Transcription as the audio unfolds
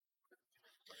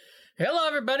Hello,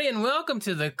 everybody, and welcome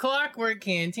to the Clockwork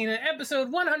Cantina, episode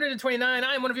 129.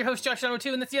 I'm one of your hosts, Josh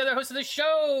 2, and that's the other host of the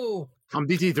show. I'm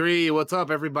DT3. What's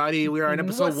up, everybody? We are in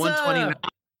episode What's 129. up?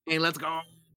 Let's go.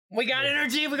 We got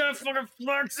energy. We got fucking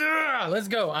flex. Let's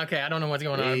go. Okay, I don't know what's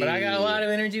going on, but I got a lot of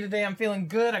energy today. I'm feeling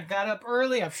good. I got up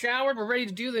early. I've showered. We're ready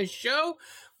to do this show.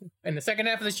 In the second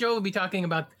half of the show, we'll be talking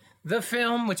about the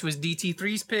film, which was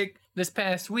DT3's pick this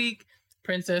past week,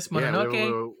 Princess Mononoke.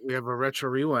 Yeah, we have a retro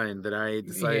rewind that I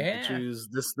decided to choose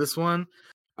this one.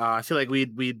 I feel like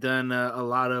we'd done a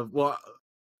lot of. Well,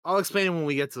 I'll explain it when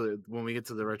we get to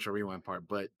the retro rewind part.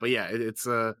 But yeah, it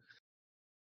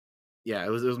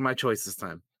was my choice this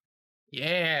time.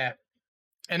 Yeah.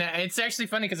 And it's actually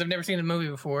funny because I've never seen the movie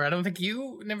before. I don't think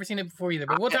you've never seen it before either.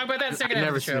 But we'll talk about that in the second half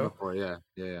of the show. Never seen it before, yeah.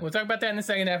 We'll talk about that in the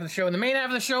second half of the show. In the main half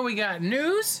of the show, we got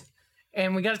news.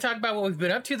 And we got to talk about what we've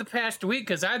been up to the past week,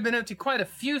 because I've been up to quite a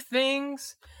few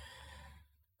things.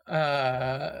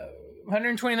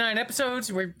 129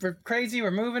 episodes. We're crazy.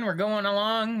 We're moving. We're going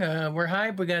along. We're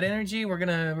hype. We got energy.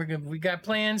 We got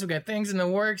plans. We got things in the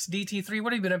works. DT3,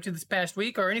 what have you been up to this past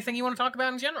week, or anything you want to talk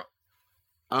about in general?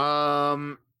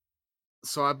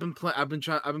 So I've been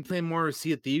playing more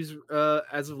Sea of Thieves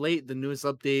as of late. The newest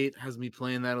update has me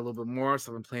playing that a little bit more.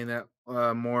 So I've been playing that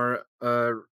more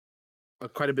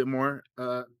quite a bit more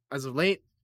as of late.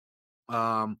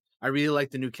 I really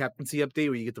like the new captaincy update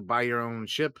where you get to buy your own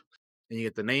ship and you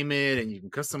get to name it and you can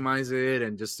customize it,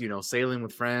 and just sailing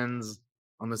with friends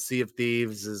on the Sea of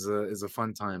Thieves is a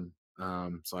fun time.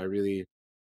 So I really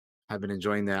have been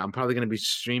enjoying that. I'm probably going to be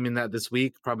streaming that this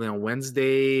week, probably on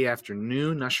Wednesday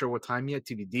afternoon. Not sure what time yet,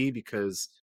 TBD, because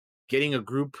getting a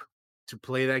group to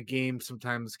play that game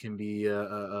sometimes can be it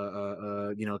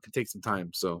can take some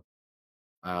time. So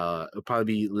it'll probably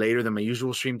be later than my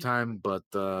usual stream time, but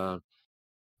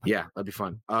yeah, that'd be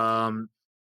fun.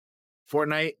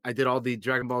 Fortnite, I did all the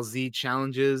Dragon Ball Z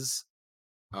challenges.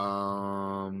 Yeah,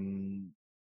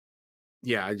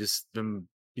 I just been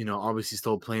obviously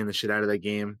still playing the shit out of that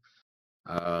game.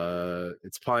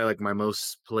 It's probably like my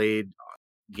most played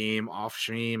game off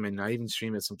stream, and I even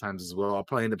stream it sometimes as well. I'll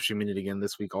probably end up streaming it again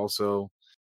this week also,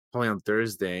 probably on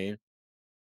Thursday.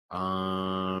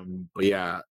 But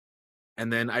yeah.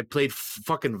 And then I played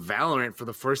fucking Valorant for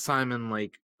the first time in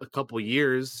like a couple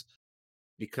years,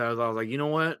 because I was like, you know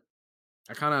what?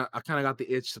 I kind of got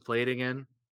the itch to play it again.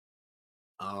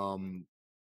 Yeah,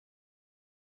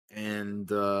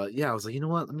 I was like, you know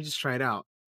what? Let me just try it out.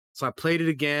 So I played it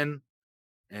again,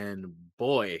 and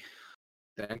boy,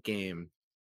 that game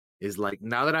is like,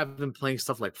 now that I've been playing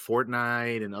stuff like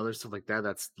Fortnite and other stuff like that,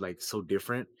 that's like so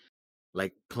different.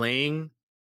 Like playing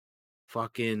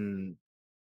fucking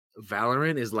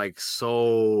Valorant is like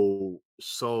so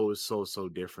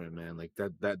different, man. Like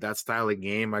that style of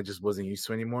game I just wasn't used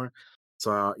to anymore.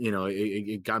 So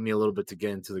it got me a little bit to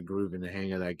get into the groove and the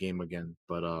hang of that game again.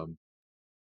 But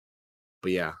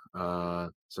yeah,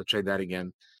 so I tried that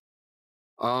again.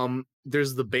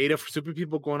 There's the beta for Super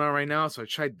People going on right now, so I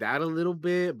tried that a little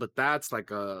bit, but that's like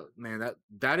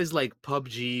that is like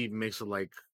PUBG mixed with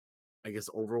like, I guess,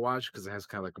 Overwatch, because it has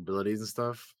kind of like abilities and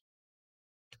stuff.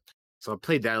 So I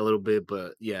played that a little bit,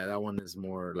 but yeah, that one is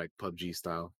more like PUBG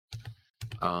style.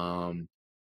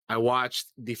 I watched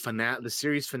the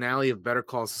series finale of Better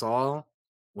Call Saul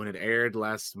when it aired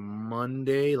last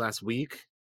week.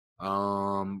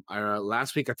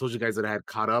 Last week I told you guys that I had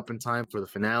caught up in time for the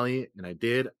finale, and I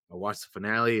did. I watched the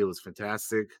finale. It was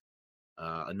fantastic.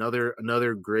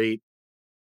 Another great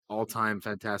all-time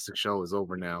fantastic show is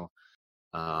over now.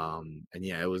 And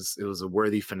yeah, it was a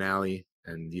worthy finale,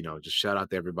 and just shout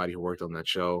out to everybody who worked on that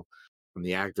show, from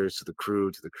the actors to the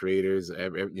crew to the creators,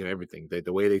 everything.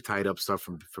 The way they tied up stuff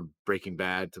from Breaking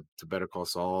Bad to Better Call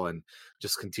Saul, and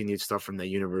just continued stuff from that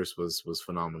universe was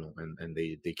phenomenal, and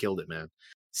they killed it, man.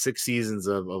 6 seasons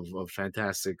of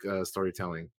fantastic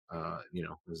storytelling,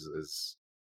 is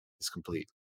complete.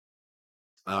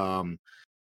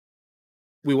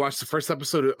 We watched the first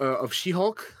episode of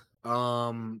She-Hulk.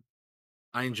 I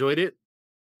enjoyed it.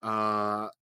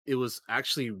 It was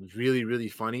actually really, really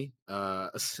funny.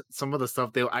 Some of the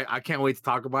stuff I can't wait to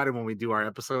talk about it when we do our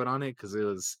episode on it, because it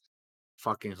was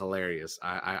fucking hilarious.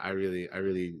 I really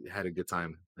had a good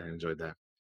time and enjoyed that.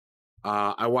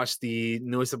 I watched the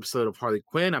newest episode of Harley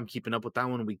Quinn. I'm keeping up with that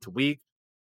one week to week.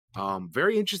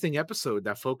 Very interesting episode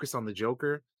that focused on the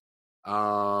Joker.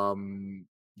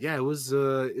 Yeah, it was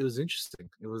interesting.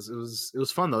 It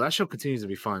was fun though. That show continues to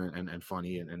be fun and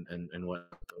funny and what,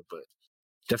 but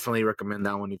definitely recommend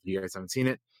that one if you guys haven't seen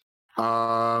it.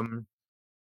 I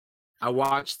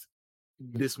watched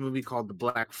this movie called The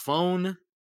Black Phone,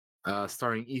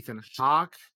 starring Ethan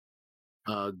Hawke.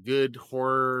 a good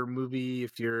horror movie.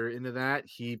 If you're into that,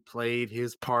 he played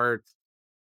his part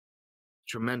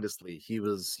tremendously. He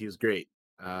was great.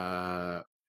 Uh,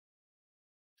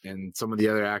 and some of the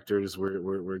other actors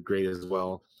were great as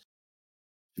well.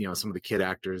 Some of the kid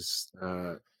actors.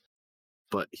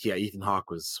 But yeah, Ethan Hawke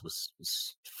was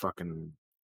fucking.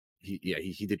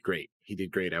 He did great. He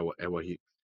did great at what he.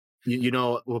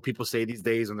 What people say these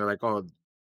days when they're like, oh,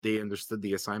 they understood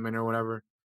the assignment or whatever.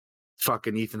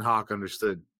 Fucking Ethan Hawke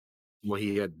understood what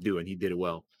he had to do, and he did it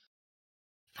well.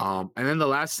 And then the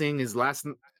last thing is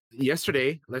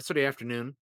yesterday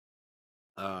afternoon,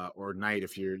 or night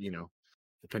if you're,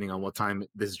 depending on what time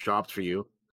this dropped for you.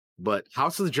 But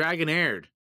House of the Dragon aired.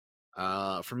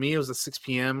 For me, it was at 6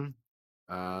 p.m.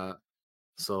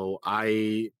 So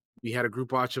we had a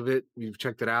group watch of it. We've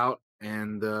checked it out,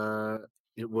 and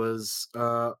it was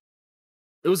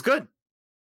it was good.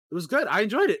 It was good. I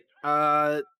enjoyed it.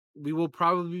 We will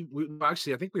probably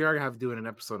actually I think we are gonna have to do an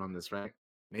episode on this, right?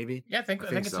 Maybe. Yeah, I think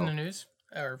it's so. in the news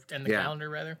or in the calendar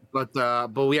rather. But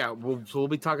yeah, we'll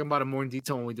be talking about it more in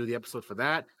detail when we do the episode for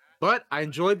that. But I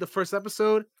enjoyed the first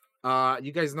episode.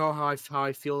 You guys know how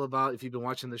I feel about, if you've been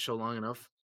watching the show long enough,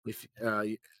 if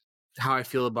how I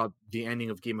feel about the ending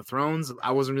of Game of Thrones.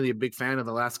 I wasn't really a big fan of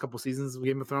the last couple seasons of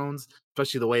Game of Thrones,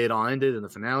 especially the way it all ended in the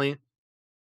finale.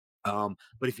 But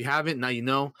if you haven't, now you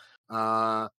know.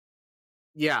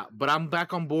 Yeah, but I'm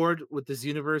back on board with this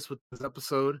universe, with this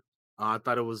episode. I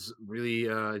thought it was really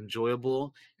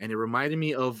enjoyable, and it reminded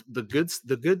me of the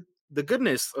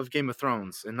goodness of Game of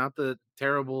Thrones, and not the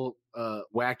terrible,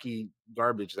 wacky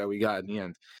garbage that we got in the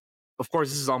end. Of course,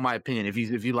 this is all my opinion. If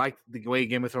you like the way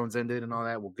Game of Thrones ended and all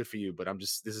that, well, good for you. But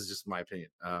this is just my opinion.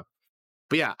 But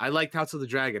yeah, I liked House of the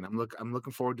Dragon. I'm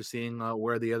looking forward to seeing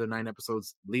where the other 9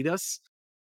 episodes lead us.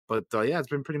 But yeah, it's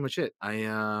been pretty much it.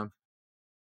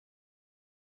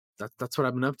 That's what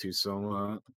I've been up to.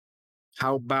 So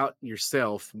how about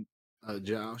yourself,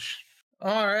 Josh?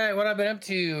 All right, what I've been up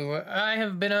to? I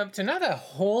have been up to not a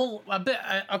whole a bit.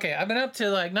 Okay, I've been up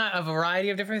to like not a variety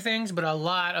of different things, but a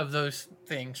lot of those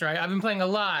things. Right, I've been playing a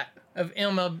lot of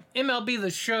MLB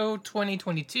The Show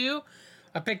 2022.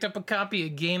 I picked up a copy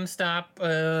at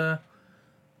GameStop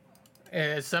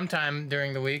sometime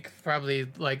during the week, probably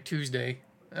like Tuesday,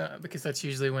 because that's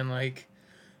usually when like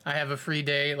I have a free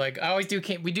day. Like I always do.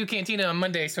 We do Cantina on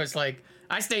Monday, so it's like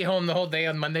I stay home the whole day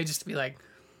on Monday just to be like,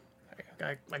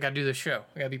 I gotta do this show.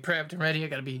 I gotta be prepped and ready. I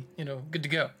gotta be, good to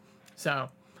go. So,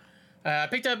 I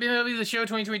picked up MLB The Show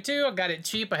 2022. I got it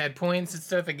cheap. I had points and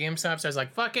stuff at GameStop, so I was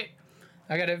like, fuck it.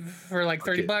 I got it for like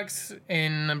 $30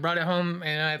 and I brought it home,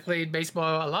 and I played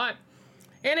baseball a lot.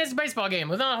 And it's a baseball game.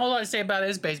 With not a whole lot to say about it.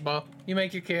 It's baseball. You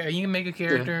can make a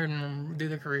character and do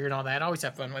the career and all that. I always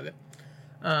have fun with it.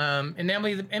 And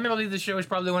MLB The Show is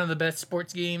probably one of the best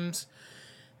sports games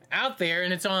out there,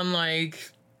 and it's on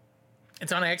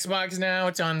Xbox now,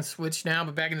 it's on Switch now,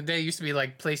 but back in the day it used to be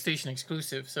like PlayStation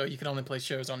exclusive, so you could only play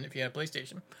shows on it if you had a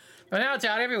PlayStation. But now it's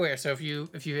out everywhere, so if you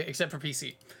except for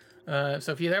PC.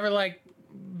 So if you ever like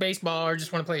baseball or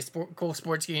just want to play a cool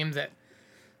sports game that,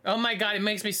 oh my god, it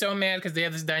makes me so mad because they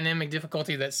have this dynamic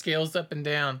difficulty that scales up and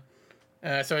down.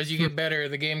 So as you get better,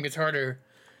 the game gets harder.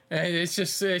 It's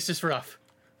just rough.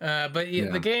 But yeah,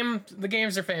 the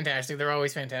games are fantastic. They're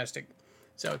always fantastic.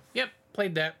 So yep,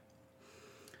 played that.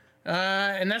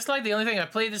 And that's like the only thing I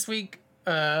played this week.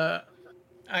 I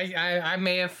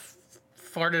may have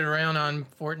farted around on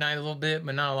Fortnite a little bit,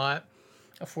 but not a lot.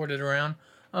 I farted around.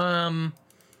 I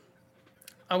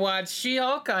watched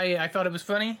She-Hulk. I thought it was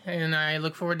funny, and I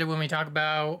look forward to when we talk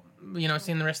about,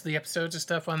 seeing the rest of the episodes and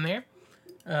stuff on there.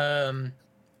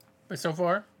 But so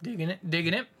far, digging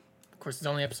it. Of course, it's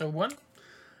only episode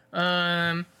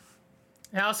 1.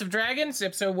 House of Dragons,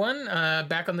 episode 1,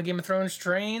 back on the Game of Thrones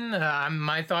train.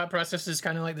 My thought process is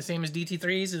kind of like the same as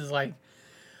DT3's. Is like,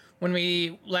 when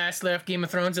we last left Game of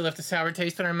Thrones, it left a sour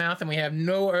taste in our mouth, and we have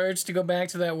no urge to go back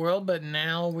to that world. But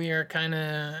now we are kind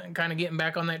of getting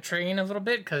back on that train a little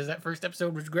bit, because that first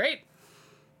episode was great.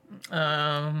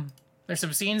 There's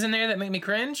some scenes in there that make me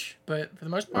cringe, but for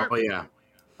the most part, oh yeah,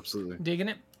 absolutely digging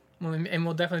it. And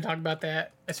we'll definitely talk about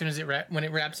that as soon as when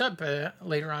it wraps up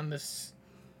later on this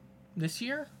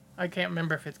year. I can't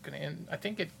remember if it's gonna end. I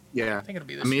think it'll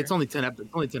be this year. It's only 10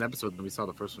 episodes, and we saw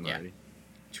the first one already.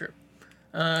 True.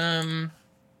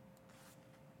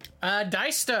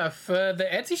 Dice stuff. The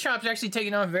Etsy shop's actually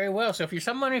taking off very well. So if you're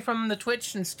somebody from the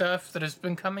Twitch and stuff that has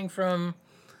been coming from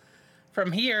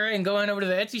from here and going over to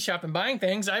the Etsy shop and buying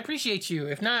things, I appreciate you.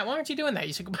 If not, why aren't you doing that?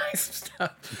 You should go buy some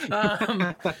stuff.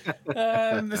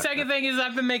 The second thing is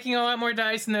I've been making a lot more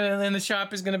dice, and the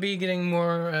shop is going to be getting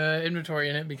more inventory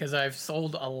in it because I've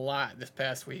sold a lot this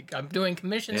past week. I'm doing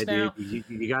commissions now. Dude,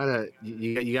 you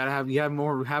gotta have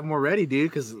more ready,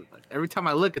 dude. Because every time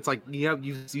I look, it's like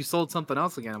you sold something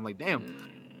else again. I'm like,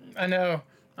 damn. I know,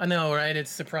 right?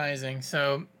 It's surprising.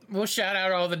 So we'll shout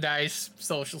out all the dice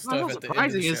social stuff at the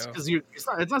end of the show.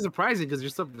 It's not surprising because your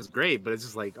stuff is great, but it's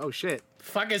just like, oh shit.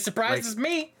 Fuck, it surprises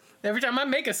me. Every time I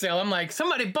make a sale, I'm like,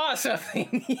 somebody bought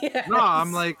something. Yes. No,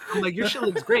 I'm like, your shit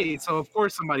looks great, so of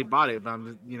course somebody bought it. But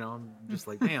I'm just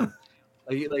like, damn.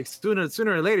 like sooner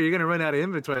or later you're gonna run out of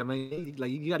inventory. I'm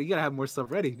like you gotta have more stuff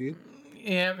ready, dude.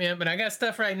 Yeah, but I got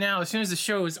stuff right now. As soon as the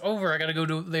show is over, I gotta go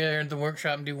to the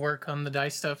workshop and do work on the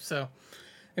dice stuff. So,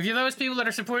 if you're those people that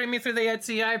are supporting me through the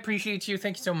Etsy, I appreciate you.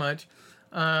 Thank you so much.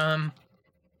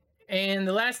 And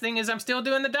the last thing is I'm still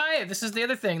doing the diet. This is the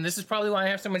other thing. This is probably why I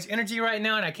have so much energy right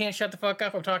now and I can't shut the fuck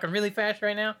up. I'm talking really fast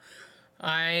right now.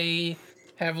 I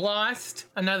have lost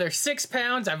another 6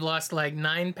 pounds. I've lost like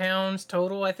 9 pounds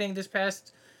total, I think,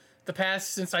 the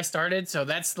past since I started. So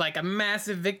that's like a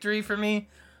massive victory for me.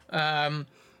 I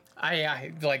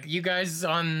like you guys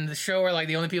on the show are like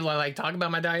the only people I like talk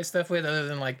about my diet stuff with, other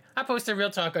than like I post a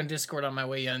real talk on Discord on my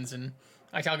weigh-ins and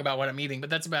I talk about what I'm eating, but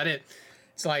that's about it.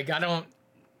 It's like I don't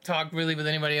talk really with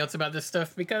anybody else about this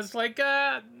stuff because like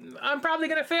I'm probably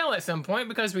gonna fail at some point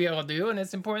because we all do, and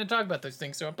it's important to talk about those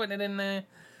things. So I'm putting it in the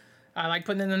I like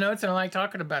putting in the notes and I like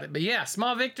talking about it. But yeah,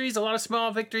 small victories, a lot of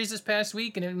small victories this past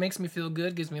week, and it makes me feel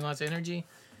good, gives me lots of energy.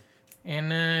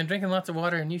 And drinking lots of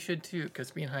water, and you should too,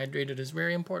 because being hydrated is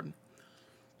very important.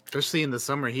 Especially in the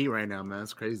summer heat right now, man.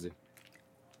 It's crazy.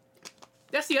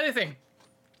 That's the other thing.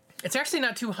 It's actually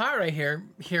not too hot right here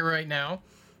right now.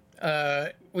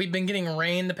 We've been getting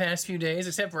rain the past few days,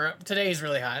 except for today's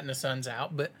really hot and the sun's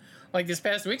out. But like this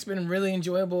past week's been really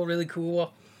enjoyable, really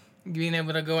cool. Being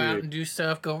able to go out and do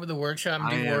stuff, go over the workshop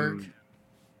and do work.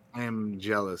 I am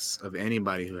jealous of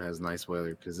anybody who has nice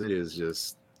weather because it is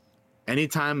just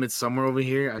anytime it's summer over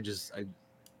here,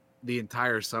 the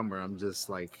entire summer I'm just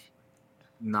like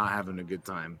not having a good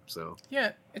time. So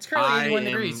yeah, it's currently 81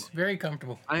 degrees, very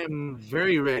comfortable. I am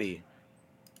very ready.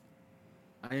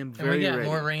 And we got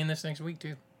more rain this next week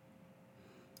too.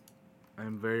 I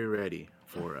am very ready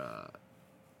for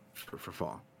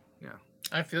fall. Yeah.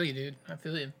 I feel you, dude. I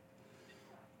feel you.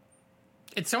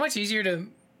 It's so much easier to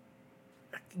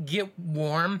get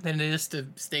warm than it is to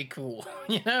stay cool.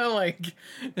 You know, like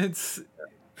it's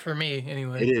for me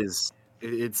anyway. It is.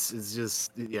 It's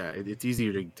just it's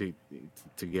easier to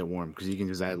get warm because you can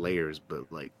just add layers.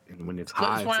 But like when it's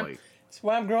hot, it's like. That's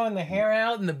why I'm growing the hair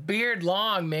out and the beard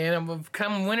long, man.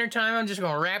 Come wintertime, I'm just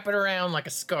gonna wrap it around like a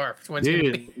scarf.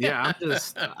 Dude, yeah,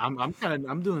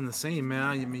 I'm doing the same, man.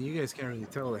 I mean, you guys can't really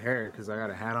tell the hair because I got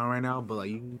a hat on right now, but like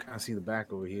you can kind of see the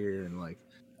back over here and like,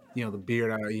 the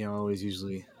beard. I always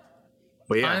usually.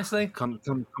 But yeah, honestly, come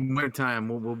wintertime,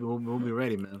 we'll be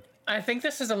ready, man. I think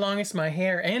this is the longest my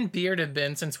hair and beard have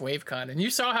been since WaveCon, and you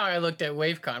saw how I looked at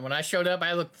WaveCon. When I showed up,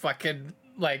 I looked fucking.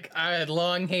 Like, I had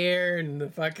long hair and the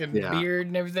fucking beard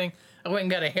and everything. I went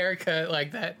and got a haircut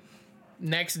like that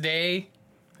next day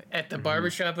at the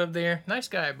barbershop up there. Nice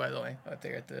guy, by the way, out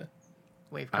there at the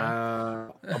WaveCon.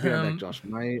 I'll be right back, Josh.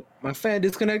 My fan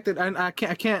disconnected. I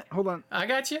can't. Hold on. I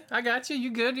got you. You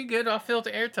good. I'll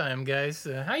filter airtime, guys.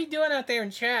 How you doing out there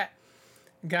in chat?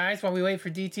 Guys, while we wait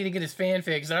for DT to get his fan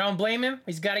fixed. I don't blame him.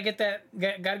 He's got to get that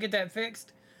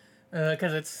fixed.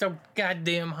 Because it's so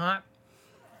goddamn hot.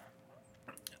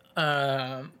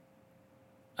 I'm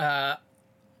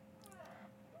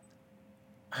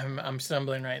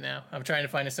stumbling right now. I'm trying to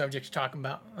find a subject to talk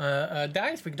about.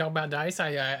 Dice. We can talk about dice.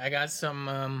 I got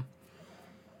some.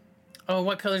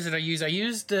 What colors did I use? I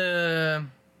used. My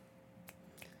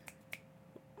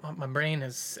brain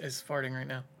is farting right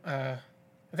now. I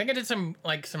think I did some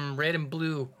red and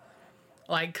blue,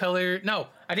 light color. No,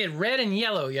 I did red and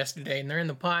yellow yesterday, and they're in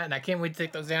the pot, and I can't wait to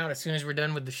take those out as soon as we're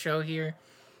done with the show here.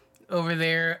 Over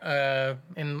there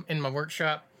in my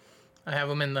workshop, I have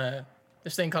them in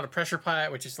this thing called a pressure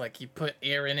pot, which is like you put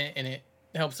air in it and it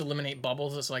helps eliminate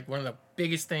bubbles. It's like one of the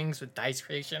biggest things with dice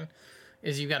creation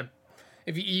is you kind of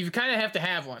have to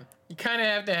have one. You kind of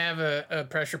have to have a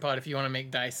pressure pot if you want to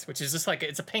make dice, which is just like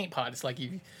it's a paint pot. It's like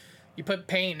you put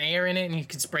paint and air in it and you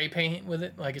can spray paint with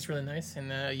it. Like it's really nice,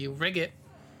 and you rig it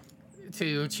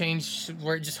to change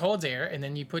where it just holds air, and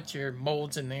then you put your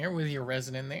molds in there with your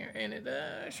resin in there, and it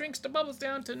shrinks the bubbles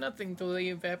down to nothing until they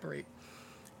evaporate.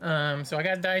 So I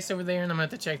got dice over there, and I'm gonna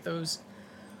have to check those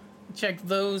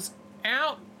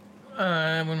out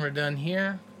when we're done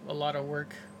here. a lot of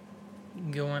work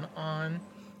going on.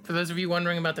 For those of you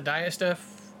wondering about the diet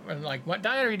stuff, or like what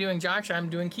diet are you doing, Josh? I'm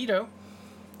doing keto,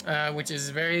 which is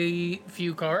very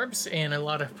few carbs and a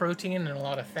lot of protein and a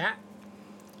lot of fat.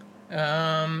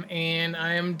 And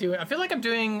I feel like I've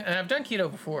done keto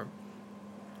before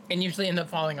and usually end up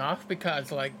falling off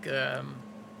because I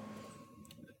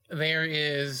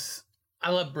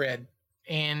love bread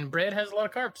and bread has a lot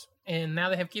of carbs and now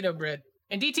they have keto bread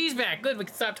and DT's back. Good. We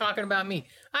can stop talking about me.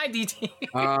 Hi, DT.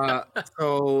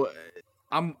 So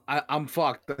I'm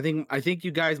fucked. I think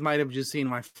you guys might have just seen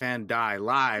my fan die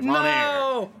live on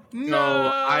air. No. So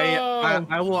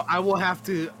I will have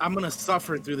to. I'm gonna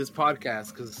suffer through this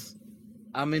podcast because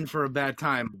I'm in for a bad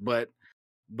time. But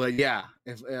yeah,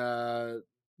 if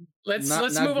Let's not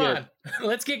move good. on.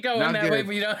 Let's get going. Not That good.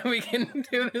 way we can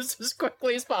do this as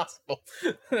quickly as possible.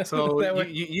 So That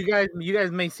way- you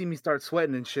guys may see me start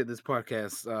sweating and shit this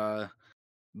podcast.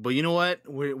 But you know what?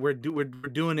 We're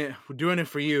doing it. We're doing it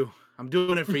for you. I'm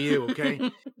doing it for you.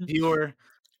 Okay, viewer,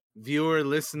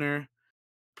 listener,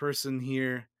 person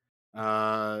here.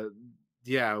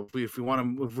 Yeah. If we want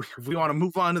to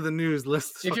move on to the news,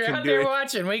 let's if you're fucking out do there it.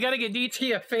 watching, we got to get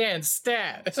DT a fan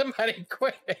stat. Somebody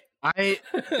quit.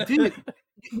 Dude,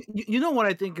 you know what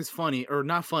I think is funny, or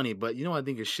not funny, but you know what I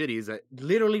think is shitty is that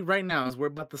literally right now, as we're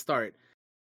about to start,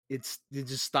 it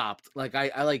just stopped. Like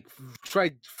I like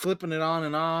tried flipping it on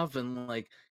and off and like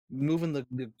moving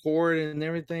the cord and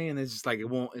everything, and it's just like it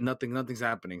won't. Nothing's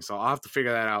happening. So I'll have to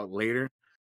figure that out later.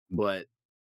 But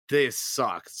this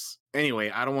sucks.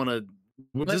 Anyway, I don't want to.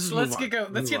 Let's get go.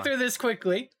 Let's get through this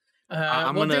quickly.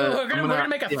 I'm we're gonna gonna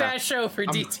make a fast show for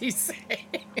DTC.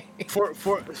 for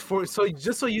so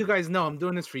just so you guys know, I'm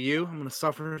doing this for you. I'm gonna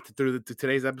suffer through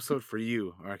today's episode for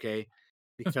you, okay?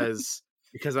 Because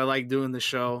I like doing the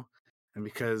show, and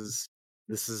because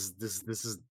this is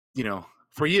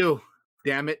for you.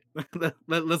 Damn it!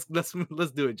 let's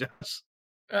do it, Josh.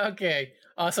 Okay.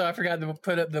 Also, I forgot to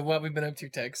put up the what we've been up to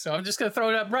text, so I'm just gonna throw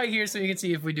it up right here so you can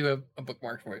see if we do a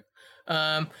bookmark for it.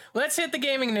 Let's hit the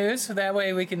gaming news, so that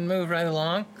way we can move right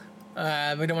along. We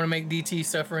don't want to make DT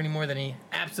suffer any more than he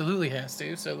absolutely has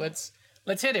to. So let's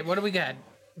hit it. What do we got,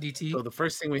 DT? So the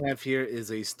first thing we have here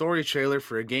is a story trailer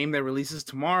for a game that releases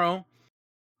tomorrow.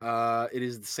 It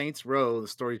is the Saints Row, the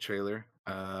story trailer.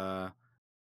 The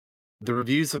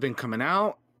reviews have been coming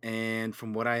out, and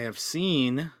from what I have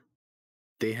seen,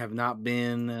 they have not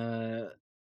been.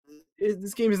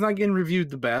 This game is not getting reviewed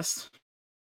the best.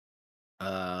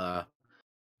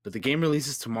 But the game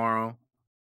releases tomorrow,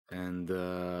 and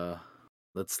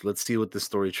let's see what the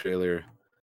story trailer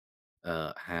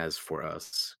has for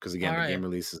us. Because again, the game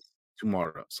releases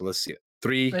tomorrow, so let's see it.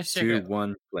 3, 2,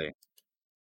 1, play.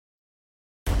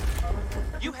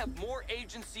 You have more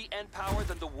agency and power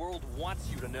than the world wants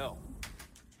you to know.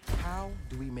 How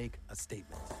do we make a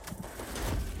statement?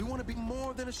 We want to be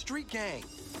more than a street gang.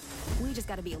 We just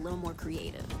got to be a little more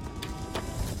creative.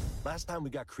 Last time we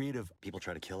got creative, people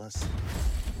try to kill us.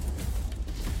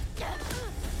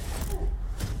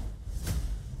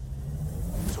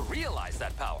 To realize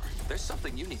that power, there's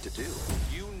something you need to do.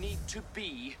 You need to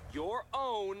be your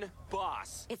own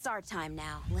boss. It's our time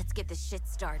now. Let's get this shit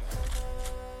started.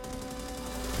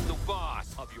 The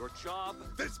boss of your job.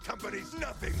 This company's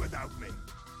nothing without me.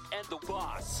 And the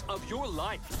boss of your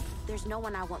life. There's no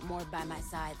one I want more by my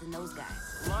side than those guys.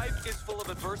 Life is full of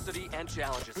adversity and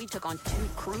challenges. We took on 2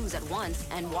 crews at once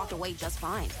and walked away just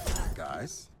fine.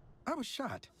 Guys, I was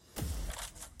shot.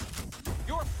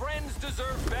 Your friends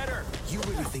deserve better. You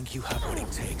really think you have what it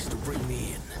takes to bring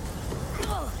me in?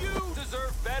 You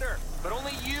deserve better. But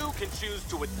only you can choose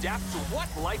to adapt to what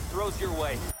life throws your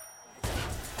way.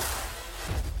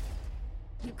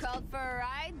 You called for a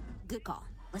ride? Good call.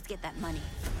 Let's get that money.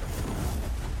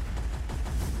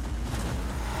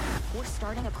 We're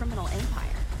starting a criminal empire.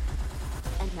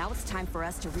 And now it's time for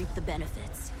us to reap the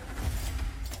benefits.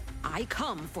 I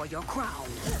come for your crown.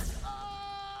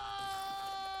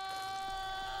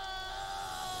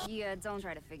 Yeah, don't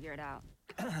try to figure it out.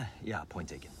 Yeah, point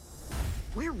taken.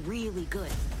 We're really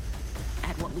good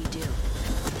at what we do.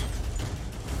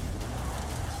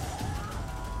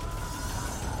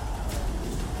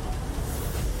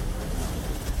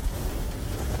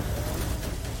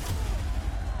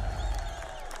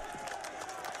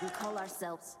 We call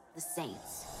ourselves the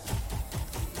Saints.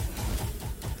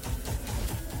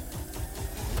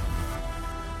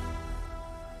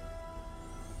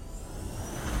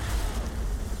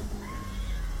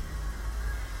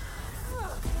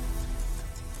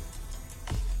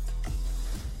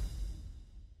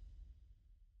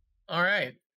 All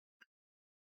right.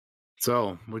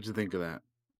 So, what'd you think of that?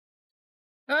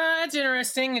 That's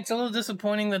interesting. It's a little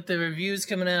disappointing that the reviews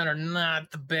coming out are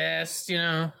not the best.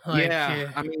 Yeah,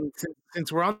 I mean,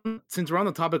 since we're on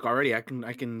the topic already, I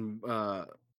can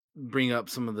bring up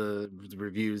some of the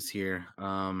reviews here.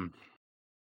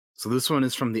 So this one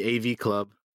is from the AV Club,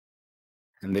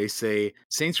 and they say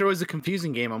Saints Row is a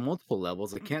confusing game on multiple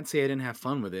levels. I can't say I didn't have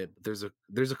fun with it, but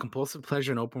there's a compulsive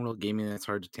pleasure in open world gaming that's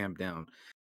hard to tamp down.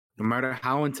 No matter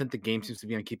how intent the game seems to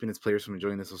be on keeping its players from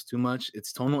enjoying themselves too much,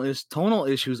 its tonal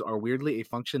issues are weirdly a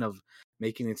function of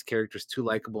making its characters too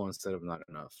likable instead of not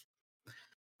enough.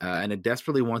 And it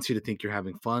desperately wants you to think you're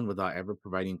having fun without ever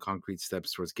providing concrete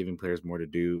steps towards giving players more to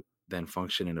do than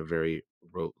function in a very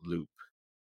rote loop.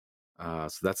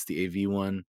 So that's the AV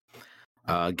one.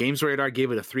 Games Radar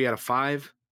gave it a 3 out of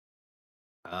 5.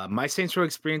 My Saints Row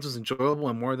experience was enjoyable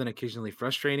and more than occasionally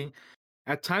frustrating.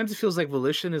 At times, it feels like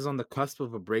Volition is on the cusp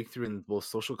of a breakthrough in both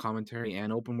social commentary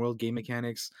and open world game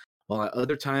mechanics, while at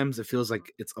other times, it feels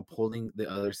like it's upholding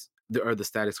the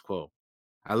status quo.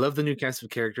 I love the new cast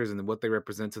of characters and what they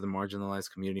represent to the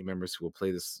marginalized community members who will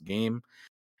play this game.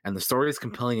 And the story is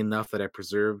compelling enough that I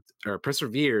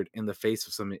persevered in the face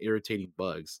of some irritating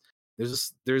bugs.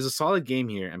 There's a solid game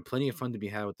here and plenty of fun to be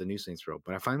had with the new Saints Row,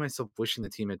 but I find myself wishing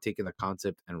the team had taken the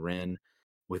concept and ran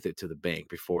with it to the bank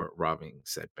before robbing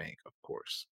said bank, of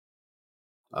course.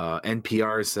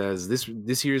 NPR says this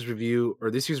year's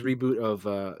reboot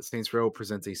of Saints Row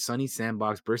presents a sunny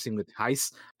sandbox bursting with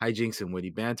heists, hijinks, and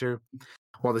witty banter.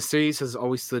 While the series has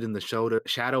always stood in the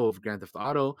shadow of Grand Theft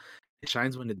Auto, it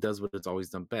shines when it does what it's always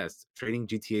done best, trading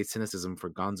GTA cynicism for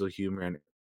gonzo humor and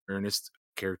earnest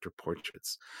character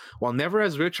portraits. While never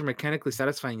as rich or mechanically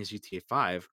satisfying as GTA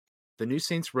 5, the new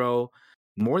Saints Row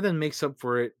more than makes up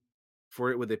for it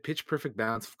with a pitch perfect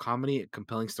balance of comedy and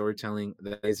compelling storytelling.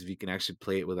 That is, if you can actually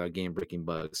play it without game breaking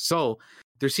bugs. So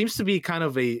there seems to be kind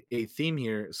of a theme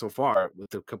here so far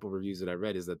with a couple of reviews that I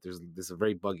read, is that there's a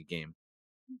very buggy game.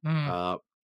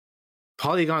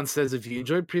 Polygon says if you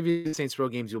enjoyed previous Saints Row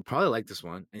games, you'll probably like this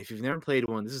one. And if you've never played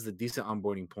one, this is a decent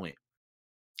onboarding point.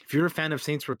 If you're a fan of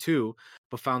Saints Row 2,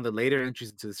 but found the later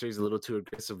entries into the series a little too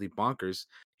aggressively bonkers,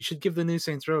 you should give the new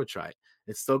Saints Row a try.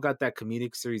 It's still got that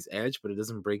comedic series edge, but it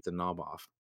doesn't break the knob off.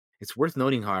 It's worth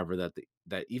noting, however,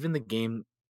 that even the game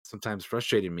sometimes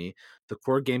frustrated me. The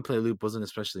core gameplay loop wasn't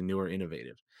especially new or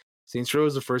innovative. Saints Row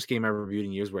was the first game I reviewed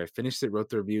in years where I finished it, wrote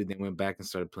the review, then went back and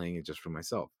started playing it just for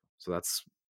myself. So that's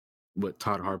what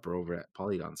Todd Harper over at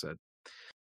Polygon said.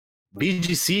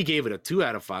 BGC gave it a 2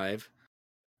 out of 5,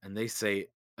 and they say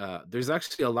there's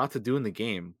actually a lot to do in the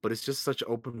game, but it's just such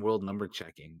open world number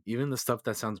checking. Even the stuff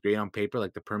that sounds great on paper,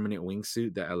 like the permanent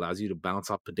wingsuit that allows you to bounce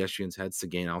off pedestrians' heads to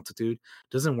gain altitude,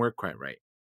 doesn't work quite right.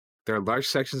 There are large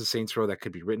sections of Saints Row that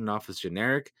could be written off as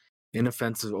generic,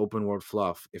 inoffensive open world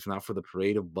fluff, if not for the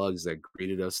parade of bugs that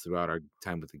greeted us throughout our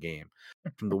time with the game.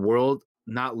 From the world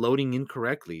not loading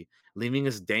incorrectly, leaving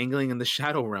us dangling in the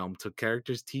shadow realm, to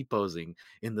characters T-posing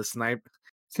in the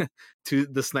to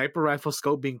the sniper rifle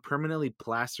scope being permanently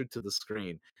plastered to the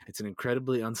screen. It's an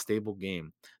incredibly unstable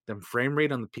game. The frame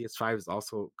rate on the PS5 is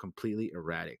also completely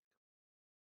erratic.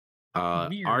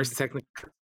 Ars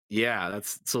Technica, yeah,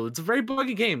 it's a very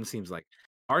buggy game. It seems like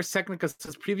Ars Technica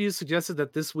says previews suggested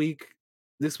that this week's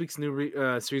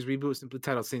new series reboot, simply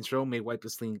titled Saints Row, may wipe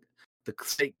the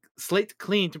slate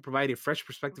clean to provide a fresh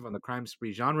perspective on the crime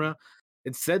spree genre.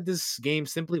 Instead, this game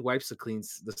simply wipes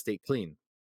the state clean.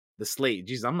 The slate.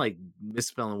 Jeez, I'm like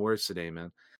misspelling words today,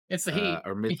 man. It's the heat.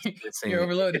 Or You're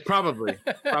overloaded. Probably.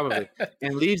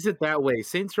 And leaves it that way.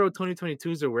 Saints Row 2022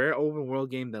 is a rare open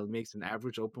world game that makes an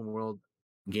average open world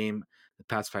game the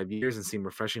past 5 years and seem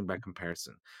refreshing by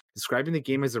comparison. Describing the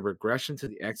game as a regression to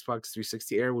the Xbox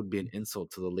 360 era would be an insult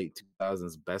to the late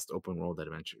 2000s best open world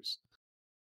adventures.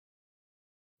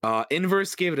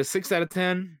 Inverse gave it a 6 out of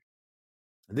 10.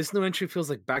 This new entry feels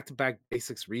like back-to-back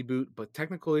basics reboot, but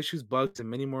technical issues, bugs, and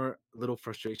many more little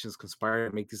frustrations conspire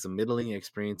to make this a middling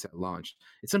experience at launch.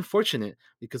 It's unfortunate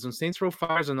because when Saints Row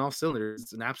fires on all cylinders,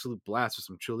 it's an absolute blast with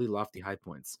some truly lofty high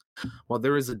points. While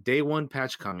there is a day one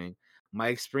patch coming, my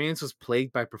experience was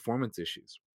plagued by performance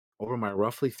issues. Over my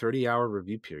roughly 30-hour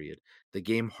review period, the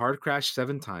game hard crashed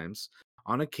 7 times.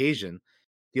 On occasion,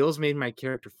 skills made my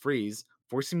character freeze,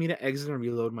 forcing me to exit and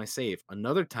reload my save.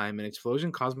 Another time, an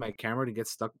explosion caused my camera to get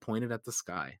stuck pointed at the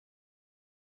sky.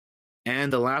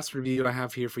 And the last review I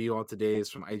have here for you all today is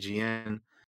from IGN,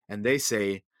 and they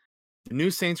say, the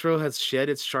new Saints Row has shed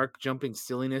its shark-jumping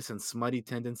silliness and smutty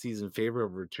tendencies in favor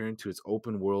of a return to its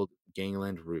open-world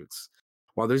gangland roots.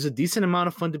 While there's a decent amount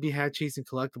of fun to be had chasing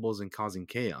collectibles and causing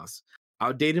chaos,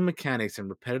 Outdated mechanics and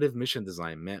repetitive mission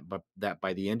design meant that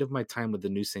by the end of my time with the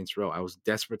new Saints Row, I was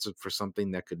desperate for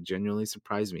something that could genuinely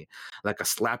surprise me, like a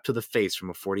slap to the face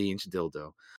from a 40-inch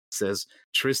dildo, says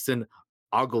Tristan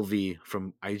Ogilvy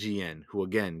from IGN, who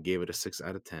again gave it a 6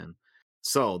 out of 10.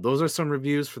 So those are some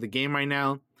reviews for the game right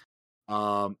now.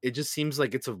 It just seems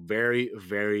like it's a very,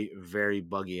 very, very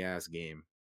buggy ass game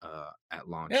at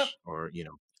launch, Yep. or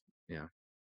yeah.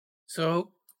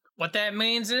 So what that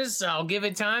means is I'll give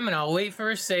it time and I'll wait for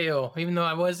a sale, even though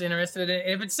I was interested in it.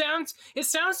 If it sounds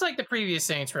like the previous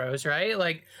Saints Rows, right?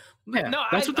 Like, Yeah, no,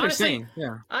 that's what they're honestly, saying.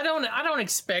 Yeah, I don't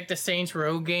expect a Saints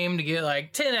Row game to get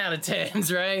like 10 out of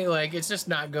 10s, right? Like, it's just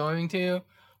not going to.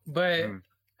 But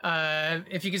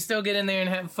if you can still get in there and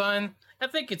have fun, I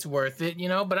think it's worth it,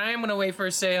 But I am gonna wait for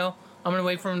a sale. I'm gonna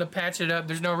wait for them to patch it up.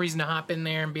 There's no reason to hop in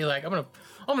there and be like, I'm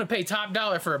gonna pay top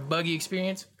dollar for a buggy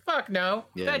experience. Fuck no,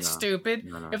 that's stupid.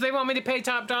 No. If they want me to pay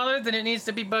top dollar, then it needs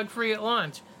to be bug free at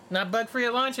launch. Not bug free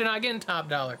at launch, you're not getting top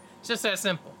dollar. It's just that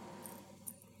simple.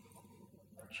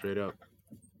 Straight up.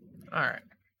 All right.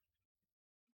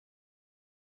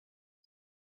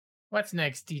 What's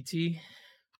next, DT?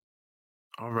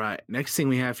 All right. Next thing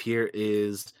we have here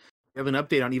is we have an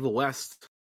update on Evil West.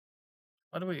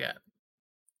 What do we got?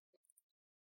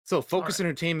 So Focus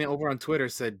Entertainment over on Twitter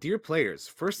said, "Dear players,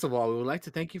 first of all, we would like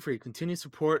to thank you for your continued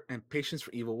support and patience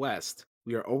for Evil West.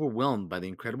 We are overwhelmed by the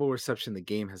incredible reception the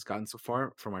game has gotten so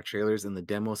far from our trailers and the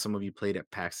demo some of you played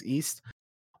at PAX East.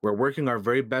 We're working our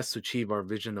very best to achieve our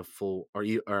vision of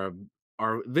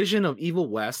our vision of Evil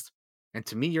West and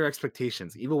to meet your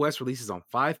expectations. Evil West releases on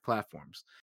 5 platforms,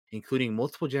 including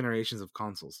multiple generations of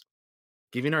consoles.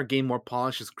 Giving our game more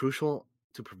polish is crucial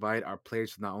to provide our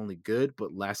players with not only good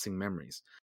but lasting memories.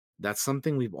 That's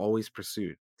something we've always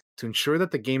pursued. To ensure that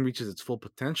the game reaches its full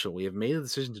potential, we have made the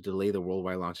decision to delay the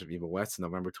worldwide launch of Evil West to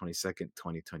November 22nd,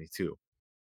 2022.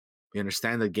 We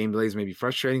understand that game delays may be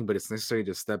frustrating, but it's a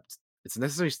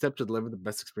necessary step to deliver the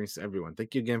best experience to everyone.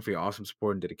 Thank you again for your awesome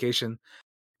support and dedication.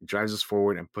 It drives us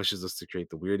forward and pushes us to create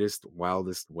the weirdest,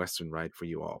 wildest Western ride for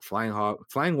you all.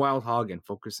 Flying Wild Hog and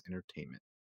Focus Entertainment."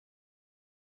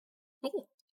 Cool.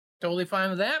 Totally fine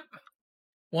with that.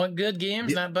 Want good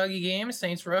games, not buggy games.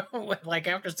 Saints Row, like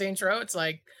after Saints Row, it's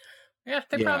like, yeah,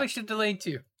 they probably should delay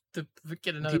too to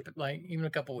get another, even a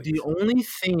couple weeks. The only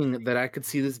thing that I could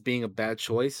see this being a bad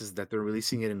choice is that they're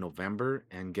releasing it in November,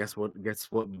 and guess what?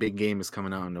 Big game is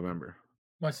coming out in November?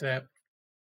 What's that?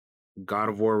 God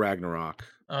of War Ragnarok.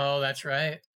 Oh, that's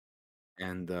right.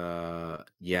 And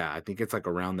I think it's like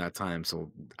around that time.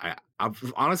 So I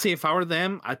honestly, if I were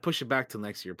them, I'd push it back till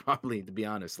next year, probably. To be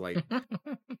honest, like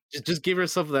just give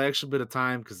yourself that extra bit of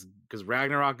time because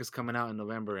Ragnarok is coming out in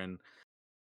November, and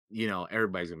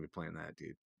everybody's gonna be playing that,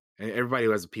 dude. Everybody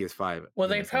who has a PS5. Well,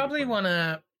 they probably want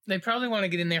to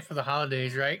get in there for the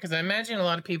holidays, right? Because I imagine a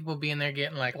lot of people will be in there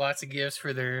getting like lots of gifts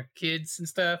for their kids and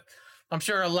stuff. I'm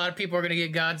sure a lot of people are gonna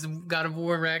get God of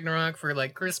War Ragnarok for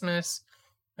like Christmas.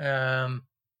 I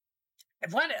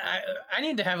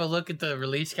need to have a look at the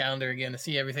release calendar again to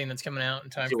see everything that's coming out in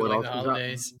time for like the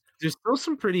holidays. There's still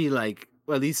some pretty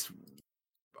at least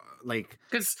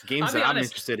games that I'm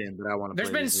interested in that I want to play.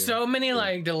 There's been so many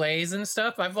like delays and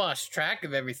stuff. I've lost track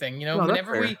of everything.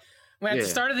 Whenever at the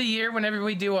start of the year, whenever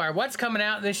we do our what's coming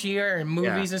out this year and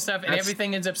movies and stuff, and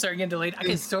everything ends up starting getting delayed, I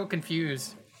get so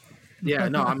confused. Yeah,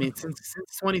 no, I mean since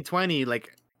 2020,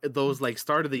 like those like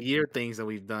start of the year things that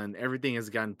we've done, everything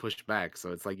has gotten pushed back.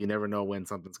 So it's like you never know when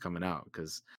something's coming out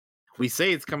because we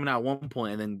say it's coming out at one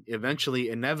point, and then eventually,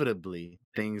 inevitably,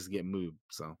 things get moved.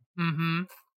 So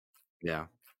yeah.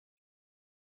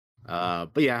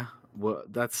 But yeah, well,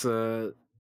 that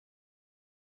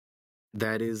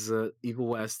is Evil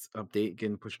West update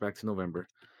getting pushed back to November.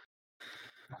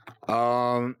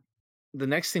 The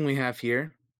next thing we have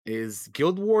here is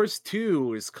Guild Wars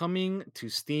 2 is coming to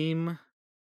Steam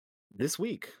this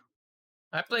week.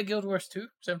 I play Guild Wars 2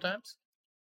 sometimes.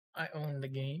 I own the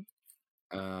game.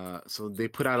 So they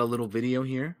put out a little video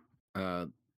here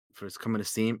for it's coming to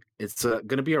Steam. It's going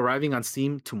to be arriving on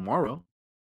Steam tomorrow.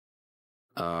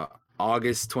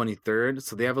 August 23rd.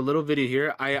 So they have a little video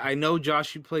here. I know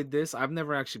Josh, you played this. I've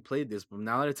never actually played this, but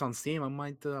now that it's on Steam, I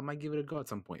might give it a go at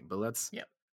some point. But let's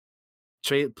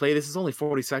play. This is only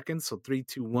 40 seconds, so 3,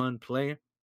 2, 1, play.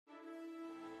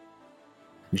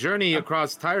 Journey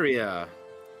across Tyria.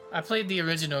 I played the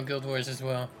original Guild Wars as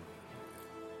well.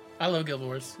 I love Guild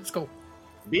Wars. It's cool.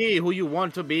 Be who you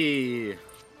want to be.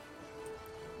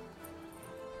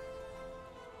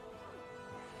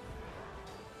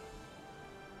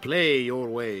 Play your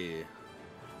way.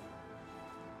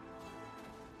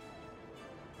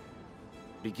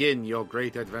 Begin your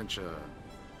great adventure.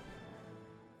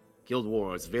 Guild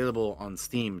Wars, available on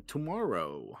Steam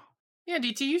tomorrow. Yeah,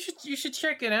 DT, you should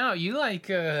check it out. You like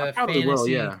I probably will,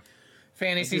 yeah.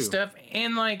 fantasy I do. stuff,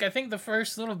 and like I think the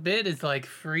first little bit is like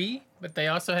free, but they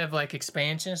also have like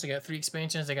expansions. They got 3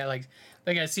 expansions. They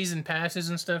got season passes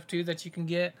and stuff too that you can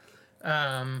get.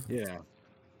 Yeah.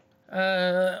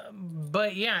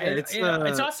 But yeah, Yeah,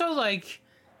 it's also like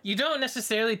you don't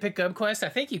necessarily pick up quests. I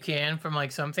think you can from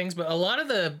like some things, but a lot of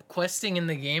the questing in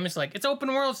the game is like it's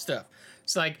open world stuff.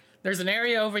 It's like there's an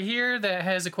area over here that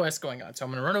has a quest going on, so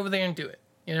I'm gonna run over there and do it.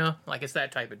 You know, like it's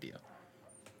that type of deal.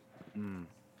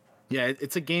 Yeah,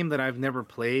 it's a game that I've never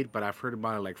played, but I've heard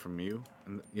about it like from you,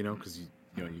 and you know, because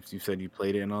you said you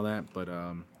played it and all that. But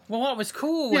Well, what was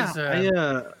cool was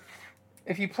yeah,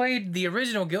 if you played the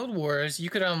original Guild Wars, you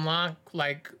could unlock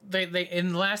like they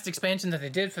in the last expansion that they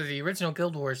did for the original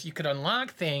Guild Wars, you could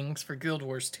unlock things for Guild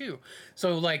Wars 2.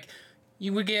 So like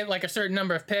you would get like a certain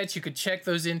number of pets, you could check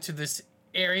those into this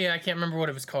area. I can't remember what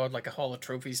it was called, like a Hall of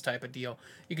Trophies type of deal.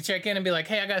 You could check in and be like,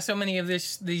 "Hey, I got so many of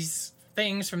these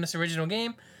things from this original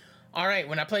game. All right,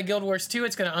 when I play Guild Wars 2,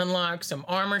 it's going to unlock some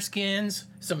armor skins,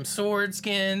 some sword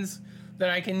skins that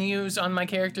I can use on my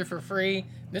character for free."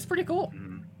 That's pretty cool.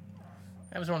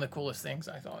 That was one of the coolest things,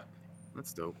 I thought.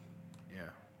 that's dope. Yeah.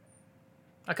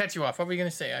 I cut you off. What were you going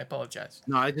to say? I apologize.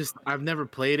 No, I've never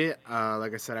played it.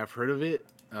 Like I said, I've heard of it.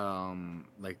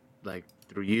 Like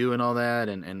through you and all that,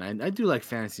 and I do like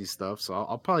fantasy stuff. So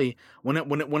I'll probably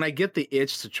when I get the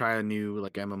itch to try a new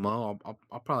like MMO,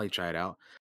 I'll probably try it out.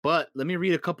 But let me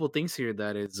read a couple of things here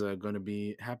that is going to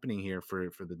be happening here for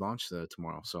the launch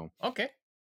tomorrow. So Okay.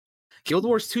 Guild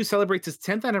Wars 2 celebrates its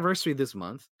 10th anniversary this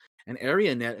month, and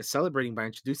AreaNet is celebrating by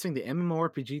introducing the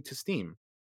MMORPG to Steam.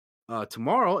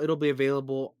 Tomorrow, it'll be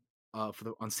available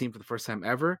on Steam for the first time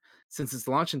ever. Since its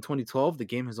launch in 2012, the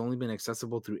game has only been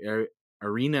accessible through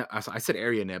Arena. I said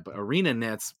AreaNet, but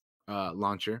ArenaNet's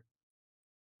launcher.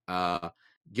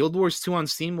 Guild Wars 2 on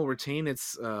Steam will retain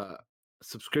its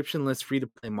subscription-less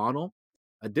free-to-play model.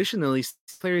 Additionally,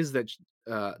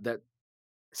 that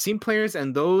Steam players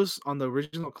and those on the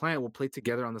original client will play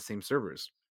together on the same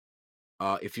servers.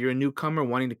 If you're a newcomer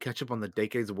wanting to catch up on the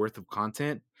decade's worth of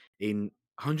content, a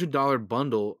 $100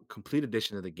 bundle complete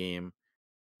edition of the game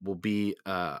will be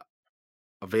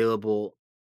available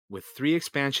with 3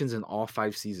 expansions in all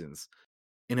 5 seasons.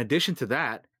 In addition to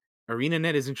that,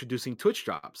 ArenaNet is introducing Twitch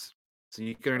drops. So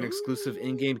you can earn exclusive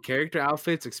in-game character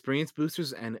outfits, experience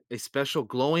boosters, and a special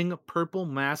glowing purple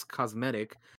mask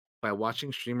cosmetic by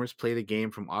watching streamers play the game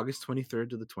from August 23rd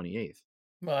to the 28th.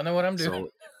 Well, I know what I'm doing.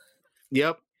 So,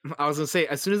 yep. I was going to say,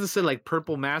 as soon as it said like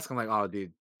purple mask, I'm like, oh,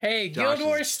 dude. Hey, Josh Guild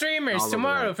Wars is streamers, all over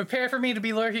tomorrow, that. prepare for me to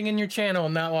be lurking in your channel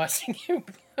and not watching you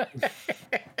play.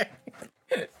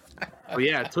 Oh,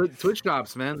 yeah. Twitch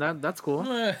drops, man. That's cool.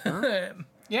 Yeah,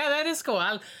 that is cool.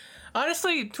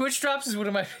 Honestly, Twitch drops is one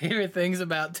of my favorite things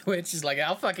about Twitch. Is like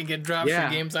I'll fucking get drops Yeah.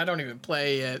 for games I don't even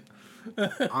play yet.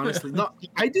 Honestly, no,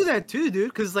 I do that too, dude.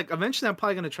 Because like eventually, I'm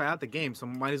probably gonna try out the game, so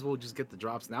might as well just get the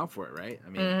drops now for it, right? I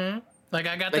mean, Like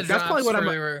I got Like, the that's probably drops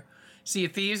what for Sea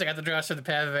of Thieves. I got the drops for the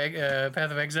Path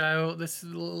of Exile. This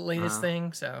latest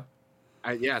thing. So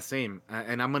yeah, same.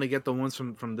 And I'm gonna get the ones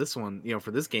from this one,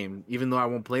 for this game. Even though I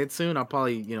won't play it soon, I'll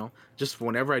probably, just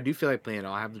whenever I do feel like playing it,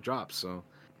 I'll have the drops. So,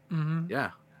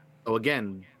 yeah. So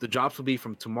again, the drops will be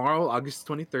from tomorrow, August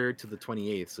 23rd to the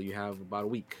 28th. So you have about a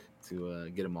week to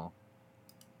get them all.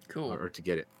 cool. Or to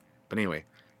get it. But anyway,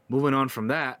 moving on from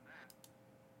that.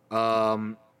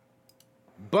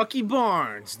 Bucky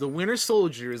Barnes, the Winter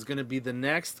Soldier, is going to be the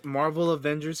next Marvel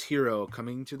Avengers hero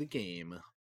coming to the game.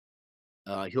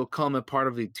 He'll come a part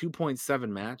of the 2.7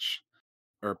 match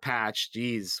or patch.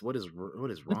 Jeez, what is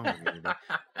wrong with me today?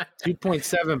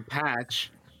 2.7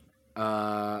 patch.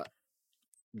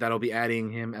 That'll be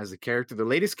adding him as a character. The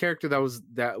latest character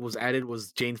that was added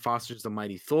was Jane Foster's The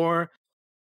Mighty Thor.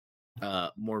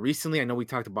 More recently, I know we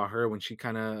talked about her when she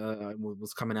kind of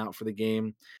was coming out for the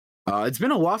game. It's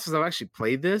been a while since I've actually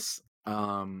played this, but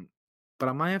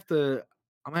I might have to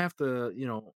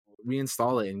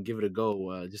reinstall it and give it a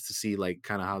go just to see like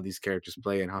kind of how these characters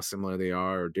play and how similar they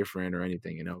are or different or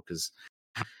anything, because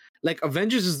like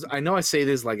Avengers is, I know I say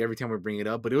this like every time we bring it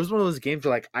up, but it was one of those games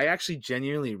where like I actually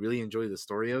genuinely really enjoyed the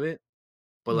story of it,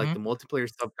 but like the multiplayer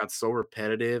stuff got so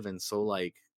repetitive and so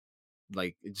like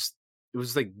it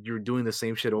was like you're doing the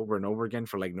same shit over and over again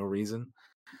for like no reason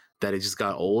that it just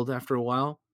got old after a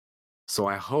while. So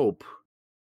I hope,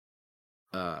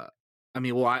 I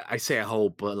say I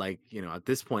hope, but like, at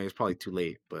this point it's probably too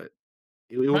late, but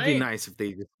it would be nice if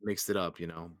they just mixed it up,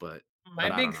 but My I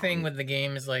big don't know. thing with the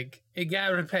game is like it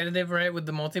got repetitive, right, with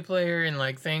the multiplayer and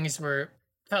like things where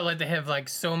felt like they have like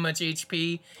so much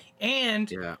HP, and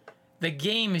Yeah. The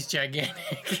game is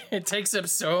gigantic. It takes up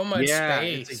so much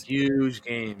space. It's a huge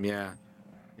game. Yeah,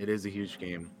 it is a huge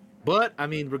game. But I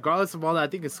mean, regardless of all that, I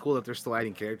think it's cool that they're still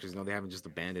adding characters. They haven't just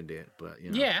abandoned it. But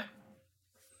Yeah.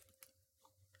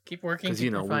 Keep working, because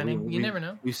keep refining. You never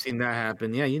know. We've seen that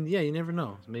happen. Yeah, you never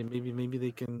know. Maybe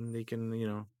they can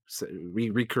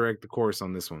recorrect the course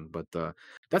on this one. But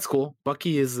that's cool.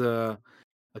 Bucky is a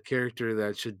character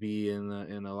that should be in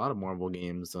a lot of Marvel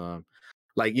games.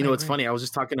 Like I it's agree. funny. I was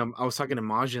talking to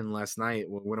Majin last night,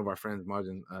 one of our friends,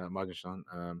 Majin Sean,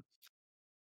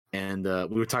 and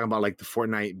we were talking about like the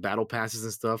Fortnite battle passes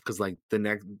and stuff because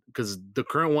the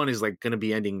current one is like going to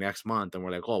be ending next month, and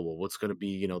we're like, oh well, what's going to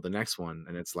be the next one?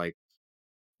 And it's like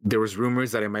there was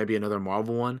rumors that it might be another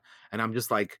Marvel one, and I'm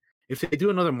just like, if they do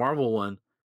another Marvel one,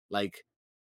 like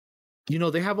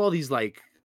they have all these like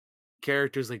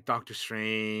characters like Doctor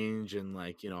Strange and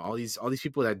like all these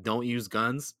people that don't use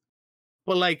guns.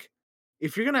 But like,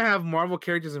 if you're gonna have Marvel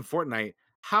characters in Fortnite,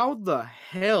 how the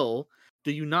hell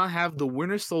do you not have the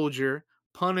Winter Soldier,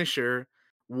 Punisher,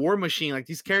 War Machine, like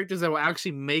these characters that will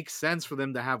actually make sense for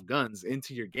them to have guns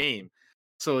into your game?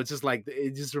 So it's just like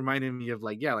it just reminded me of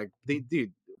like, yeah, like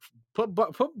dude, put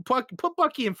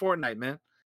Bucky in Fortnite, man.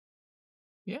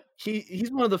 Yeah,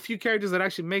 he's one of the few characters that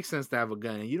actually makes sense to have a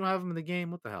gun, and you don't have him in the game.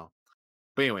 What the hell?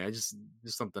 But anyway, I just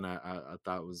something I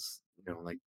thought was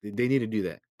like they need to do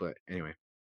that. But anyway.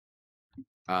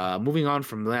 Moving on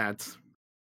from that,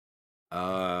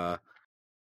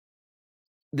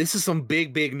 this is some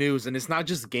big news, and it's not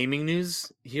just gaming news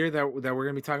here that we're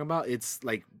gonna be talking about. It's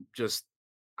like just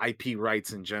IP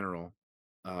rights in general.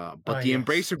 But the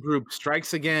Embracer Group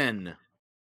strikes again.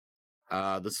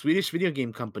 The Swedish video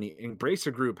game company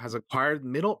Embracer Group has acquired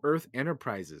Middle-earth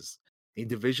Enterprises, a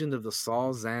division of the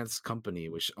Saul Zaentz company,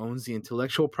 which owns the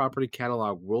intellectual property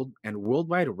catalog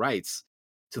worldwide rights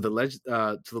to the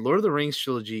Lord of the Rings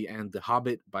trilogy and The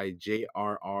Hobbit by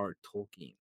J.R.R.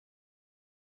 Tolkien.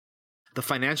 The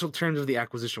financial terms of the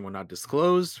acquisition were not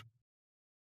disclosed,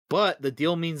 but the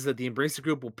deal means that the Embracer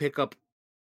Group will pick up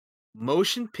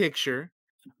motion picture,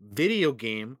 video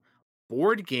game,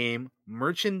 board game,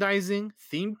 merchandising,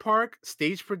 theme park,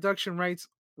 stage production rights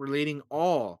relating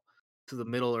all to the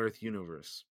Middle-earth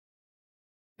universe,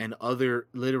 and other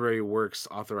literary works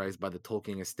authorized by the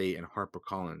Tolkien estate and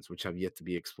HarperCollins, which have yet to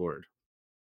be explored.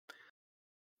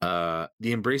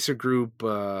 The Embracer Group,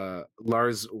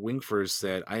 Lars Wingfors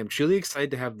said, "I am truly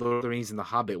excited to have Lord of the Rings and The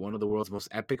Hobbit, one of the world's most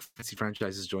epic fantasy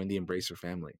franchises, join the Embracer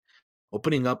family,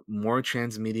 opening up more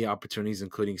transmedia opportunities,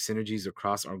 including synergies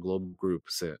across our global group,"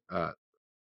 said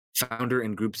founder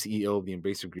and group CEO of the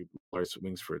Embracer Group, Lars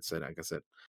Wingsford said. Like I said,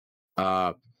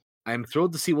 I am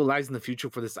thrilled to see what lies in the future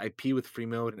for this IP with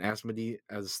Freemode and Asmodee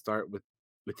as a start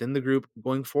within the group.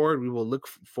 Going forward, we will look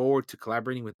forward to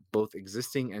collaborating with both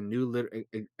existing and new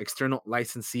external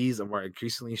licensees of our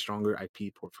increasingly stronger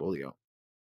IP portfolio.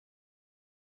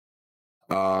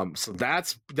 So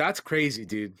that's crazy,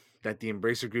 dude, that the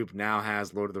Embracer Group now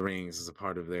has Lord of the Rings as a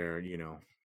part of their,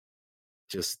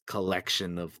 just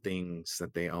collection of things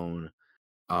that they own.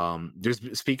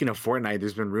 Speaking of Fortnite,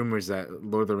 there's been rumors that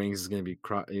Lord of the Rings is going to be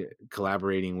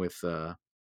collaborating with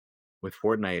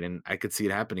Fortnite, and I could see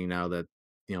it happening now that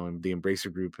the Embracer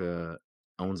Group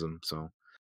owns them. So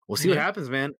we'll see what happens,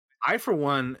 man. I, for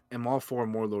one, am all for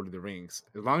more Lord of the Rings.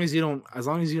 As long as you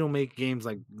don't make games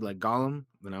like Gollum,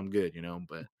 then I'm good,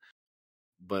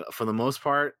 But for the most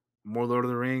part, more Lord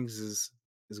of the Rings is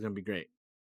going to be great.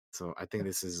 So I think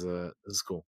this is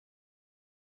cool.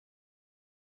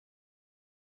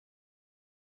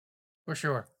 For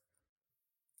sure.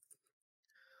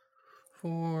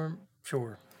 For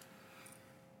sure.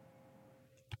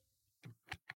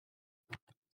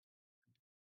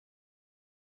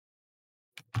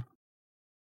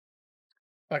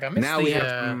 Like I missed now we have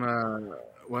some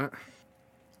what?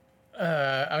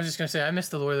 I was just gonna say I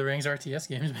missed the Lord of the Rings RTS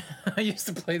games. I used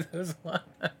to play those a lot.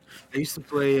 I used to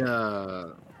play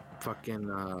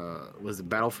was it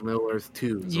Battle for Middle Earth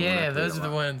 2? Yeah, those are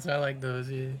the ones. I like those.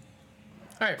 Yeah.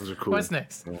 All right, those are cool. What's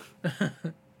next? Yeah.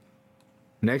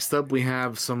 Next up, we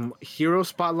have some hero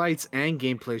spotlights and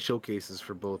gameplay showcases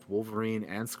for both Wolverine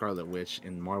and Scarlet Witch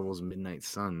in Marvel's Midnight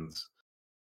Suns.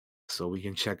 So we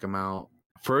can check them out.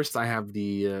 First, I have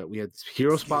we had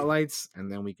hero spotlights,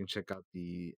 and then we can check out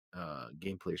the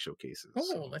gameplay showcases.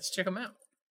 Oh, let's check them out.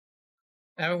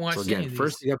 I haven't watched. So again,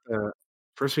 first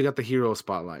we got the hero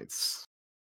spotlights,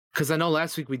 because I know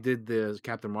last week we did the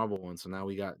Captain Marvel one, so now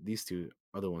we got these two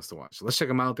other ones to watch. So let's check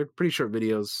them out. They're pretty short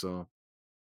videos, so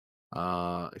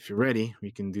if you're ready, we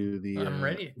can do the I'm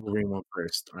ready. Wolverine one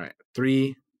first. All right,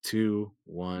 3, 2,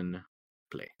 1,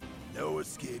 play. No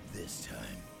escape this time.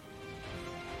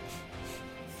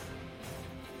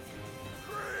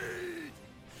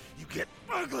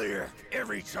 uglier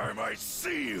every time I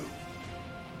see you.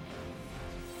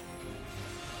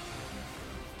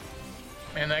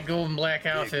 Man, that gold and black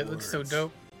outfit looks so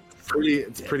dope.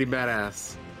 It's pretty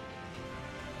badass.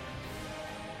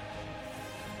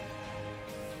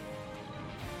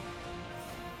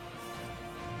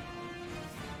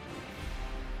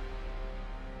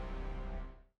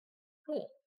 Cool.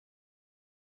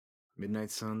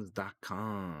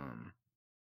 MidnightSuns.com.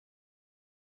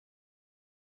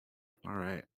 All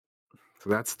right. So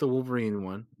that's the Wolverine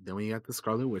one. Then we got the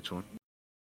Scarlet Witch one.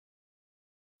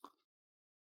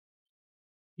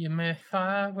 You may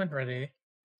fire when ready.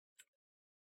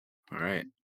 All right.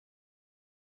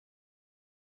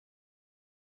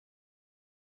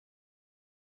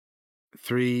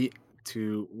 Three,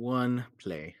 two, one,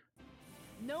 play.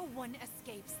 No one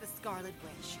escapes the Scarlet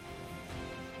Witch.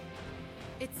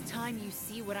 It's time you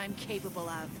see what I'm capable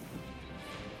of.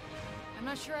 I'm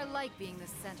not sure I like being the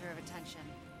center of attention.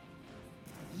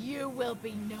 You will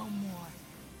be no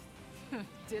more.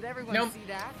 Did everyone Nope. see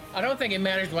that? I don't think it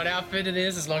matters what outfit it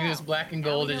is, as long as it's black and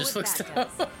gold. Now It we just know looks what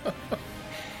tough. that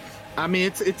I mean,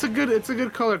 it's a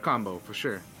good color combo for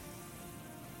sure.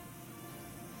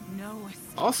 No escape.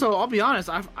 Also, I'll be honest,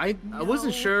 I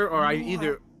wasn't No sure, or I more.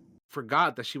 either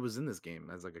forgot that she was in this game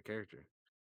as like a character,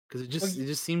 because it Well,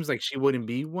 just seems like she wouldn't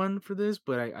be one for this.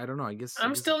 But I don't know. I guess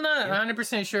I'm still not yeah.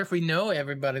 100% sure if we know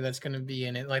everybody that's going to be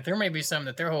in it. Like, there may be some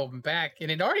that they're holding back,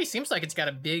 and it already seems like it's got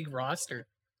a big roster.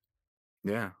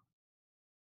 Yeah.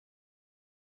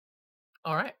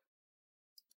 All right.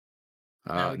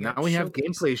 Now we Now got we have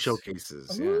showcases. gameplay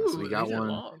showcases. Yeah, so we Ooh, got these are one.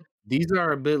 long. These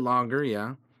are a bit longer.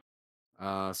 Yeah.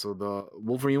 So the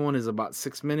Wolverine one is about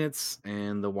 6 minutes,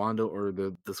 and the Wanda or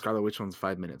the Scarlet Witch one's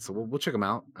 5 minutes. So we'll check them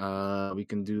out. We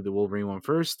can do the Wolverine one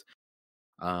first.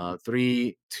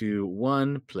 3, 2,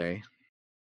 1, play.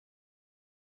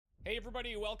 Hey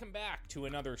everybody, welcome back to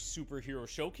another superhero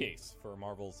showcase for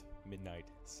Marvel's Midnight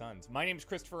Suns. My name is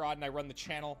Christopher Odd and I run the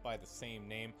channel by the same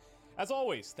name. As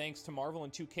always, thanks to Marvel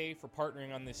and 2K for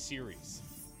partnering on this series.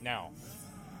 Now,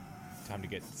 time to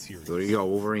get serious. So there you go,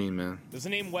 Wolverine, man. Does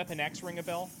the name Weapon X ring a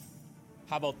bell?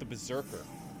 How about the Berserker?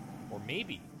 Or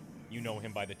maybe you know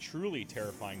him by the truly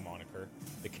terrifying moniker,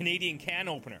 the Canadian Can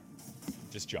Opener.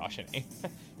 Just joshing, eh?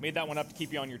 Made that one up to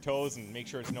keep you on your toes and make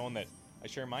sure it's known that I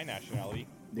share my nationality.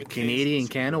 The with Canadian his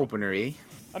Can Opener, eh?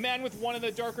 A man with one of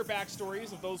the darker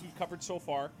backstories of those we've covered so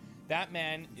far. That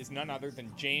man is none other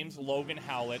than James Logan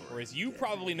Howlett, or as you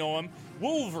probably know him,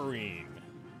 Wolverine.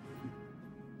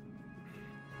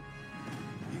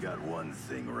 You got one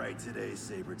thing right today,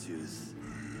 Sabretooth.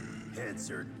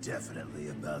 Heads are definitely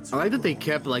about to I like that they roll.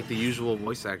 kept like the usual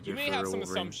voice actor You may for have some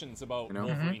Wolverine. assumptions about you know?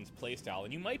 Wolverine's playstyle,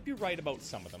 and you might be right about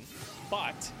some of them.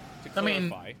 But to I mean,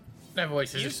 clarify, that voice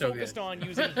is he is just so focused good. on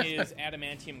using his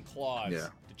adamantium claws Yeah.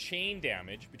 to chain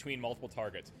damage between multiple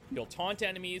targets. He'll taunt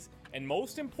enemies, and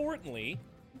most importantly,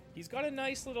 he's got a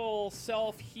nice little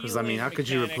self-healing. 'Cause, I mean, how could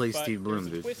you mechanic, replace but Steve Blum, there's a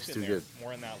dude? twist It's in too there. good.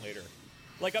 More on that later.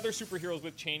 Like other superheroes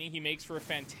with chaining, he makes for a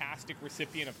fantastic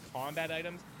recipient of combat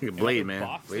items. Look at and Blade, other man.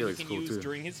 buffs Blade that looks he can cool, use too.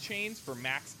 during his chains for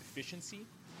max efficiency.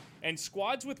 And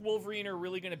squads with Wolverine are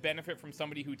really going to benefit from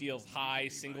somebody who deals high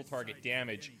single-target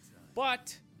damage.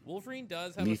 But Wolverine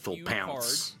does have Lethal a few pounce.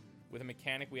 cards with a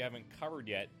mechanic we haven't covered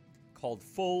yet called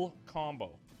Full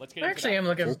Combo. Let's get I into actually that. am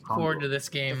looking Full forward combo. to this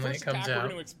The game when it first comes attack we're out.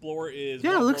 going to explore is Yeah,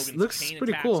 one of looks Logan's chain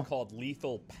pretty attacks cool. called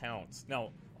Lethal Pounce.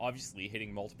 Now, obviously,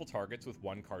 hitting multiple targets with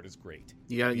one card is great.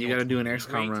 You got know to what's do an really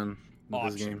XCOM great? run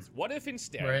with this game. Options. What if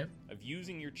instead Right. of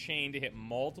using your chain to hit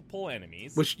multiple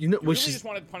enemies, Which you which really is. just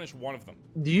wanted to punish one of them?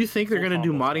 Do you think they're Full gonna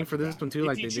do combos modding like for this that. one too, If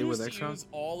like you they did with choose to XCOM? use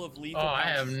all of Lethal Oh, I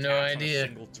Pounce's have no attacks on a idea.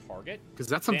 single target, Because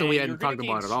that's something we then hadn't you're gonna talked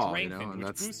gain about at all, you strengthen, know, and which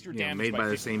that's boosts your you know, damage made by by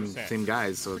the same 50%.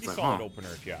 guys, so Pretty it's like, solid huh. opener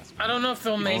if you ask me. I don't know if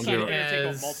they'll If you make decide it to take out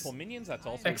as multiple minions, that's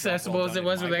also accessible well as it done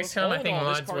was in with my book. XCOM. All I in think all,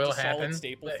 this mods card's will a solid happen.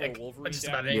 staple for a Wolverine Just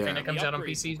deck. about anything Yeah. that comes The out on upgrades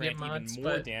PC grant get mods, even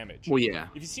more but damage. Well, yeah.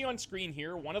 If you see on screen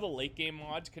here, one of the late game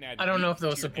mods can add. I don't know heat if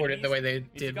they'll to your support it the enemies. way they If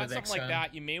you did got with something like XCOM.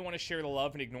 that, you may want to share the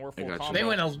love and ignore full got you. combo. They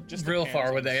went Just real depends far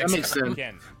on with the the That makes XCOM. sense.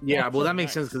 Again, Yeah, well, that nice.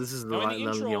 makes sense because this is the Now, in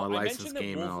the intro, I licensed mentioned that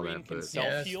game and all Wolverine that. can But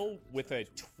self-heal with a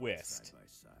twist.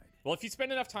 Well, if you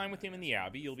spend enough time with him in the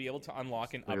Abbey, you'll be able to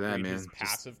unlock and Look at that, upgrade man. his Just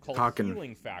passive called talking.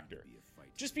 Healing Factor.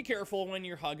 Just be careful when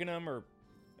you're hugging him, or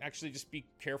actually just be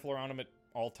careful around him at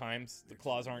all times. The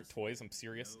claws aren't toys, I'm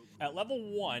serious. At level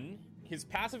 1, his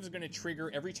passive is going to trigger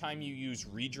every time you use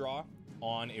Redraw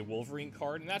on a Wolverine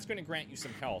card, and that's going to grant you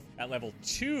some health. At level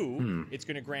 2, it's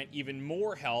going to grant even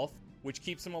more health, which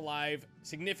keeps him alive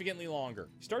significantly longer.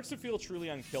 Starts to feel truly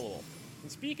unkillable.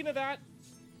 And speaking of that,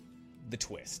 the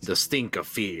twist. the stink of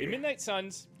In fear. Midnight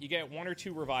Suns, you get 1 or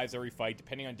 2 revives every fight,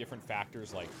 depending on different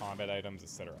factors like combat items,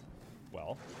 etc.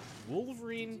 Well,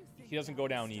 Wolverine, he doesn't go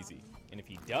down easy. And if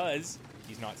he does,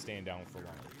 he's not staying down for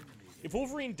long. If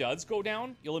Wolverine does go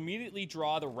down, you'll immediately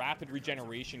draw the Rapid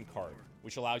Regeneration card,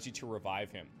 which allows you to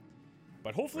revive him.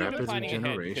 But hopefully you've been planning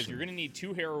ahead, because you're going to need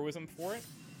 2 heroism for it.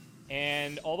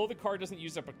 And although the card doesn't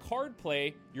use up a card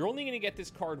play, you're only going to get this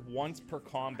card once per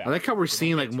combat. I like how we're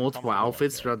seeing like multiple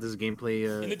outfits throughout this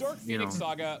gameplay. In the Dark Phoenix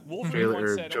saga, Wolverine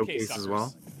once said, "Okay, suckers, as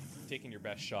well. Taking your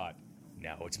best shot.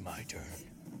 Now it's my turn."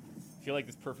 I feel like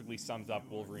this perfectly sums up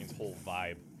Wolverine's whole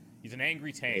vibe. He's an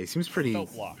angry tank. Yeah, he seems pretty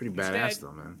badass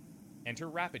though, man. Enter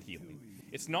Rapid Healing.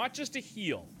 It's not just a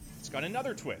heal. It's got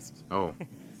another twist. Oh.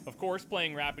 Of course,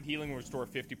 playing Rapid Healing will restore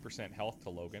 50% health to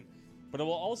Logan, but it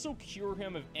will also cure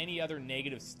him of any other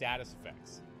negative status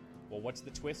effects. Well, what's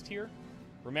the twist here?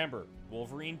 Remember,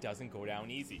 Wolverine doesn't go down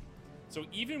easy. So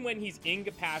even when he's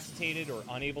incapacitated or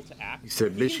unable to act, he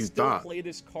can still play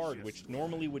this card, which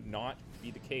normally would not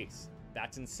be the case.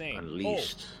 That's insane.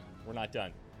 Unleashed. Oh, we're not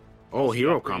done. Oh,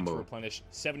 hero To combo. replenish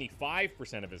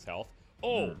 75% of his health.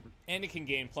 Oh, and it can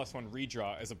gain +1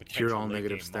 redraw as a potential Cure all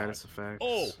negative late-game status mod. effects.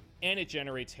 Oh, and it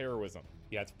generates heroism.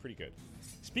 Yeah, it's pretty good.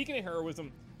 Speaking of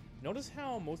heroism, notice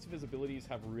how most of his abilities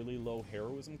have really low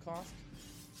heroism cost?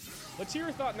 Let's hear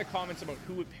your thought in the comments about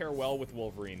who would pair well with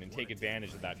Wolverine and take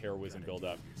advantage of that heroism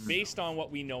buildup, based on what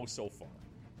we know so far.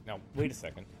 Now, wait a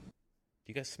second. Do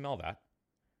you guys smell that?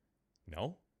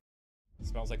 No? It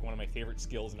smells like one of my favorite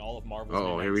skills in all of Marvel's.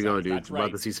 Oh, here we go, dude. That's We're right.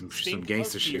 about to see some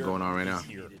gangster shit going on right now.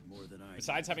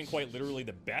 Besides having quite literally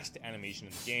the best animation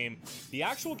in the game, the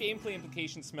actual gameplay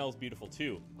implication smells beautiful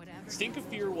too. Stink of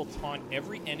Fear will taunt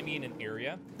every enemy in an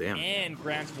area and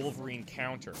grants Wolverine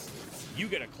counter. You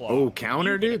get a claw. Oh,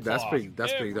 counter, dude? That's pretty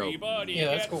dope. Everybody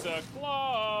gets a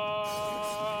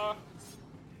claw.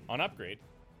 On upgrade,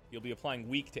 you'll be applying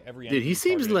weak to every enemy. Dude, he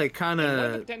seems targeted. like kind And one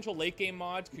of the of potential late game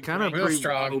mods could kind of grant pretty you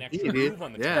an OP, extra dude. move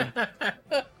on the Yeah,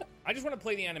 turn. I just want to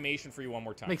play the animation for you one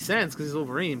more time. makes sense because he's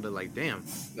Wolverine, but like, damn.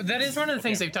 That is one of the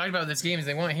things they've talked about in this game is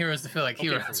they want heroes to feel like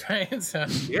heroes, right? So,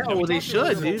 Yeah, well, they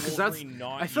should, dude, because that's.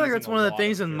 I feel like that's one of the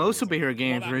things in most superhero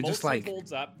games where it's just like.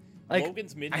 I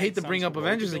hate to bring up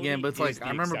Avengers again, but it's like I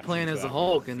remember playing as the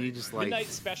Hulk, and you just like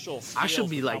I should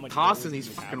be like tossing these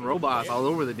fucking robots all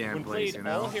over the damn place, you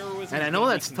know. And I know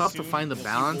that's tough to find the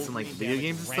balance in like video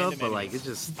games and stuff, but like it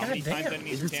just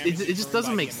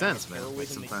doesn't make sense, man. Like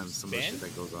sometimes some of the shit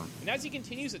that goes on. And as he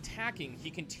continues attacking,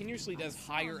 he continuously does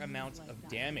higher amounts of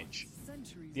damage.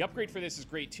 The upgrade for this is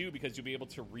great too because you'll be able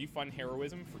to refund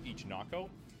heroism for each knockout,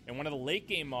 and one of the late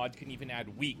game mods can even add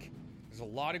weak. There's a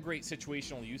lot of great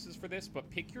situational uses for this, but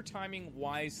pick your timing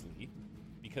wisely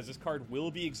because this card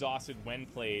will be exhausted when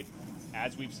played,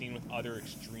 as we've seen with other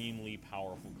extremely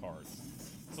powerful cards.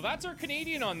 So that's our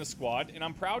Canadian on the squad, and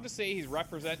I'm proud to say he's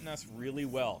representing us really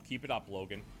well. Keep it up,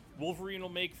 Logan. Wolverine will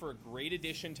make for a great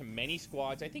addition to many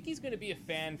squads. I think he's going to be a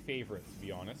fan favorite, to be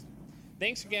honest.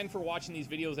 Thanks again for watching these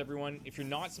videos, everyone. If you're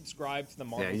not subscribed to the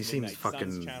Marvel Midnight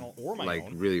Suns channel or my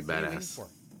own, really badass.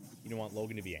 You don't want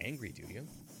Logan to be angry, do you?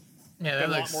 Yeah, that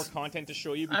a looks... lot more content to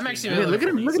show you. I'm actually really look at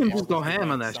him just go ham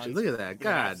on that shit. Look at that.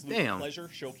 God damn. Pleasure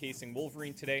showcasing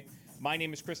Wolverine today. My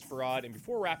name is Christopher Rod, and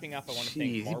before wrapping up, I want to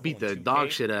thank Marvel he beat the 2K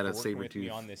dog shit out of for working with me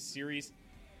Sabretooth on this series.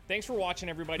 Thanks for watching,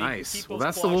 everybody. Nice. Well,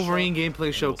 that's the Wolverine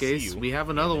gameplay showcase. We have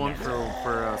another one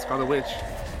for Scarlet Witch.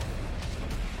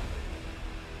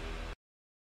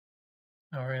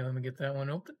 All right, let me get that one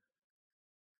open.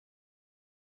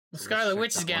 Well, Scarlet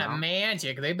Witch has got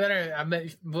magic. They better.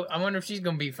 I wonder if she's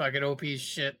gonna be fucking OP as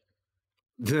shit.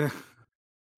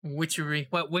 Witchery.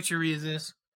 What witchery is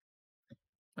this?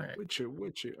 All right. Witcher.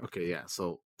 Okay, yeah.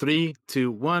 So 3,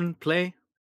 2, 1, play.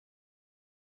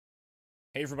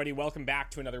 Hey everybody, welcome back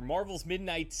to another Marvel's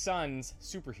Midnight Suns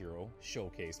superhero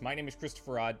showcase. My name is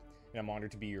Christopher Rod, and I'm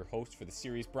honored to be your host for the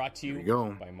series brought to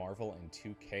you by Marvel and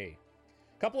 2K.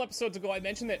 A couple episodes ago, I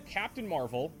mentioned that Captain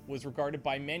Marvel was regarded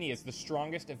by many as the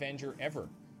strongest Avenger ever.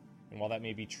 And while that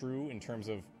may be true in terms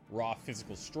of raw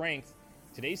physical strength,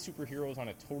 today's superhero is on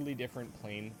a totally different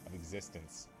plane of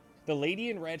existence. The Lady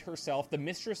in Red herself, the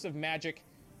Mistress of Magic,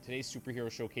 today's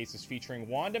superhero showcase is featuring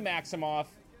Wanda Maximoff,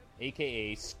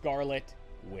 aka Scarlet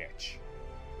Witch.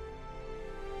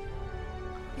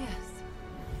 Yes.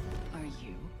 Are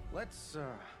you? Let's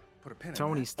put a pin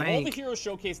Tony in Stank. Of all the heroes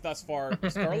showcased thus far,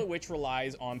 Scarlet Witch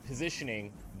relies on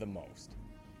positioning the most.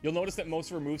 You'll notice that most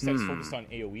of her moveset is focused on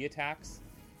AoE attacks.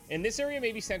 And this area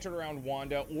may be centered around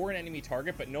Wanda or an enemy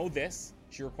target, but know this,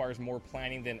 she requires more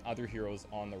planning than other heroes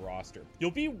on the roster.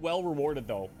 You'll be well rewarded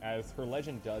though, as her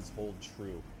legend does hold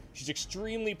true. She's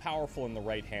extremely powerful in the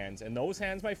right hands, and those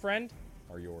hands, my friend,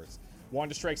 are yours.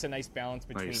 Wanda strikes a nice balance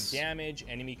between damage,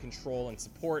 enemy control, and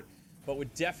support, but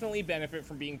would definitely benefit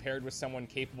from being paired with someone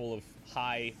capable of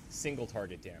high single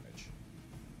target damage.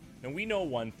 Now we know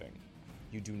one thing.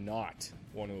 You do not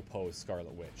want to oppose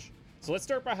Scarlet Witch. So let's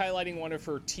start by highlighting one of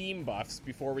her team buffs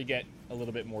before we get a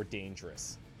little bit more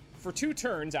dangerous. For 2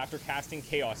 turns after casting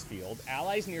Chaos Field,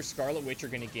 allies near Scarlet Witch are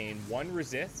going to gain 1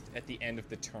 resist at the end of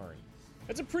the turn.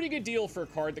 That's a pretty good deal for a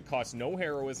card that costs no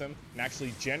heroism and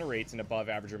actually generates an above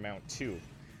average amount too.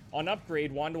 On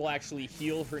upgrade, Wanda will actually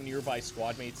heal her nearby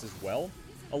squad mates as well.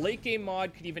 A late game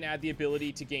mod could even add the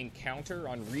ability to gain counter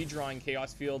on redrawing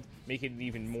Chaos Field, making it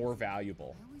even more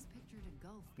valuable.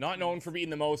 Not known for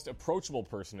being the most approachable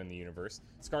person in the universe,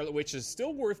 Scarlet Witch is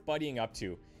still worth buddying up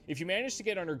to. If you manage to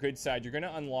get on her good side, you're going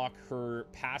to unlock her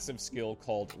passive skill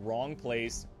called Wrong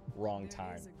Place, Wrong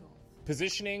Time.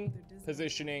 Positioning,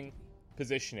 positioning,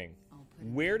 positioning.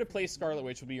 Where to place Scarlet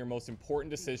Witch will be your most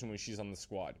important decision when she's on the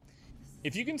squad.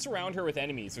 If you can surround her with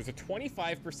enemies, there's a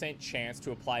 25% chance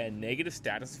to apply a negative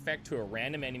status effect to a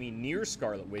random enemy near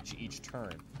Scarlet Witch each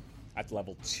turn. At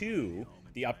level 2,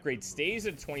 the upgrade stays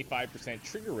at a 25%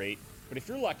 trigger rate, but if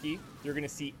you're lucky, you're going to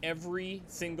see every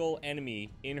single enemy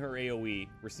in her AoE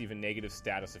receive a negative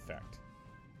status effect.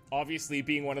 Obviously,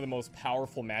 being one of the most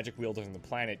powerful magic wielders on the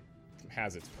planet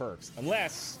has its perks,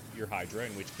 unless you're Hydra,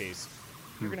 in which case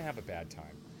you're going to have a bad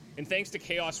time. And thanks to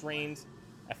Chaos Reigns,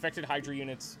 affected Hydra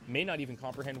units may not even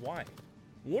comprehend why.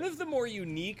 One of the more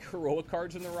unique heroic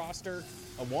cards in the roster,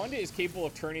 Wanda is capable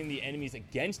of turning the enemies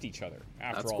against each other.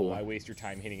 After all, why waste your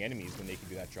time hitting enemies when they can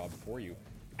do that job for you?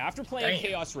 After playing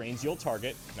Chaos Reigns, you'll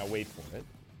target, now wait for it,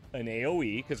 an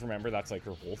AoE, because remember, that's like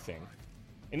her whole thing.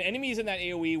 And enemies in that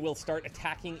AoE will start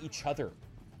attacking each other.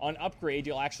 On upgrade,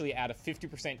 you'll actually add a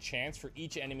 50% chance for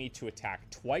each enemy to attack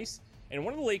twice, and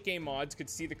one of the late game mods could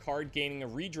see the card gaining a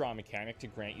redraw mechanic to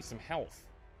grant you some health.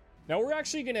 Now we're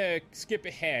actually going to skip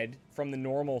ahead from the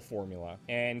normal formula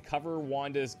and cover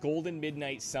Wanda's Golden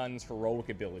Midnight Sun's heroic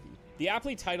ability. The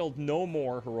aptly titled No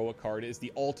More heroic card is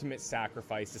the ultimate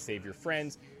sacrifice to save your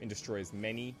friends and destroy as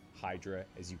many Hydra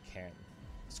as you can.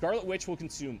 Scarlet Witch will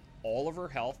consume all of her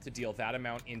health to deal that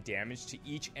amount in damage to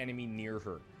each enemy near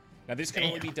her. Now this can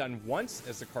only be done once,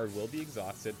 as the card will be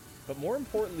exhausted, but more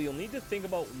importantly, you'll need to think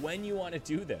about when you want to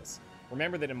do this.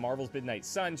 Remember that in Marvel's Midnight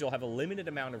Suns, you'll have a limited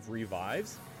amount of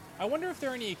revives. I wonder if there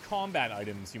are any combat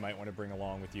items you might want to bring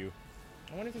along with you.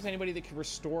 I wonder if there's anybody that can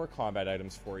restore combat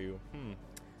items for you.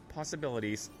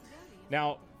 Possibilities.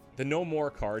 Now, the No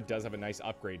More card does have a nice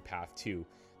upgrade path too.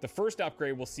 The first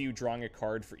upgrade will see you drawing a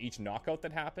card for each knockout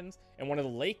that happens, and one of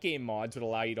the late game mods would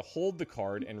allow you to hold the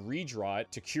card and redraw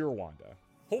it to cure Wanda.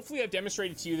 Hopefully I've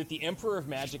demonstrated to you that the Emperor of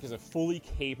Magic is a fully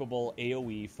capable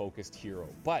AoE focused hero,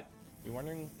 but you're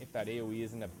wondering if that AoE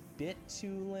isn't a bit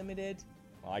too limited?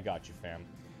 Well, I got you, fam.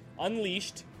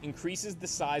 Unleashed increases the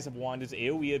size of Wanda's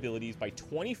AoE abilities by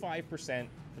 25%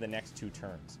 for the next 2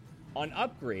 turns. On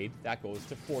upgrade, that goes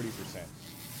to 40%.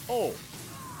 Oh,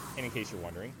 and in case you're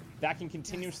wondering, that can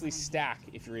continuously stack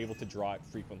if you're able to draw it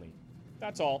frequently.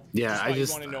 That's all. Yeah,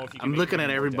 I'm looking at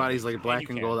everybody's like black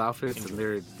and gold outfits,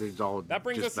 Enjoy. and they're all. That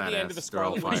brings us to the end of the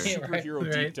Scarlet Witch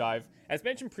superhero deep dive. As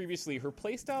mentioned previously, her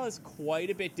playstyle is quite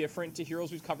a bit different to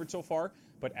heroes we've covered so far.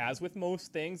 But as with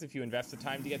most things, if you invest the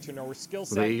time to get to know her skill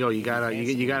set, there you go. You gotta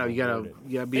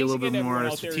be a little bit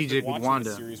more strategic with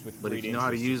Wanda. But if you know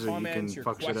how to use her, you can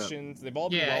fuck shit up.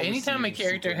 Yeah, anytime a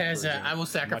character has I will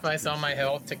sacrifice all my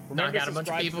health to knock out a bunch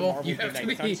of people, you have to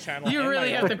be, you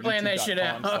really have to plan that shit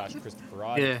out.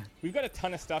 Yeah. We've got a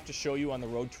ton of stuff to show you on the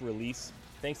road to release.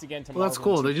 Thanks again to Well, that's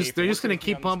cool. They're just gonna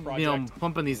keep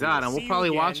pumping these out, and we'll probably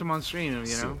watch them on stream,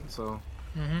 you know. So.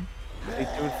 Stay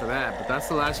tuned for that. But that's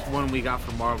the last one we got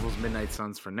from Marvel's Midnight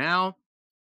Suns for now.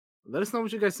 Let us know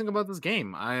what you guys think about this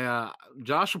game.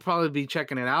 Josh will probably be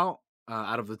checking it out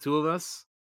of the two of us.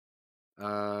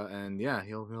 And yeah,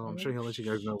 I'm sure he'll let you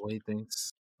guys know what he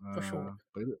thinks. For sure.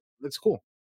 But it's cool.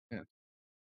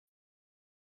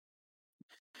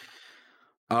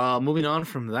 Yeah. Moving on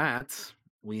from that,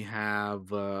 we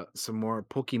have some more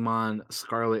Pokemon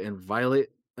Scarlet and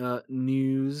Violet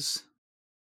news.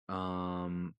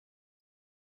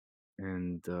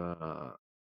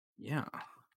 Yeah,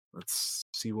 let's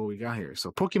see what we got here.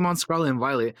 So Pokemon Scarlet and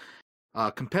Violet,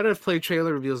 competitive play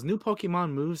trailer reveals new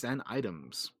Pokemon moves and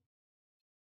items.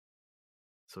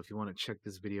 So if you want to check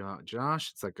this video out,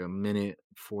 Josh, it's like 1:48.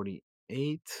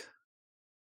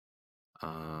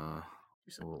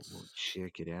 We'll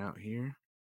check it out here.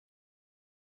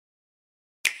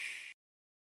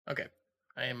 Okay,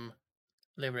 I am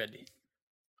ready.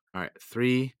 All right,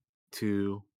 3,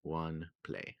 2, 1,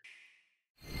 play.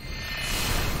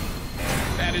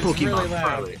 That is Pokemon really loud.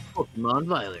 Violet. Pokemon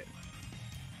Violet.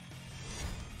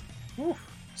 Whew.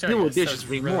 Sorry, New guys, that additions was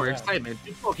bring really more loud. excitement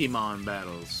to Pokemon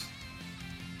battles.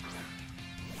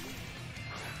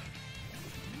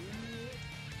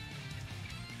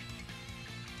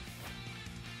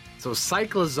 So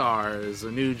Cyclizar is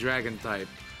a new dragon type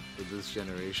for this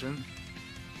generation.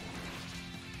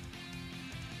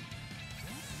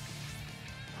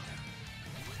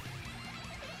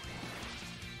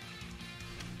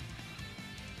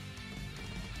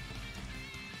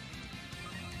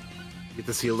 Get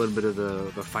to see a little bit of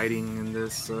the fighting in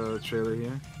this trailer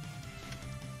here.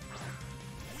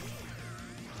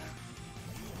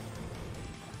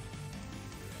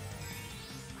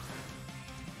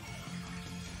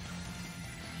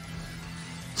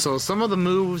 So some of the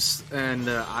moves and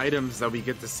items that we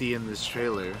get to see in this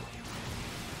trailer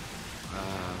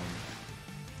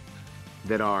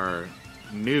that are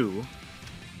new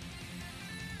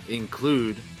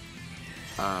include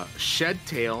Shed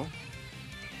Tail,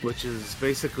 which is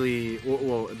basically,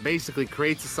 well, it basically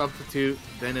creates a substitute,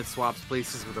 then it swaps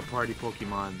places with a party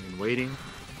Pokemon in waiting.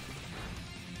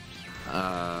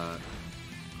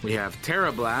 We have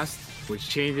Terra Blast, which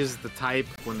changes the type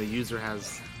when the user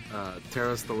has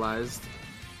Terra Stylized.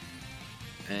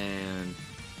 And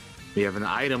we have an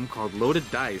item called Loaded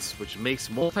Dice, which makes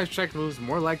multi-strike moves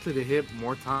more likely to hit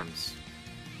more times.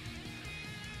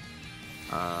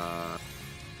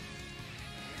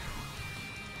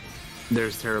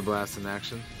 There's Terra Blast in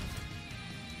action.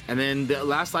 And then the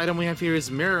last item we have here is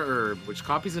Mirror Herb, which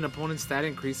copies an opponent's stat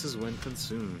increases when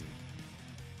consumed.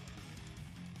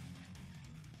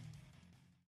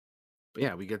 But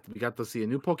yeah, we got to see a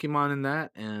new Pokemon in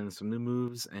that, and some new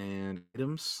moves and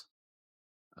items.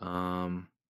 So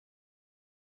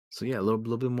yeah, a little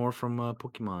bit more from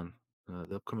Pokemon,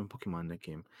 the upcoming Pokemon net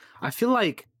game. I feel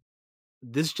like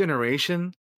this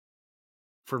generation,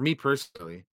 for me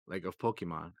personally, like of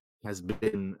Pokemon, has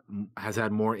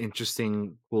had more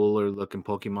interesting, cooler looking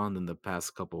Pokemon than the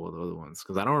past couple of the other ones.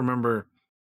 Because I don't remember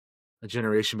a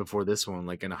generation before this one,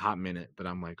 like in a hot minute, that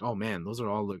I'm like, oh man, those are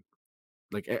all look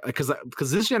like because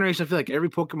this generation, I feel like every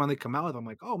Pokemon they come out with, I'm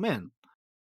like, oh man,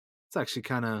 it's actually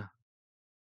kind of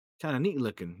neat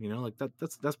looking, you know, like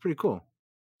that's pretty cool.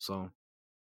 So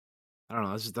I don't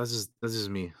know, that's just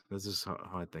me. That's just how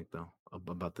I think though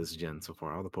about this gen so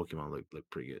far. All the Pokemon look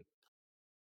pretty good.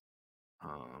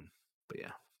 But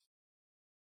yeah.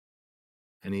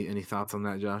 Any thoughts on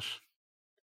that, Josh?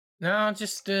 No,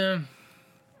 just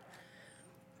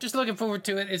looking forward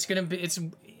to it. It's gonna be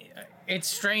it's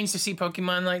strange to see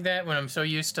Pokemon like that when I'm so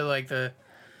used to like the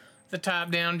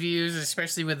top down views,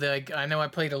 especially with like I know I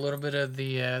played a little bit of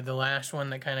the last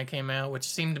one that kind of came out, which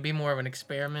seemed to be more of an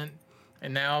experiment,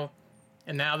 and now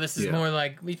this is more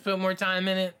like we put more time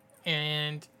in it,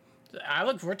 and I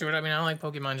look forward to it. I mean, I like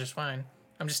Pokemon just fine.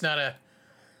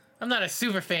 I'm not a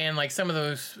super fan like some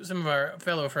of our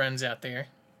fellow friends out there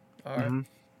are.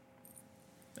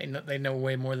 Mm-hmm. They know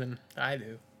way more than I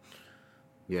do.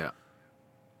 Yeah.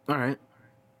 All right.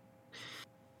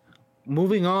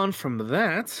 Moving on from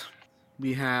that,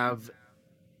 we have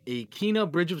a Kino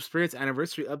Bridge of Spirits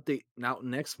anniversary update out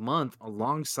next month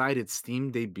alongside its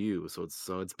Steam debut. So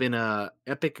it's been a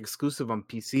Epic exclusive on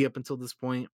PC up until this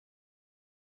point.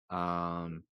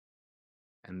 And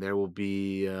there will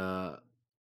be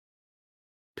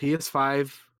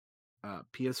PS5,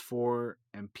 PS4,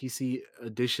 and PC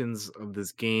editions of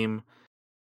this game.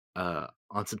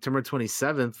 On September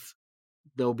 27th,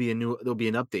 there'll be an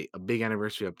update, a big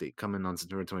anniversary update coming on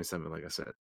September 27th, like I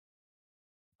said.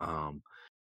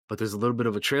 But there's a little bit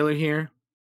of a trailer here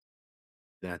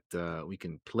that we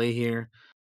can play here.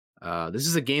 This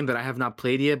is a game that I have not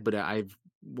played yet, but I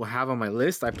will have on my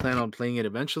list. I plan on playing it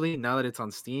eventually. Now that it's on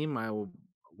Steam, I will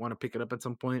want to pick it up at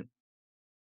some point.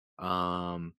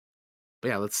 But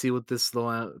yeah, let's see what this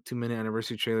little 2-minute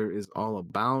anniversary trailer is all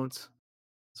about.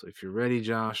 So if you're ready,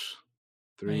 Josh,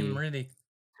 3, I'm ready.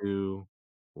 2,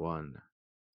 1.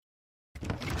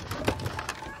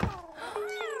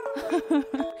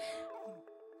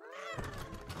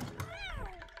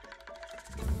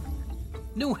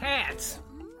 New hats.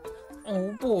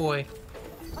 Oh boy.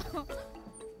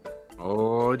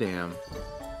 Oh damn.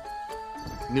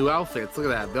 New outfits. Look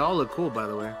at that. They all look cool, by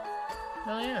the way.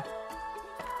 Oh yeah.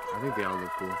 I think they all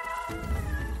look cool.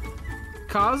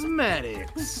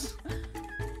 Cosmetics.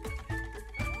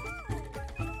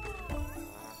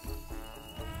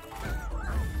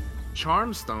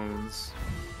 Charm stones.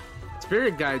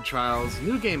 Spirit Guide trials.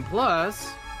 New game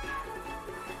plus.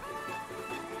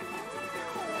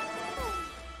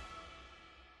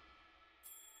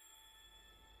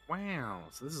 Wow.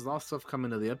 So this is all stuff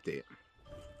coming to the update.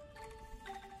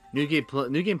 New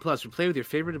game plus. You play with your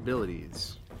favorite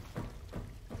abilities.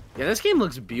 Yeah, this game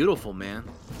looks beautiful, man.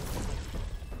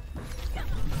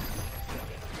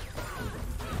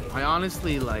 I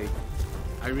honestly like.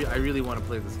 I really want to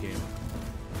play this game.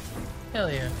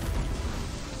 Hell yeah.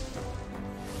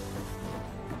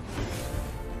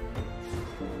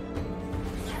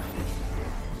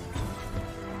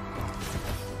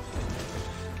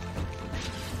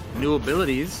 New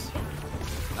abilities.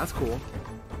 That's cool.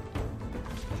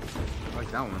 I like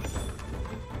that one.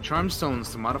 Charm stones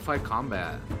to modify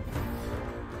combat.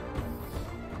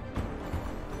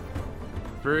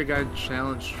 Furry Guide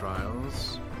challenge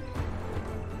trials.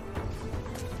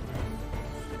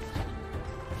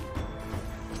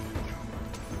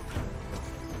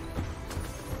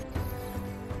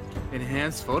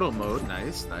 Enhanced photo mode.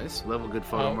 Nice. Level good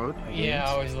photo mode. Yeah, I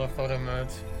always love photo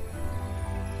modes.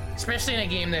 Especially in a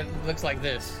game that looks like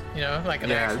this, you know, like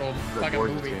an actual fucking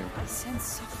movie. Game. I sense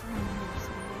suffering.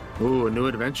 Ooh, a new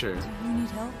adventure. Do you need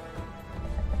help?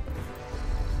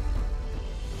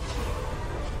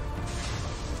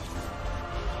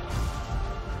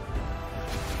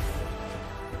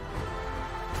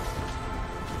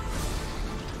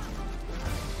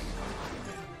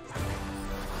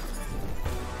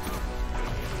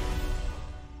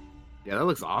 Yeah, that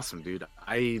looks awesome, dude.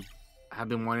 I have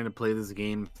been wanting to play this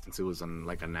game since it was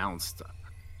announced.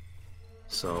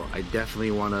 So I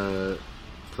definitely want to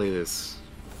play this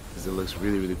because it looks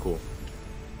really, really cool.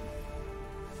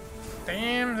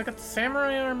 Damn, look at the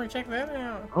samurai armor. Check that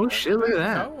out. Oh shit, look at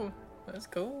that. Oh, that's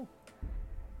cool.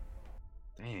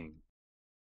 Dang.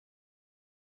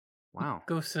 Wow.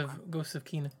 Ghosts of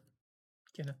Kina.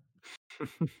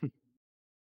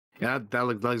 Yeah, that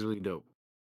looks really dope.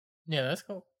 Yeah, that's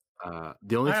cool.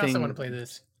 The only I thing also want to play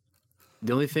this.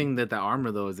 The only thing that the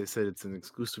armor though is they said it's an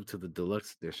exclusive to the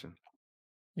deluxe edition.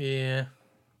 Yeah.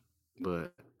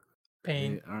 But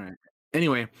Pain. all right.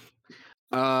 Anyway,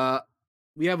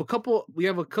 we have a couple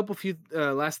few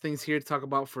last things here to talk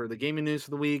about for the gaming news for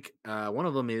the week. One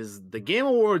of them is the Game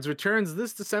Awards returns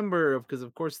this December because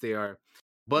of course they are.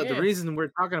 But the reason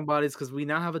we're talking about it is because we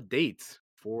now have a date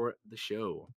for the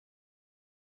show.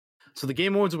 So the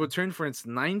Game Awards will return for its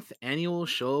 9th annual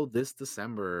show this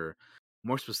December.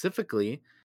 More specifically,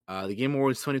 the Game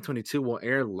Awards 2022 will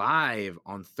air live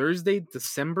on Thursday,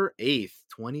 December 8th,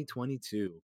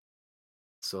 2022.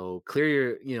 So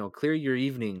clear your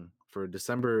evening for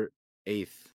December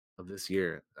 8th of this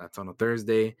year. That's on a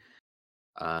Thursday.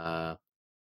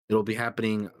 It'll be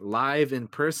happening live in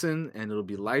person, and it'll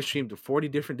be live streamed to 40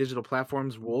 different digital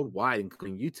platforms worldwide,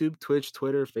 including YouTube, Twitch,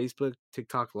 Twitter, Facebook,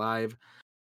 TikTok Live.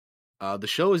 The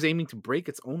show is aiming to break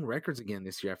its own records again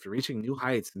this year after reaching new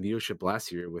heights in viewership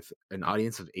last year with an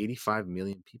audience of 85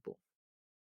 million people.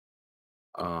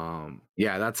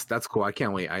 Yeah, that's cool. I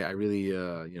can't wait. I really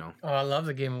Oh, I love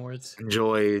the Game Awards.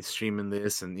 Enjoy streaming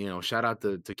this, and shout out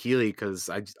to Keely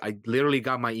because I literally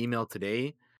got my email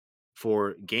today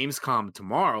for Gamescom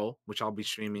tomorrow, which I'll be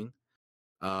streaming.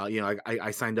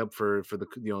 I signed up for the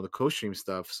the co-stream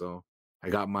stuff, so I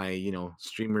got my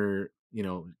streamer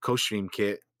co-stream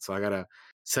kit. So I gotta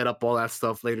set up all that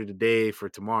stuff later today for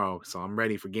tomorrow. So I'm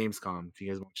ready for Gamescom if you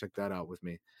guys want to check that out with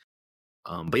me.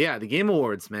 But yeah, the Game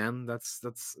Awards, man, that's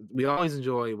we always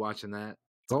enjoy watching that.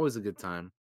 It's always a good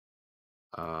time.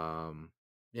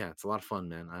 Yeah, it's a lot of fun,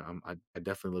 man. I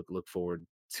definitely look forward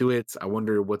to it. I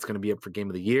wonder what's gonna be up for Game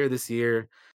of the Year this year.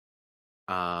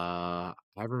 I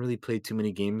haven't really played too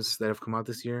many games that have come out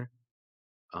this year.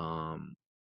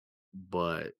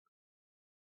 But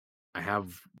I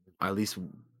have at least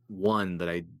one that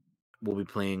I will be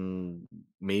playing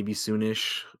maybe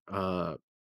soonish.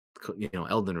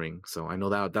 Elden Ring. So I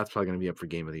know that's probably gonna be up for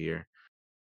Game of the Year,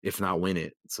 if not win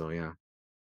it. So yeah.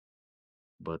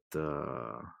 But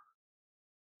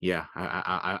yeah,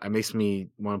 I makes me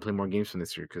want to play more games from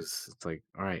this year because it's like,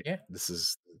 all right, this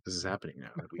is happening now.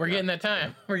 We're getting that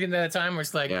time. We're getting that time where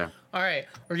it's like, all right,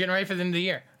 we're getting ready for the end of the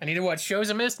year. I need to watch shows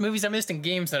I missed, movies I missed, and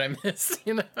games that I missed.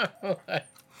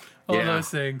 All those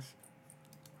things.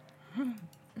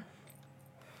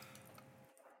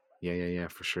 Yeah,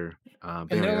 for sure. And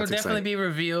there will definitely be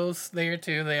reveals there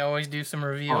too. They always do some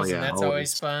reveals, and that's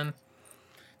always fun.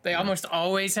 They almost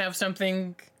always have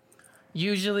something,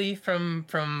 usually from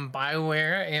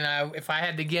BioWare. And if I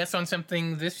had to guess on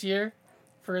something this year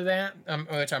for that,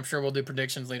 which I'm sure we'll do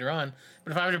predictions later on,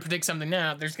 but if I were to predict something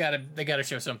now, they gotta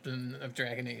show something of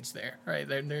Dragon Age there, right?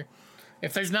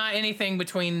 If there's not anything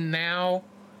between now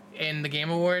and the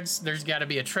Game Awards, there's got to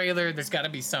be a trailer. There's got to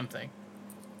be something.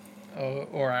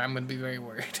 Or I'm gonna be very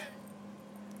worried.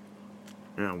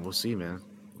 Yeah, we'll see, man.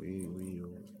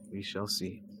 We shall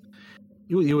see.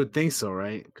 You would think so,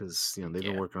 right? Because they've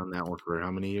been working on that one for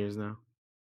how many years now?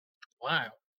 Wow.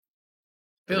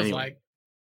 Feels like.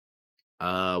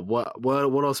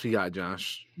 What else we got,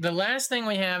 Josh? The last thing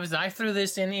we have is I threw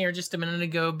this in here just a minute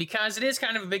ago because it is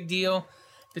kind of a big deal.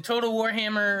 The Total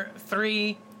Warhammer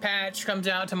 3 patch comes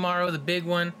out tomorrow, the big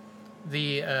one.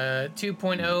 The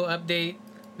 2.0 update.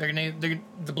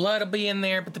 The blood will be in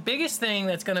there, but the biggest thing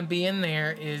that's going to be in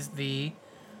there is the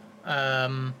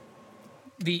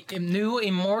new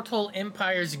Immortal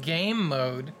Empires game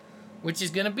mode, which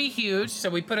is going to be huge.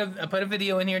 So I put a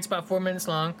video in here. It's about 4 minutes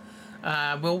long.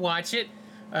 We'll watch it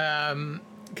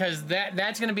because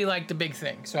that's going to be like the big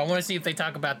thing. So I want to see if they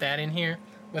talk about that in here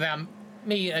without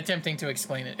me attempting to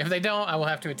explain it. If they don't, I will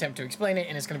have to attempt to explain it,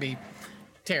 and it's going to be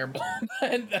terrible.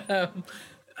 But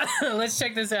let's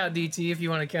check this out, DT, if you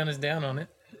want to count us down on it.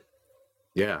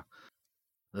 Yeah.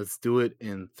 Let's do it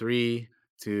in 3,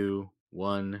 2,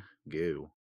 1,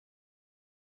 go.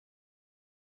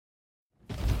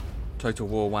 Total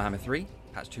War Warhammer 3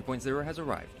 Patch 2.0 has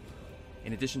arrived.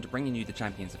 In addition to bringing you the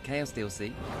Champions of Chaos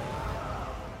DLC,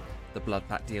 the Blood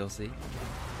Pact DLC,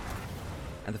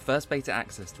 and the first beta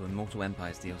access to Immortal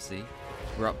Empires DLC,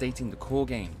 we're updating the core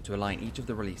game to align each of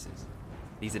the releases.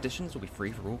 These additions will be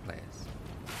free for all players.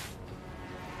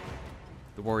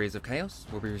 The Warriors of Chaos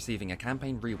will be receiving a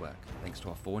campaign rework thanks to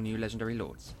our 4 new legendary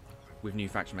lords, with new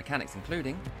faction mechanics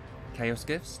including Chaos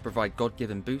Gifts to provide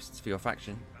god-given boosts for your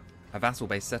faction, a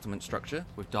vassal-based settlement structure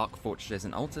with dark fortresses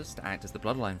and altars to act as the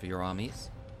bloodline for your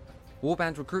armies,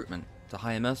 warband recruitment to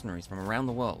hire mercenaries from around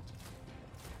the world,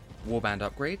 warband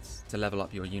upgrades to level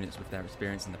up your units with their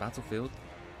experience in the battlefield,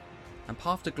 and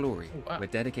Path to Glory, where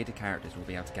dedicated characters will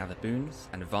be able to gather boons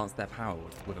and advance their power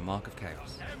with a Mark of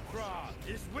Chaos.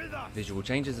 Visual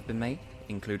changes have been made,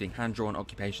 including hand-drawn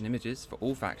occupation images for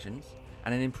all factions,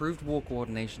 and an improved war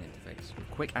coordination interface with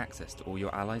quick access to all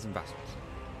your allies and vassals.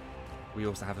 We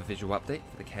also have a visual update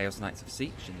for the Chaos Knights of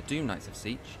Siege and the Doom Knights of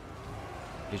Siege,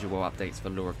 visual updates for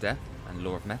Lore of Death and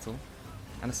Lore of Metal,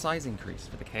 and a size increase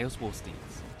for the Chaos War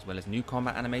Steeds, as well as new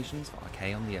combat animations for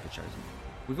Archaon the Everchosen.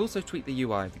 We've also tweaked the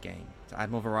UI of the game to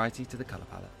add more variety to the colour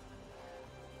palette.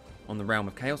 On the Realm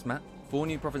of Chaos map, 4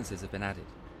 new provinces have been added: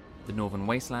 the Northern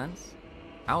Wastelands,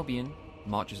 Albion,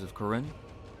 Marches of Corun,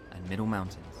 and Middle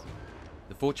Mountains.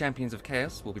 The 4 Champions of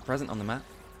Chaos will be present on the map,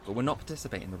 but will not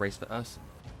participate in the race for Ursun,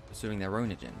 pursuing their own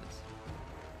agendas.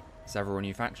 Several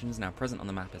new factions now present on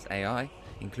the map as AI,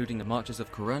 including the Marches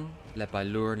of Corun, led by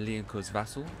Lure and Leoncourt's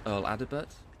vassal, Earl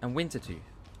Adalbert, and Wintertooth,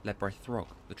 led by Throg,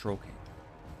 the Troll King.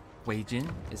 Wei Jin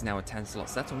is now a 10-slot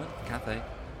settlement for Cathay,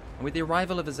 and with the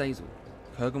arrival of Azazel,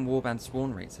 Kurgan warband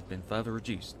spawn rates have been further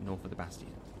reduced north of the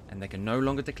Bastion, and they can no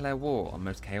longer declare war on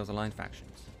most Chaos-aligned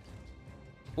factions.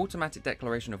 Automatic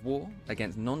declaration of war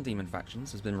against non-demon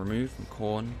factions has been removed from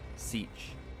Khorne,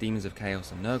 Siege, Demons of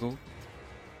Chaos and Nurgle.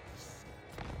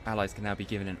 Allies can now be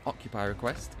given an Occupy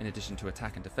request in addition to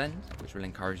Attack and Defend, which will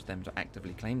encourage them to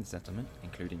actively claim the settlement,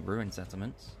 including ruined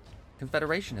settlements.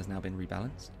 Confederation has now been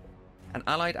rebalanced, and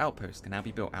Allied outposts can now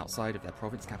be built outside of their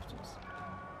province capitals.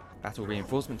 Battle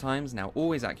reinforcement times now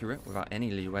always accurate without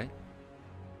any leeway.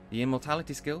 The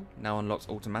Immortality skill now unlocks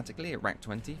automatically at rank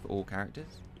 20 for all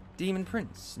characters. Demon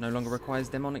Prince no longer requires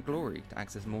demonic glory to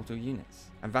access mortal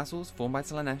units, and vassals formed by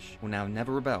Slaanesh will now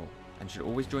never rebel and should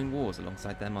always join wars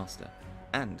alongside their master,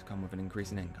 and come with an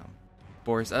increase in income.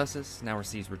 Boris Ursus now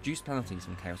receives reduced penalties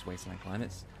from Chaos Wasteland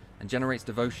climates, and generates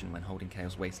devotion when holding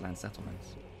Chaos Wasteland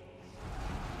settlements.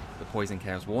 The Poison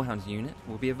Chaos Warhounds unit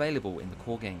will be available in the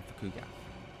core game for Kugath.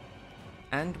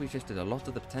 And we've shifted a lot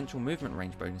of the potential movement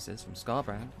range bonuses from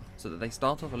Skarbrand so that they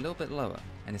start off a little bit lower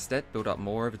and instead build up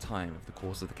more over time over the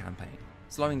course of the campaign,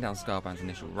 slowing down Skarbrand's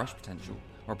initial rush potential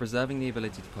while preserving the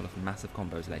ability to pull off massive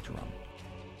combos later on.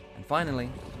 And finally,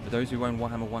 for those who own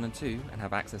Warhammer 1 and 2 and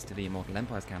have access to the Immortal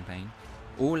Empires campaign,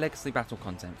 all legacy battle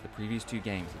content for the previous 2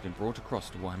 games have been brought across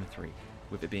to Warhammer 3,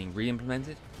 with it being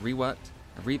re-implemented, reworked,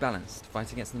 and rebalanced to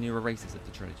fight against the newer races of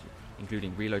the trilogy,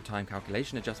 including reload time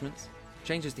calculation adjustments,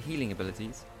 changes to healing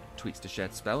abilities, tweaks to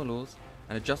shared spell laws,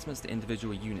 and adjustments to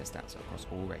individual unit stats across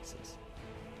all races.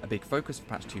 A big focus for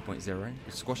patch 2.0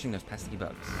 is squashing those pesky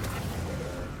bugs.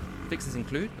 Fixes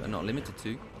include, but are not limited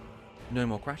to, no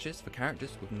more crashes for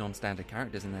characters with non-standard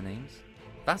characters in their names.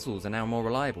 Vassals are now more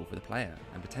reliable for the player,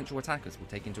 and potential attackers will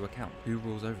take into account who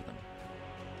rules over them.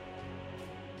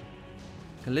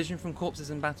 Collision from corpses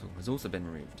in battle has also been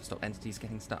removed to stop entities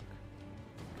getting stuck.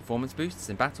 Performance boosts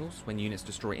in battles when units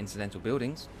destroy incidental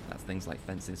buildings, that's things like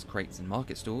fences, crates and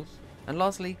market stalls. And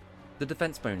lastly, the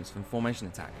defense bonus from formation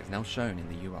attack is now shown in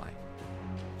the UI.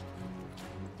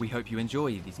 We hope you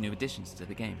enjoy these new additions to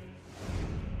the game.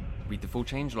 Read the full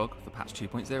changelog for patch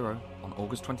 2.0 on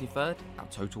August 23rd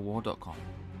at totalwar.com.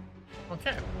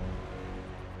 Okay.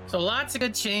 So lots of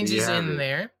good changes in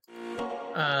there.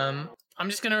 I'm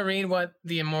just gonna read what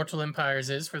the Immortal Empires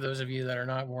is for those of you that are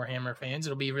not Warhammer fans.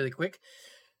 It'll be really quick.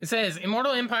 It says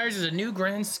Immortal Empires is a new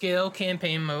grand scale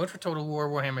campaign mode for Total War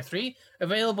Warhammer 3,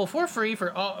 available for free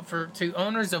to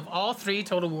owners of all 3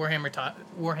 Total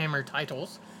Warhammer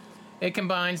titles. It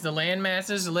combines the land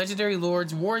masses, the legendary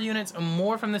lords, war units, and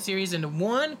more from the series into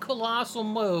one colossal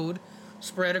mode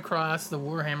spread across the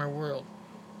Warhammer world.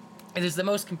 It is the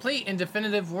most complete and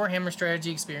definitive Warhammer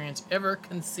strategy experience ever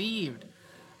conceived.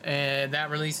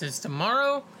 That releases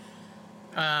tomorrow.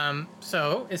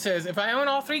 So it says, if I own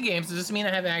all 3 games, does this mean I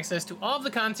have access to all of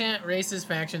the content, races,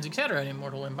 factions, etc. in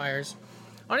Immortal Empires?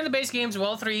 Owning the base games of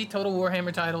all 3 Total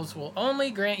Warhammer titles will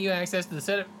only grant you access to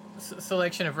the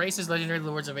selection of races, legendary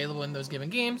lords available in those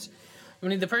given games. You will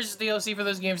need to purchase DLC for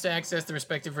those games to access the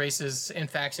respective races and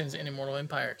factions in Immortal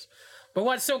Empires. But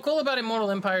what's so cool about Immortal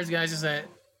Empires, guys, is that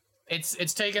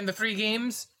it's taken the 3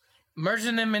 games,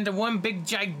 merging them into one big,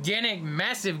 gigantic,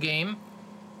 massive game,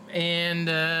 and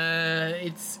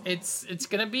it's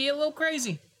gonna be a little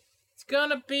crazy. It's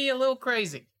gonna be a little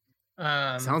crazy.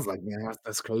 Sounds like, man,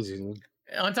 that's crazy. Dude.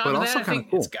 On top of that, I think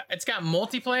it's got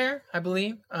multiplayer, I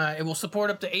believe. It will support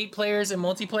up to 8 players in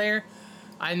multiplayer.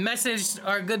 I messaged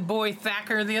our good boy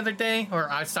Thacker the other day, or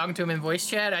I was talking to him in voice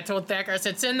chat. I told Thacker, I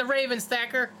said, send the Ravens,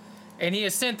 Thacker. And he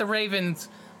has sent the Ravens.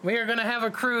 We are going to have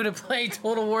a crew to play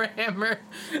Total Warhammer,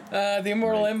 the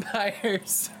Immortal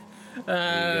Empires,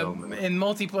 in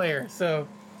multiplayer. So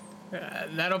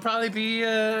that'll probably be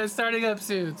starting up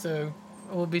soon. So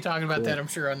we'll be talking about that, I'm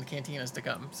sure, on the Cantinas to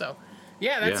come. So,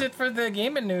 yeah, that's it for the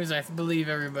gaming news, I believe,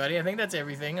 everybody. I think that's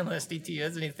everything, unless DT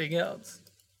has anything else.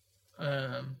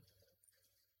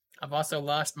 I've also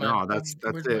lost my... No, that's it.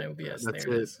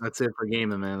 That's it for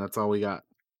gaming, man. That's all we got.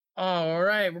 All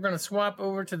right, we're going to swap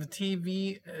over to the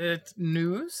TV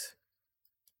news.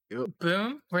 Yep.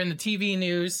 Boom. We're in the TV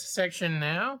news section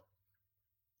now.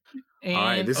 And, all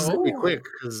right, this is going to be quick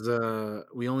because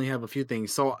we only have a few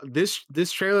things. So this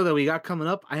trailer that we got coming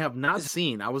up, I have not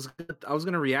seen. I was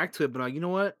going to react to it, but you know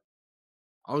what?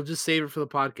 I'll just save it for the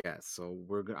podcast. So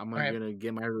I'm going to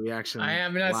get my reaction. I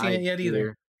have not seen it yet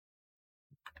either.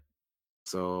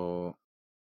 So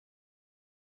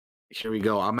here we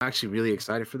go. I'm actually really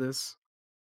excited for this.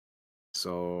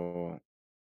 So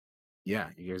yeah,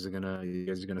 you guys are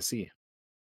gonna see.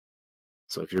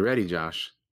 So if you're ready,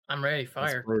 Josh. I'm ready.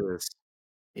 Fire. Let's play this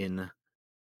in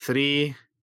 3,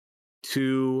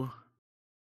 2,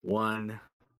 1,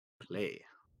 play.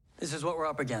 This is what we're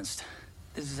up against.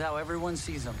 This is how everyone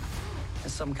sees him.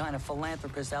 As some kind of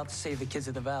philanthropist out to save the kids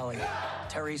of the valley.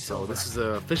 Terry Silver. So this is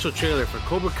the official trailer for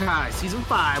Cobra Kai Season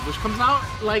 5, which comes out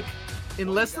like in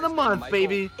less than a month,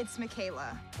 baby. It's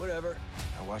Michaela. Whatever.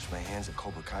 I washed my hands at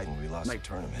Cobra Kai when we lost the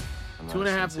tournament.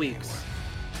 2.5 weeks.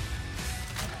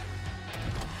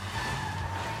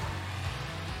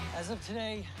 As of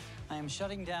today, I am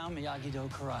shutting down Miyagi-Do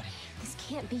Karate. This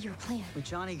can't be your plan. With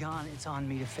Johnny gone, it's on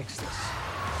me to fix this.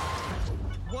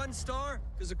 1 star?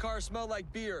 Because the car smelled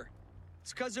like beer.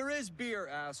 It's because there is beer,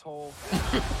 asshole.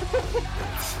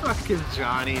 Fucking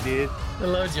Johnny, dude.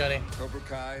 Hello, Johnny. Cobra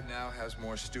Kai now has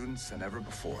more students than ever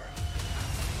before.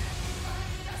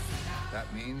 That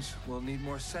means we'll need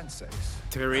more senseis.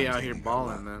 Terry out here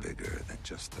balling, man. Bigger than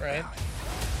just the right. valley.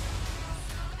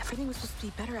 Everything was supposed to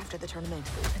be better after the tournament.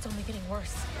 It's only getting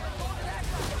worse.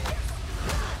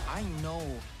 I know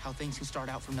how things can start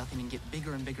out from nothing and get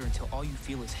bigger and bigger until all you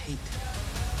feel is hate.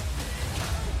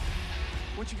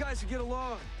 I want you guys to get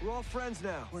along. We're all friends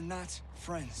now. We're not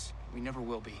friends. We never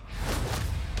will be.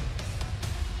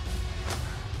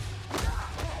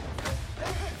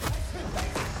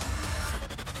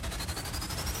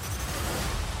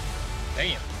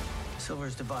 Damn.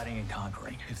 Silver's dividing and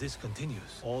conquering. If this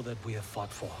continues, all that we have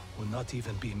fought for will not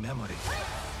even be memory.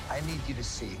 I need you to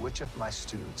see which of my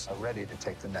students are ready to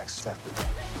take the next step.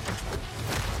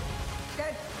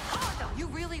 Dead. You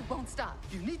really won't stop.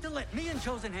 You need to let me and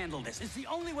Chosen handle this. It's the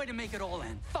only way to make it all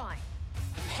end. Fine.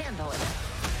 Handle it.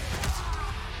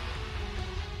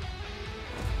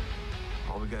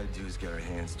 All we gotta do is get our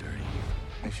hands dirty.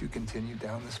 If you continue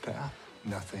down this path,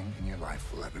 nothing in your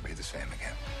life will ever be the same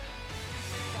again.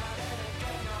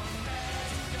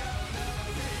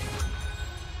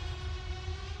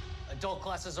 Adult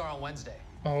classes are on Wednesday.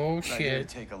 Oh, We're not here shit.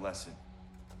 to take a lesson.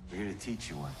 We're here to teach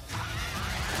you one.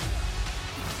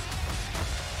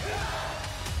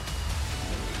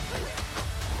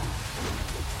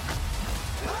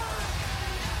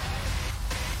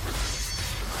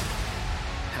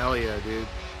 Hell yeah, dude.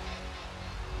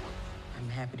 I'm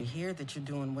happy to hear that you're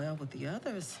doing well with the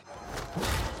others.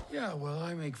 Yeah, well,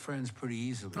 I make friends pretty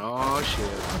easily. Oh shit.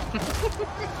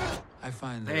 I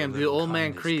find that damn, dude, old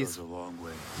man kindness Kreese. goes a long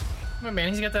way. Oh man,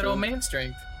 he's got that old man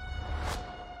strength.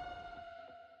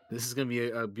 This is gonna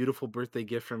be a beautiful birthday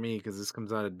gift for me because this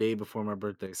comes out a day before my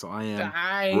birthday, so I am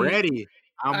I ready.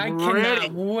 I I'm cannot ready.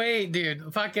 wait,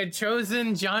 dude. Fucking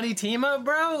Chosen Johnny team up,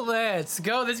 bro. Let's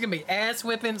go. There's gonna be ass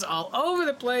whippings all over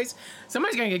the place.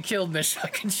 Somebody's gonna get killed in this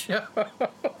fucking show.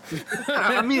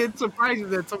 I mean, it's surprising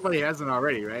that somebody hasn't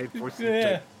already, right?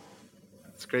 Yeah.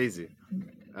 It's crazy.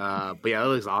 But yeah, it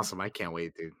looks awesome. I can't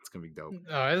wait, dude. It's gonna be dope.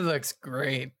 Oh, it looks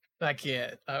great. I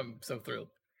can't. I'm so thrilled.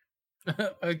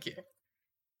 Okay.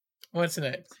 What's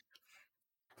next?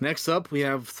 Next up, we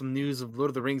have some news of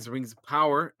Lord of the Rings of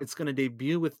Power. It's going to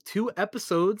debut with 2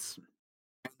 episodes.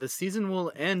 The season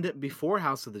will end before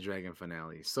House of the Dragon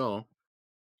finale. So,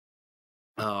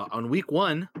 on week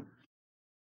 1,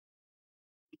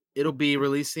 it'll be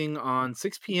releasing on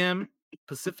 6 p.m.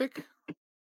 Pacific,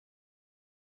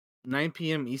 9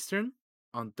 p.m. Eastern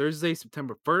on Thursday,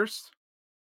 September 1st.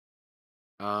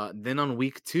 Then on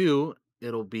week 2,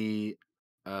 it'll be,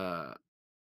 I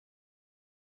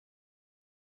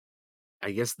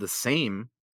guess, the same.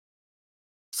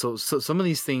 So some of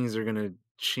these things are gonna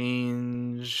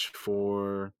change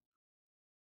for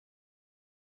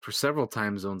several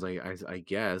time zones, I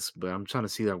guess, but I'm trying to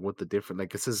see that what the different,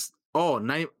 like, it says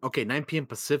 9 p.m.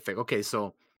 Pacific. Okay,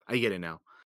 so I get it now.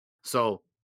 So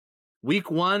week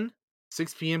 1,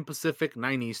 6 p.m. Pacific,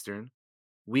 9 Eastern.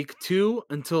 Week 2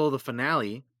 until the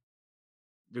finale,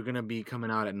 they're gonna be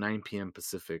coming out at 9 p.m.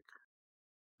 Pacific,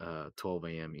 12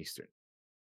 a.m. Eastern.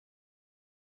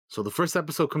 So the first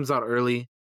episode comes out early,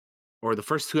 or the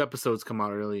first 2 episodes come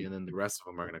out early, and then the rest of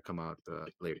them are gonna come out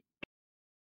later.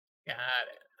 Got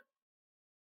it.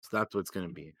 So that's what it's gonna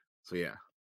be. So yeah,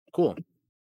 cool.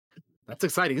 That's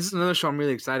exciting. This is another show I'm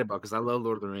really excited about because I love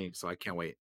Lord of the Rings, so I can't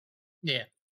wait. Yeah.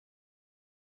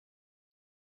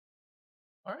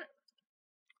 All right.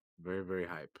 Very, very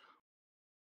hype.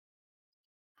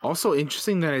 Also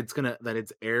interesting that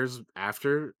it airs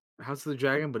after House of the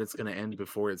Dragon, but it's gonna end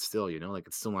before it's still, like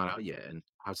it's still not out yet. And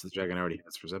House of the Dragon already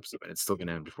has first episode, and it's still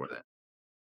gonna end before that.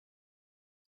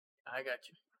 I got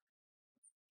you.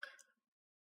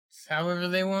 It's however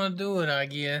they want to do it, I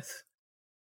guess.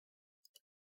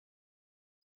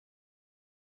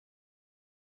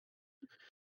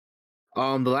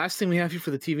 The last thing we have here for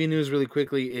the TV news really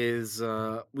quickly is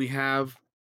we have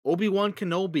Obi-Wan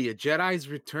Kenobi, A Jedi's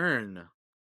Return.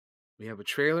 We have a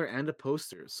trailer and a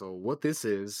poster. So what this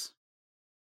is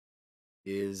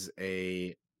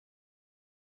a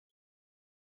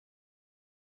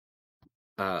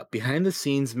behind the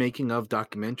scenes making of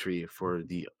documentary for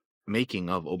the making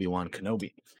of Obi-Wan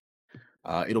Kenobi.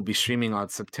 It'll be streaming on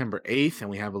September 8th, and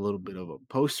we have a little bit of a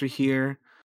poster here.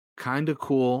 Kind of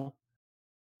cool.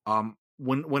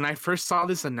 When I first saw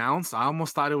this announced, I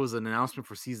almost thought it was an announcement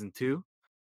for season 2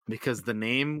 because the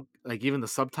name, like even the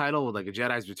subtitle with like A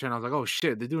Jedi's Return, I was like, oh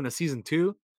shit, they're doing a season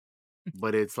 2.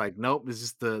 But it's like, nope, it's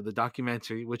just the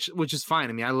documentary, which is fine.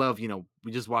 I mean, I love,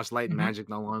 we just watched Light and Magic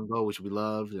not long ago, which we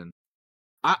loved, and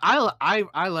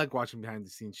I like watching behind the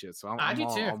scenes shit. So I do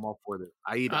too. I'm all for it.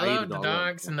 I love eat the all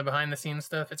dogs and the behind the scenes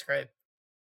stuff. It's great.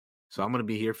 So I'm gonna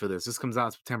be here for this. This comes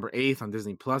out September 8th on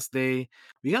Disney Plus Day.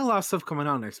 We got a lot of stuff coming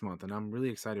out next month, and I'm really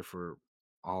excited for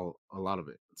a lot of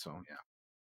it. So yeah.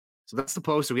 So that's the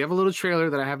poster. We have a little trailer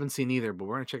that I haven't seen either, but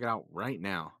we're gonna check it out right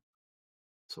now.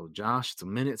 So Josh, it's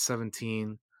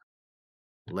 1:17.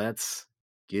 Let's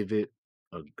give it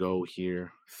a go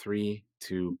here. 3,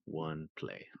 2, 1,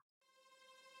 play.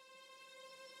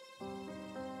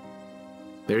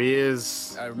 There he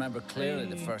is. I remember clearly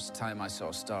the first time I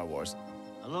saw Star Wars.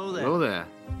 Hello there. Hello there.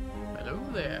 Hello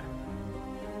there.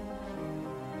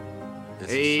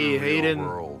 It's Hey, a surreal Hayden.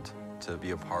 world to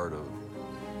be a part of.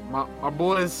 Our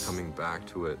boys. Coming back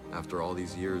to it after all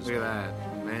these years. Look at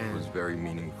that, man. Was very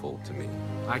meaningful to me.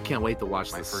 I can't wait to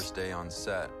watch My this. first day on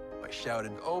set, I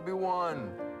shouted,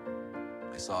 Obi-Wan!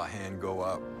 I saw a hand go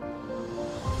up.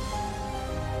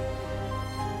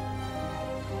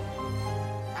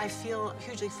 I feel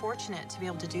hugely fortunate to be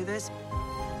able to do this,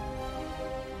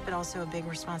 but also a big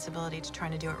responsibility to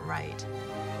trying to do it right.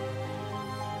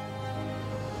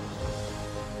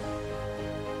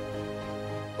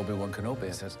 Obi-Wan Kenobi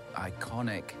is an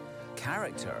iconic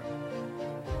character.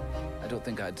 I don't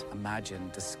think I'd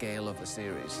imagined the scale of the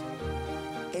series.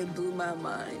 It blew my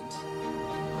mind.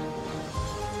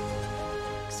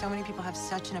 So many people have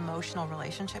such an emotional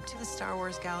relationship to the Star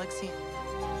Wars galaxy.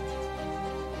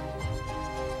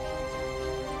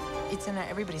 It's in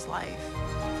everybody's life.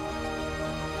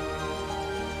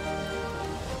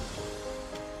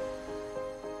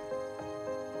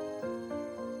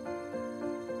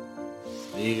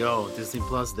 There you go. Disney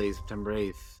Plus Day, September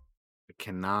 8th. I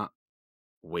cannot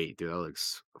wait, dude. That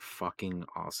looks fucking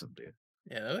awesome, dude.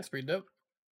 Yeah, that looks pretty dope.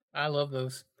 I love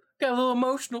those. Got a little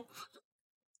emotional.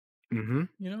 Mm-hmm.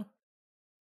 You know?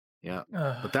 Yeah.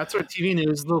 But that's our TV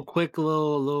news. Little quick,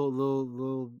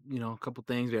 little, a couple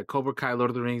things. We had Cobra Kai,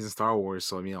 Lord of the Rings, and Star Wars.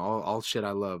 So I mean, all shit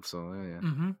I love. So yeah.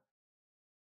 Mm-hmm.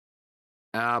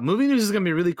 Movie news is gonna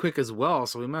be really quick as well.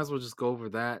 So we might as well just go over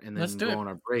that and Let's then do go it. on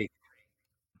our break.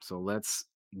 So let's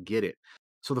get it.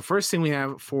 So the first thing we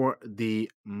have for the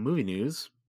movie news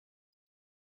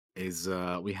is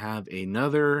we have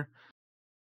another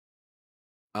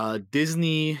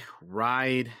Disney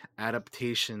ride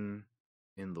adaptation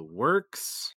in the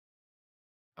works.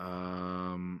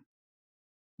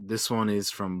 This one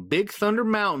is from Big Thunder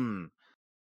Mountain.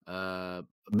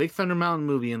 Big Thunder Mountain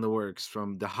movie in the works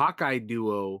from the Hawkeye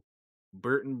duo,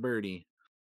 Bert and Birdie.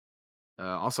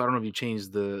 Also, I don't know if you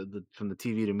changed the from the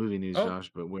TV to movie news,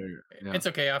 Josh, but It's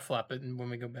okay. I'll flop it when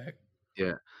we go back.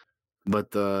 Yeah,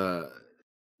 but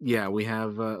yeah, we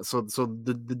have so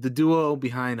the duo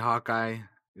behind Hawkeye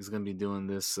is gonna be doing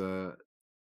this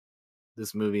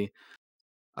this movie.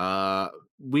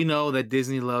 We know that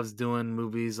Disney loves doing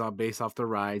movies all based off the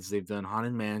rides. They've done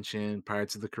Haunted Mansion,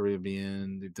 Pirates of the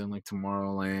Caribbean. They've done like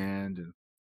Tomorrowland, and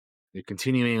they're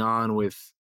continuing on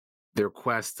with their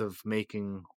quest of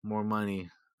making more money.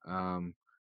 And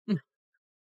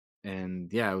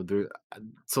yeah,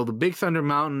 so the Big Thunder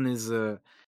Mountain is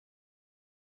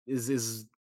is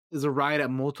a ride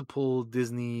at multiple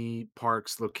Disney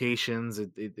parks locations.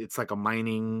 It's like a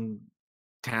mining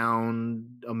town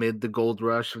amid the gold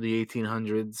rush of the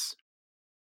 1800s.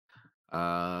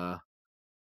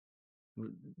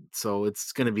 So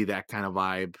it's gonna be that kind of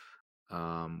vibe,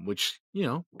 which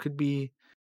could be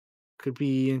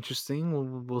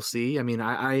interesting. We'll see. I mean,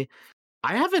 I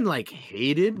haven't like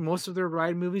hated most of their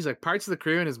ride movies. Like Pirates of the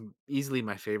Caribbean is easily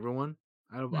my favorite one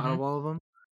out of all of them.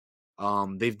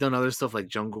 They've done other stuff like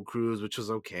Jungle Cruise, which was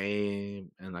okay,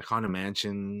 and like Haunted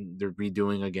Mansion, they're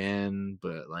redoing again.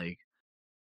 But like,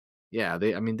 yeah,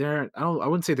 I mean, I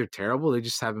wouldn't say they're terrible. They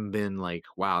just haven't been like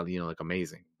wow, like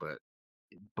amazing. But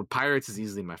Pirates is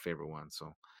easily my favorite one.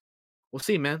 So we'll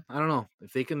see, man. I don't know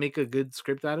if they can make a good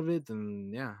script out of it. Then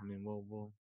yeah, I mean,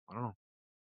 we'll I don't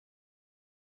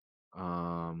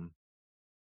know.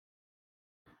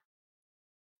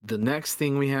 The next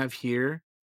thing we have here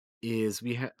is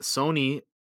we have Sony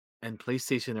and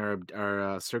PlayStation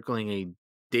are circling a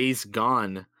Days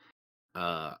Gone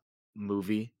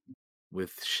movie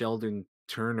with Sheldon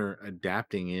Turner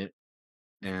adapting it,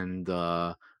 and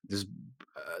there's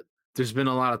there's been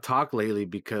a lot of talk lately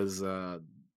because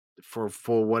for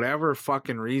whatever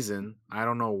fucking reason, I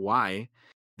don't know why,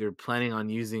 they're planning on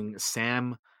using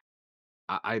Sam.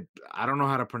 I don't know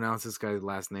how to pronounce this guy's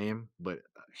last name, but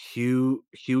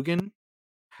Hugan,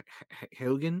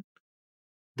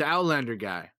 the Outlander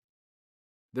guy.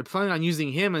 They're planning on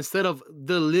using him instead of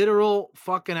the literal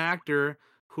fucking actor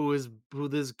who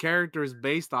this character is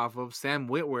based off of, Sam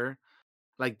Witwer.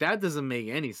 Like that doesn't make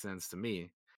any sense to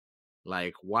me.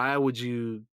 Like why would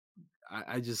you?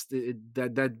 I just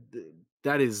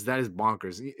that is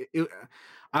bonkers.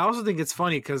 I also think it's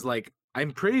funny because like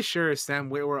I'm pretty sure Sam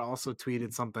Witwer also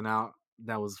tweeted something out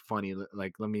that was funny.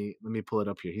 Like let me pull it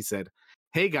up here. He said,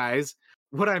 "Hey guys,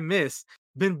 what I miss?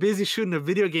 Been busy shooting a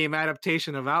video game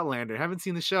adaptation of Outlander. Haven't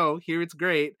seen the show. Here it's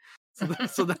great." So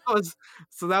that was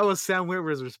Sam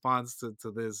Witwer's response to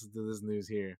this news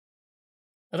here.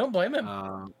 I don't blame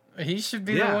him. He should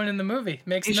be the one in the movie.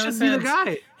 Makes he no should sense. Be the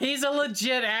guy. He's a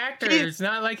legit actor. It's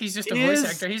not like he's just a voice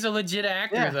actor. He's a legit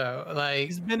actor, though. Like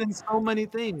he's been in so many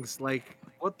things. Like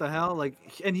what the hell? Like,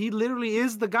 and he literally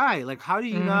is the guy. Like, how do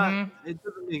you not?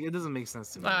 It doesn't make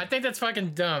sense to me. I think that's fucking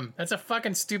dumb. That's a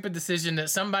fucking stupid decision that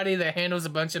somebody that handles a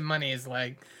bunch of money is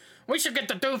like, we should get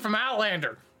the dude from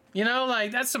Outlander. You know,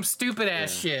 like that's some stupid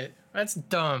ass shit. That's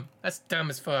dumb. That's dumb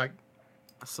as fuck.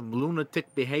 Some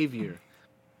lunatic behavior.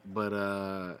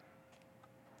 But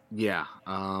yeah,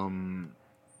 I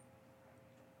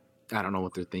don't know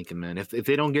what they're thinking, man. If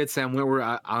they don't get Sam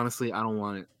Witwer, honestly, I don't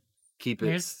want it. Keep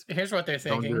it. Here's what they're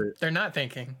thinking. They're not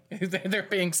thinking. They're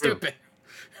being stupid.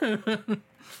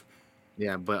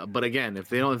 Yeah, but again,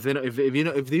 if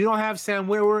you don't have Sam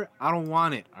Witwer, I don't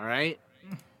want it. All right,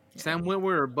 Sam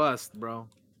Witwer or bust, bro.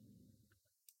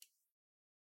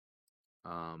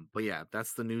 But yeah,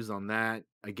 that's the news on that.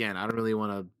 Again, I don't really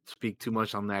want to speak too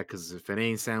much on that because if it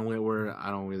ain't Sam Witwer,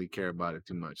 I don't really care about it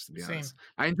too much, to be honest.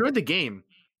 I enjoyed the game,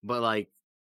 but like,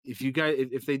 if you guys,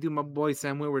 if they do my boy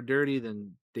Sam Witwer dirty,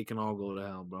 then they can all go to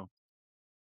hell, bro.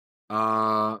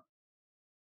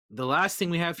 The last thing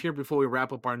we have here before we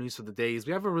wrap up our news for the day is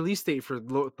we have a release date for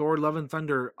Thor: Love and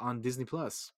Thunder on Disney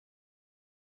Plus.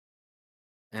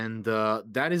 And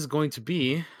that is going to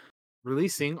be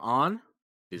releasing on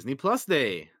Disney Plus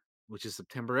Day, which is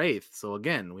September 8th. So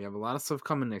again, we have a lot of stuff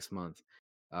coming next month.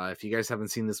 If you guys haven't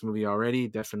seen this movie already,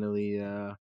 definitely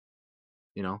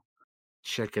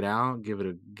check it out, give it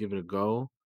a go.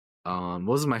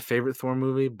 Wasn't my favorite Thor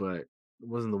movie, but it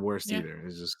wasn't the worst Yeah. either.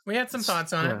 It's just We had some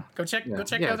thoughts on it. Go check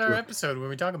out our episode where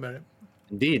we talk about it.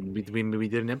 Indeed, we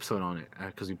did an episode on it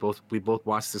because we both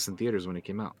watched this in theaters when it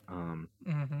came out.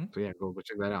 So yeah, go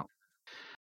check that out.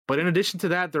 But in addition to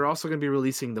that, they're also going to be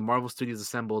releasing the Marvel Studios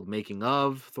assembled making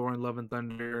of Thor and Love and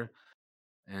Thunder,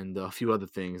 and a few other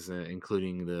things,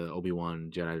 including the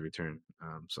Obi-Wan Jedi Return.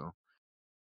 So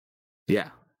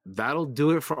yeah, that'll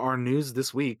do it for our news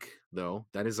this week. Though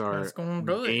that is our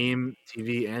game,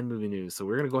 TV, and movie news. So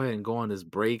we're gonna go ahead and go on this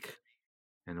break,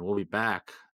 and we'll be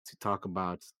back to talk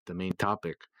about the main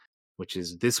topic, which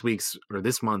is this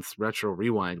month's Retro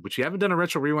Rewind, which we haven't done a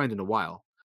Retro Rewind in a while,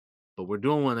 but we're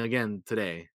doing one again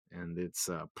today, and it's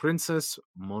Princess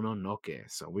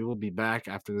Mononoke. So we will be back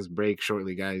after this break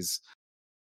shortly, guys.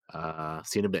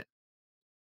 See you in a bit.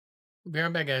 We'll be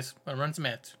right back, guys. I'll run some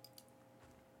ads.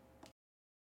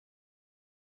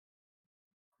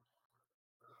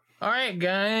 All right,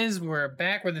 guys, we're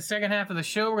back with the second half of the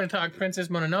show. We're going to talk Princess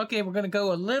Mononoke. We're going to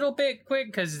go a little bit quick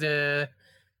because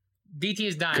DT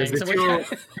is dying. So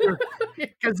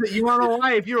because you want to know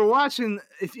why? If you were watching,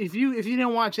 if you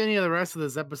didn't watch any of the rest of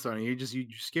this episode and you're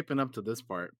skipping up to this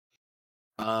part,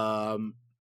 my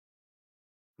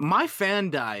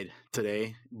fan died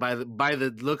today by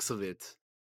the looks of it.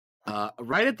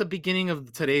 Right at the beginning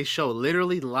of today's show,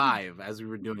 literally live as we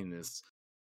were doing this.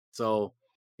 So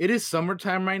it is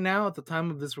summertime right now at the time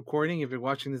of this recording. If you're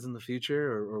watching this in the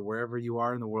future or wherever you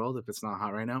are in the world, if it's not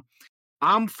hot right now,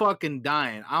 I'm fucking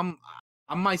dying.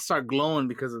 I might start glowing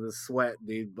because of the sweat,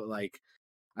 dude. But like,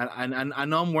 I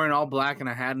know I'm wearing all black and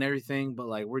a hat and everything, but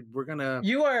like, we're gonna.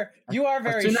 You are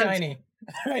very shiny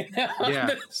right now. Yeah, on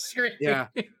the screen. yeah.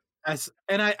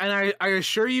 And I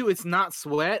assure you, it's not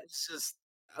sweat. It's just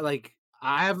like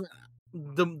I have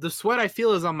the sweat I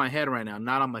feel is on my head right now,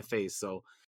 not on my face. So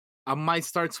I might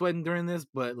start sweating during this,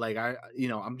 but like I'm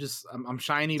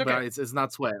shiny, It's okay. but it's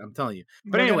not sweat. I'm telling you.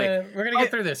 But anyway, we're gonna get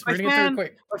through this. We're gonna get through it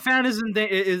quick. My fan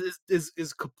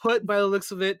is kaput by the looks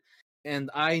of it,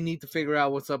 and I need to figure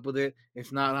out what's up with it.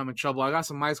 If not, I'm in trouble. I got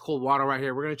some ice cold water right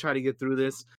here. We're gonna try to get through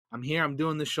this. I'm here. I'm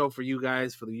doing this show for you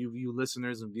guys, for you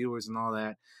listeners and viewers and all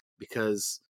that,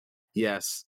 because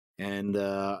yes, and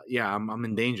I'm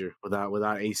in danger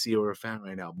without AC or a fan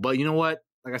right now. But you know what?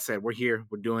 Like I said, we're here.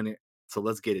 We're doing it. So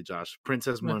let's get it, Josh.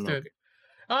 Princess Mononoke.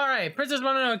 All right, Princess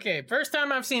Mononoke. First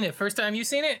time I've seen it. First time you've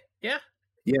seen it? Yeah.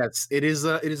 Yes, it is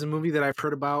a movie that I've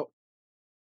heard about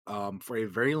for a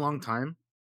very long time.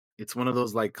 It's one of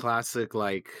those like classic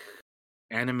like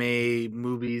anime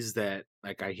movies that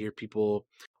like I hear people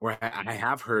or I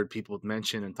have heard people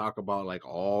mention and talk about like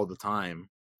all the time.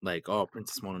 Like, oh,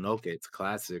 Princess Mononoke, it's a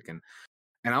classic. And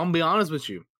I'm gonna be honest with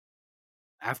you.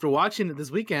 After watching it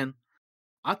this weekend,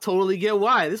 I totally get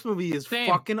why. This movie is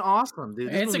fucking awesome,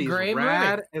 dude. This It's movie a great is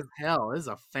rad movie. as hell. It's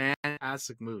a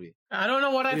fantastic movie. I don't know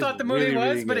what I thought the movie really,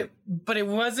 was, really but it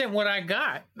wasn't what I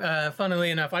got. Funnily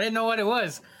enough, I didn't know what it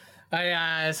was.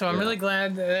 So I'm really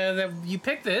glad that you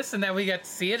picked this and that we got to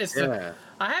see it.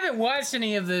 I haven't watched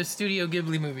any of the Studio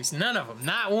Ghibli movies. None of them.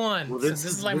 Not one. Well, So this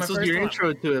is like my was first your one.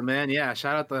 intro to it, man. Yeah,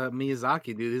 shout out to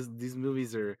Miyazaki, dude. These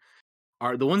movies are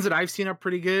the ones that I've seen are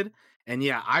pretty good. And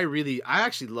yeah, I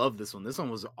actually love this one. This one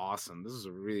was awesome. This is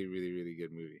a really, really, really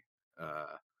good movie.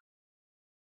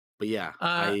 But yeah,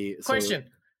 question.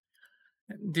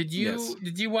 Did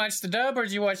you watch the dub or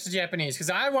did you watch the Japanese? Because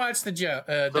I watched the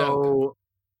dub.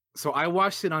 So I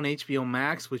watched it on HBO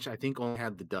Max, which I think only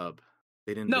had the dub.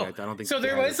 They didn't. No, I don't think so.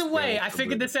 There was a way. I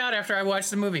figured this out after I watched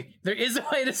the movie. There is a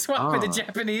way to swap with the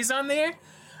Japanese on there.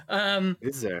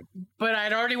 Is there? But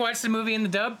I'd already watched the movie in the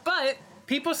dub. But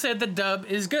people said the dub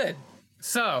is good.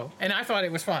 So, and I thought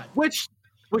it was fun. Which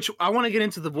I want to get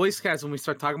into the voice cast when we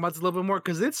start talking about this a little bit more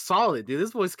because it's solid, dude.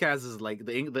 This voice cast is like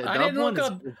the dub one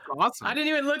is awesome. I didn't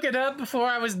even look it up before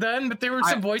I was done, but there were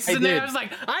some voices in there. I was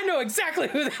like, I know exactly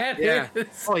who that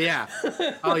is. Oh yeah.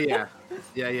 Oh yeah.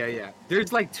 Yeah.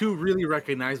 There's like two really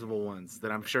recognizable ones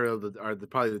that I'm sure are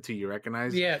probably the two you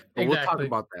recognize. Yeah, but exactly.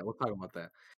 We'll talk about that.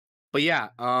 But yeah,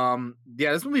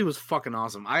 this movie was fucking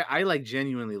awesome. I like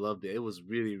genuinely loved it. It was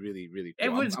really, really, really cool.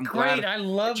 It was great. I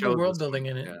love the world building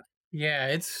in it. Yeah,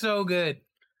 it's so good.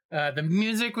 The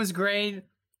music was great.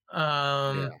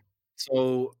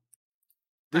 So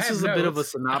this is a bit of a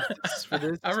synopsis for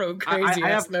this. I wrote crazy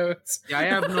ass notes. Yeah, I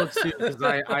have notes too because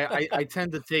I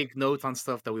tend to take notes on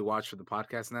stuff that we watch for the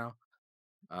podcast now.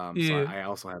 So Yeah. I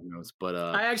also have notes, but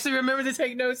I actually remember to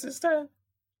take notes this time.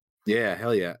 yeah,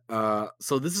 hell yeah.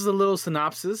 So this is a little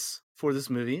synopsis for this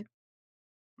movie.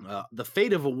 The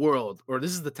fate of a world, or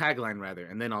this is the tagline rather,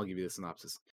 and then I'll give you the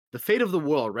synopsis. The fate of the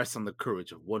world rests on the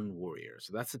courage of one warrior.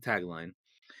 So that's the tagline.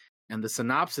 And the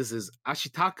synopsis is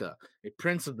Ashitaka, a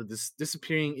prince of the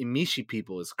disappearing Imishi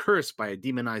people, is cursed by a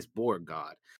demonized boar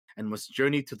god and must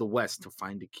journey to the west to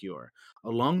find a cure.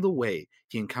 Along the way,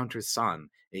 he encounters San,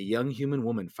 a young human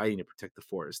woman fighting to protect the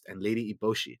forest, and Lady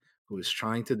Iboshi, who is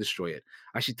trying to destroy it.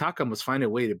 Ashitaka must find a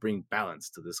way to bring balance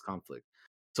to this conflict.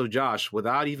 So, Josh,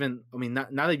 without even, I mean,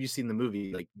 now that you've seen the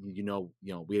movie, like we know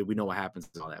what happens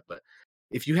and all that. But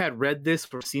if you had read this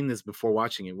or seen this before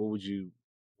watching it, what do you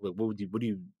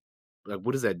like,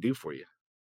 what does that do for you?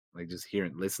 Like just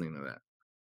listening to that.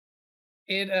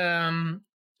 It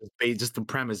Just the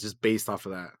premise, just based off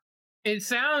of that. It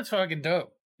sounds fucking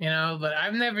dope, but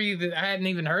I hadn't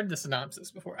even heard the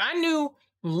synopsis before. I knew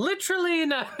literally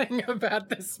nothing about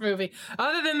this movie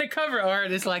other than the cover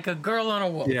art is like a girl on a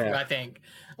wolf, I think.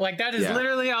 Like that is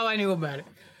literally all I knew about it.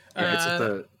 Yeah, it's just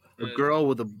a girl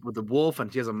with a wolf,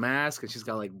 and she has a mask, and she's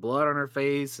got like blood on her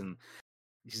face, and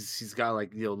she's got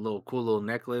like little cool little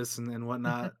necklace and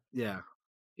whatnot. Yeah.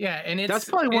 Yeah, and that's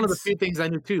probably one of the few things I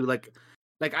knew too. Like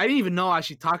I didn't even know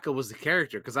Ashitaka was the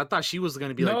character because I thought she was going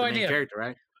to be like the main character,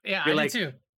 right? Yeah, you're I like,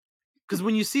 did too. Because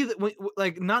when you see that,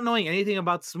 like not knowing anything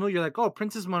about this movie, you're like, oh,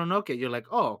 Princess Mononoke. You're like,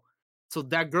 oh, so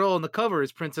that girl on the cover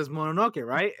is Princess Mononoke,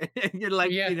 right? And you're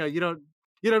like, you don't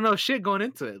know shit going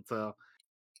into it. So,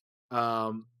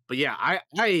 but yeah, I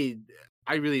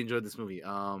really enjoyed this movie.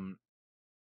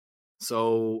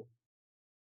 So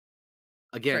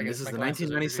again, this is the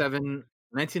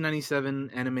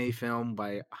 1997 anime film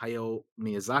by Hayao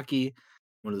Miyazaki,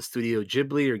 one of the Studio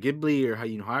Ghibli or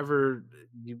however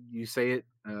you say it,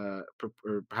 or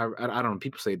however, I don't know,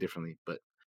 people say it differently, but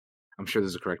I'm sure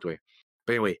there's a correct way.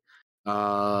 But anyway,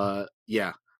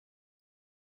 yeah.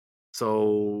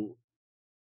 So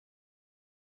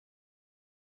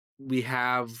we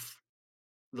have,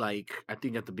 like, I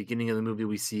think at the beginning of the movie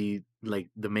we see like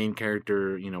the main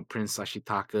character, Prince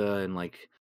Ashitaka, and like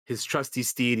his trusty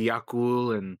steed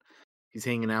Yakul, and he's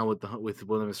hanging out with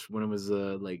one of his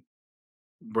like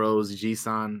bros,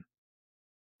 Jisan.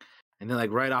 And then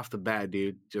like right off the bat,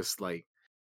 dude, just like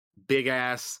big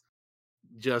ass,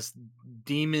 just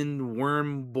demon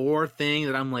worm boar thing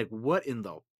that I'm like, what in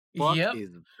the fuck is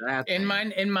that thing?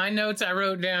 In my notes, I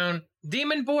wrote down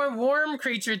demon boar worm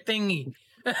creature thingy.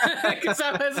 Because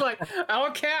I was like,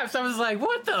 all caps. I was like,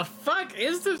 what the fuck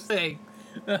is this thing?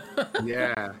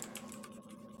 Yeah.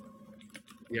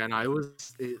 Yeah, no,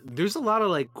 there's a lot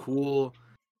of like cool,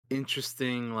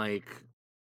 interesting, like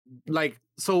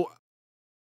so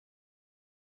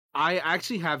I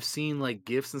actually have seen like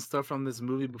gifs and stuff from this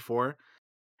movie before.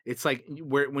 It's like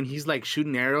when he's like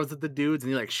shooting arrows at the dudes,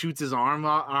 and he like shoots his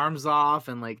arms off,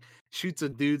 and like shoots a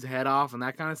dude's head off, and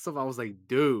that kind of stuff. I was like,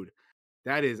 dude,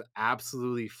 that is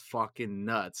absolutely fucking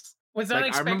nuts. Was like,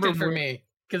 unexpected for me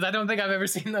because I don't think I've ever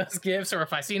seen those gifs, or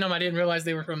if I seen them, I didn't realize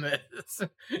they were from this.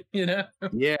 Yeah,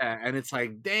 and it's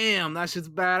like, damn, that shit's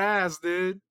badass,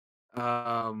 dude.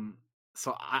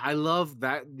 So I love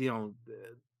that,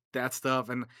 that stuff,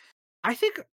 and I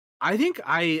think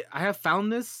I have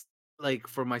found this like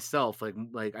for myself,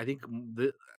 like I think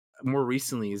more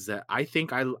recently is that I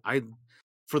think I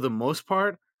for the most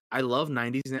part I love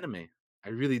 90s anime. I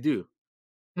really do.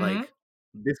 Like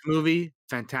this movie,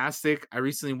 fantastic. I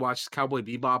recently watched Cowboy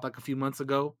Bebop like a few months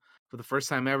ago for the first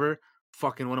time ever.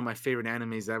 Fucking one of my favorite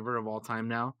animes ever of all time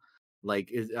now. Like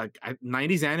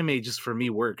 90s anime just for me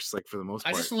works like for the most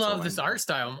part. I just love this art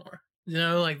style more.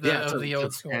 Like the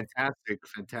old school.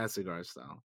 Fantastic art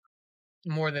style.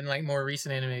 More than like more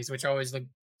recent animes, which always look,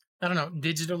 I don't know,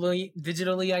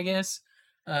 digitally, I guess.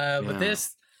 But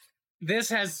this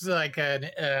has like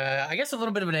I guess a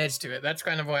little bit of an edge to it. That's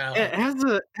kind of why I like it.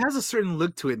 It has a certain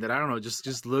look to it that I don't know,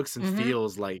 just looks and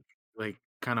feels like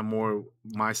kind of more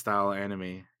my style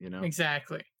anime,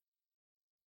 Exactly.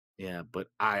 Yeah, but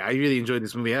I really enjoyed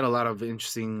this movie. It had a lot of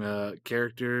interesting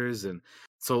characters, and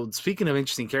so speaking of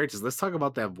interesting characters, let's talk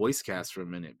about that voice cast for a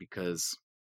minute, because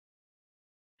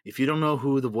if you don't know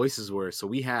who the voices were, so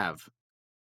we have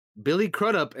Billy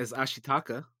Crudup as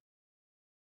Ashitaka,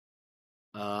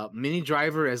 Minnie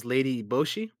Driver as Lady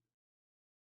Iboshi,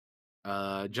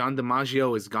 John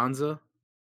DiMaggio as Gonza,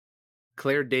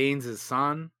 Claire Danes as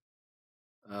San,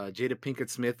 Jada Pinkett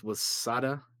Smith was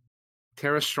Sada,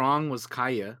 Tara Strong was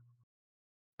Kaya,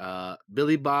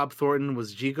 Billy Bob Thornton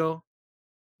was Jigo,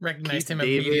 Recognized Keith him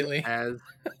David immediately. as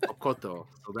Okoto.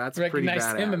 So that's pretty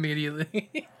Recognized him badass.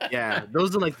 immediately. Yeah,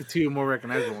 those are like the two more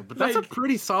recognizable ones. But that's a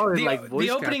pretty solid like voice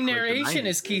the cast opening for, like, the narration 90s,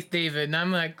 is dude. Keith David, and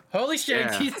I'm like, holy shit,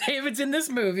 Yeah. Keith David's in this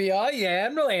movie. Oh yeah,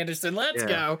 Admiral Anderson, let's Yeah.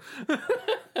 go.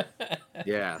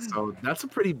 Yeah, so that's a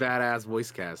pretty badass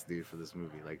voice cast, dude, for this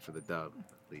movie, like for the dub,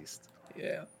 at least.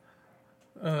 Yeah.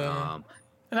 Um,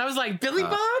 And I was like, Billy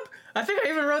Bob? I think I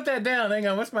even wrote that down. Hang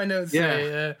on, what's my notes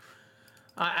say?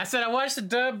 I said I watched the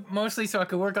dub mostly so I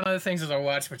could work on other things as I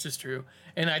watched, which is true.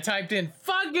 And I typed in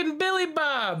fucking Billy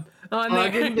Bob on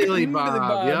there. fucking Billy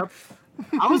Bob. Yep.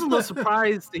 I was a little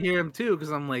surprised to hear him too,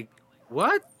 because I'm like,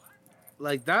 what?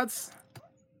 Like that's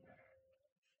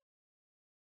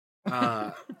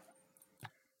it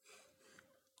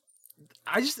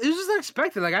was just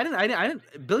unexpected. Like I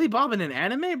didn't Billy Bob in an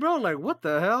anime, bro. Like what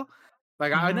the hell?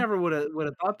 Like I never would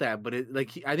have thought that, but it like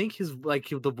I think his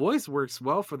the voice works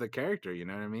well for the character. You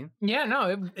know what I mean? Yeah,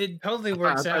 no, it totally I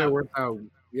works thought out. it worked out.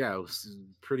 Yeah, it was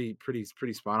pretty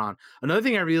spot on. Another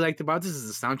thing I really liked about this is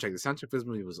the soundtrack. The soundtrack for this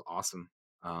movie was awesome.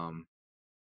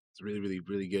 It's really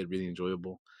good, really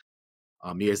enjoyable.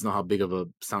 You guys know how big of a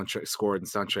soundtrack score and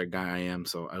soundtrack guy I am,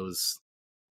 so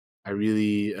I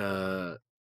really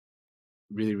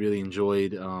really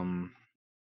enjoyed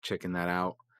checking that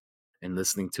out and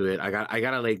listening to it. I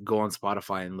gotta like go on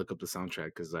Spotify and look up the soundtrack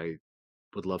because I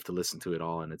would love to listen to it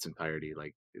all in its entirety,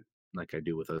 like I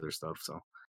do with other stuff. So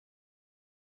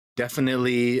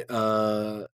definitely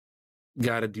gotta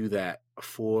do that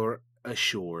for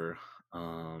sure.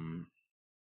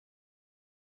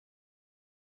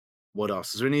 What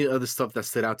else? Is there any other stuff that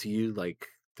stood out to you like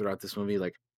throughout this movie?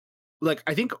 Like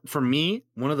I think for me,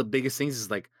 one of the biggest things is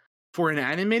like for an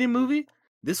animated movie,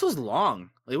 this was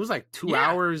long. It was like 2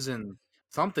 hours and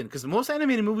something because most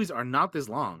animated movies are not this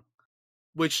long,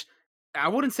 which I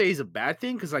wouldn't say is a bad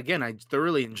thing because again, I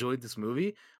thoroughly enjoyed this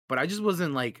movie, but I just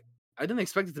wasn't like I didn't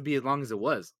expect it to be as long as it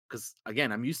was because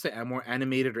again, I'm used to more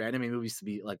animated or anime movies to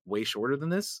be like way shorter than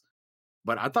this,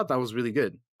 but I thought that was really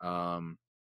good.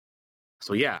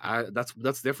 So yeah, that's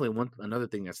definitely another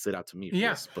thing that stood out to me. For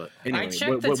this. But anyway, I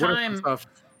checked the time.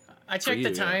 I checked the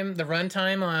you, time, the run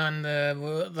time on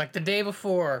the day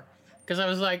before, because I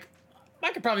was like,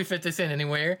 I could probably fit this in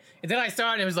anywhere. And then I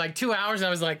started, and it was like 2 hours, and I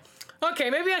was like, okay,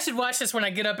 maybe I should watch this when I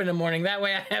get up in the morning. That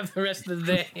way, I have the rest of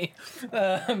the day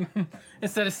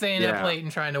instead of staying up late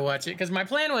and trying to watch it. Because my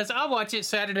plan was I'll watch it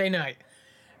Saturday night.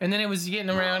 And then it was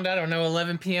getting around, I don't know,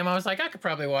 11 p.m. I was like, I could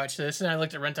probably watch this. And I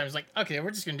looked at runtime. I was like, okay,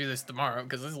 we're just going to do this tomorrow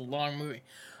because this is a long movie.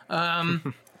 So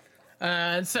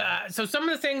some of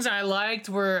the things I liked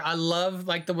were I love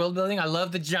like the world building. I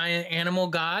love the giant animal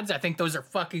gods. I think those are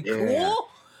fucking cool.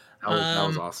 That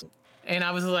was awesome. And I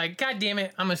was like, God damn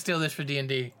it, I'm gonna steal this for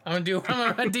D&D. I'm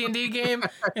gonna run a D&D game,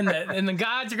 and the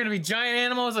gods are gonna be giant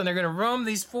animals, and they're gonna roam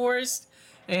these forests,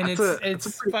 and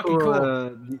it's fucking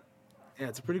cool. Yeah,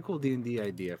 it's a pretty cool D&D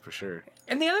idea for sure.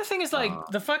 And the other thing is like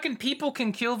the fucking people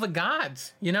can kill the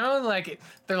gods. You know, like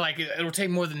they're like it'll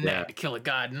take more than that to kill a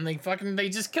god, and they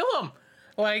just kill them.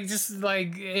 Like just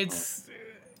like it's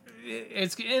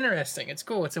interesting. It's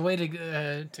cool. It's a way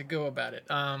to go about it.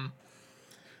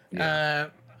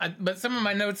 But some of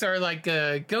my notes are like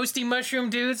ghosty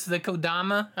mushroom dudes, the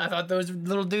Kodama. I thought those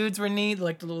little dudes were neat,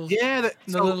 like the little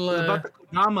about the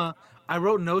Kodama. I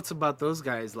wrote notes about those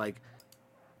guys, like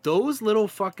those little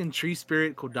fucking tree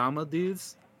spirit Kodama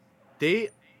dudes.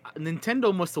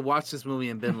 Nintendo must have watched this movie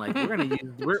and been like, we're gonna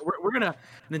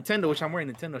Nintendo, which I'm wearing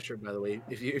a Nintendo shirt by the way.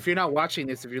 If you're not watching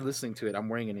this, if you're listening to it, I'm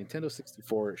wearing a Nintendo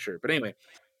 64 shirt. But anyway,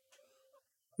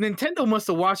 Nintendo must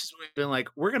have watched this movie and been like,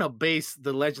 we're gonna base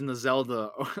the Legend of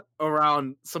Zelda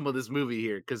around some of this movie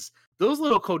here because those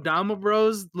little Kodama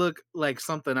bros look like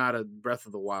something out of Breath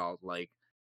of the Wild, like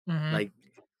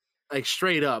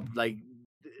straight up, like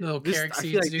little I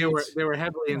feel like they were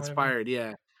heavily inspired,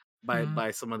 by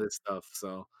some of this stuff.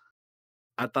 So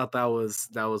I thought that was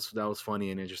funny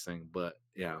and interesting. But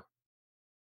yeah,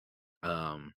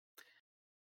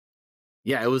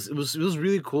 it was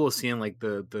really cool seeing like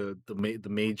the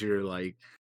major like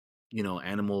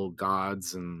animal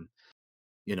gods and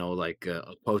like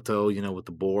Poto with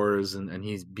the boars and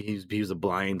he was a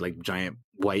blind like giant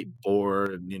white boar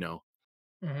and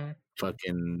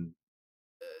fucking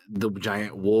the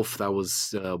giant wolf that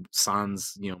was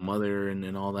San's mother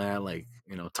and all that, like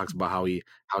talks about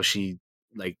how she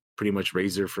like pretty much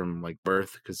raised her from like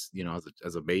birth because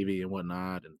as a baby and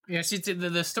whatnot. And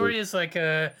the story is like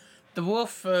the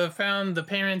wolf found the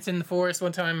parents in the forest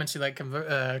one time and she like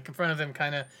confronted them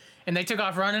kind of, and they took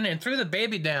off running and threw the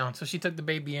baby down, so she took the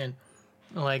baby in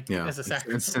as a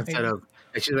sacrifice.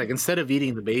 Instead of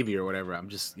eating the baby or whatever, I'm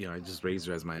just I just raised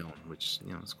her as my own, which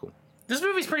is cool. This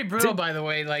movie's pretty brutal, by the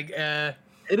way. Like, it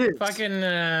is. Fucking,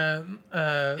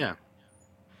 yeah.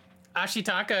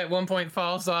 Ashitaka at one point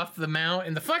falls off the mount,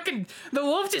 and the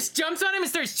wolf just jumps on him and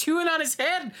starts chewing on his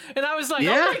head. And I was like,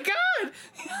 oh my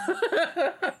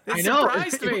god! It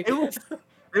surprised me.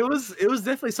 It was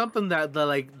definitely something that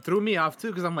like threw me off too,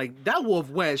 because I'm like, that wolf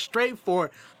went straight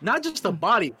for not just the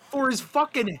body, for his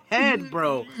fucking head,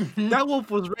 bro. That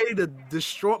wolf was ready to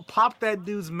pop that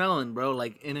dude's melon, bro,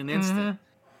 like in an instant.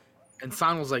 And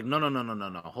San was like, no,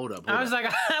 hold up. I was like,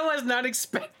 I was not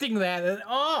expecting that at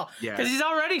all. Yeah. Because he's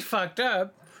already fucked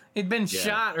up. He'd been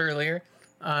shot earlier.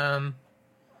 One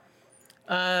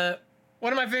of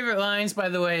my favorite lines, by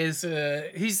the way, is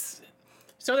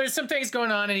so there's some things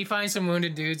going on, and he finds some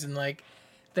wounded dudes, and like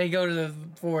they go to the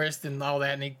forest and all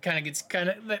that, and he kind of gets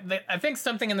I think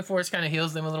something in the forest kind of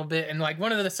heals them a little bit, and like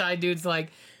one of the side dudes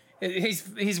like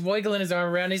he's wiggling his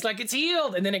arm around, and he's like, it's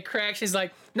healed, and then it cracks. He's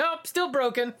like, nope, still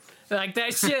broken. Like,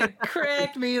 that shit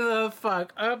cracked me the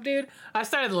fuck up, dude. I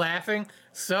started laughing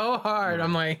so hard.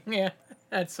 I'm like, yeah,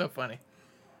 that's so funny.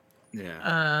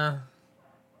 Yeah.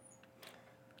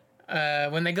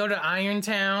 When they go to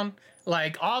Irontown,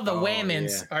 like, all the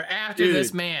women's are after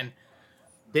this man.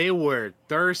 They were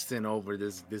thirsting over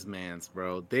this man's,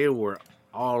 bro. They were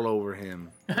all over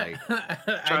him, like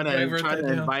trying to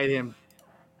invite him.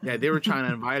 Yeah, they were trying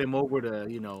to invite him over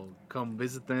to, come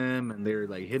visit them, and they were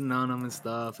like hitting on him and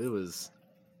stuff. It was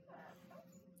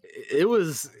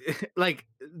like,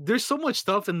 there's so much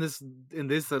stuff in this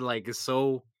that like is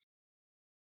so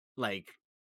like,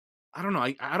 I don't know.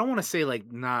 I don't want to say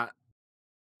like not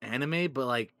anime, but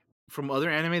like from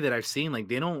other anime that I've seen, like I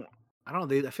feel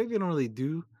like they don't really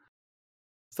do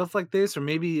stuff like this, or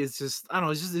maybe it's just, I don't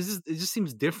know. It just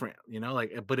seems different,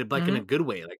 like, but in a good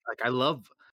way. Like I love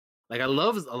a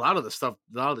lot of the stuff,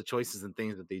 a lot of the choices and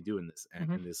things that they do in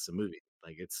this movie.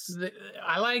 Like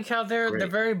I like how they're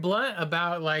very blunt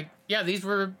about like, yeah, these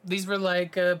were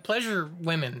like pleasure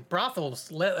women, brothels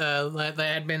that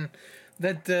had been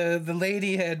the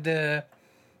lady had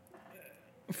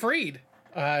freed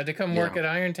to come work at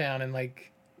Irontown, and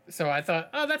like, so I thought,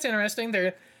 oh, that's interesting.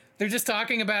 They're just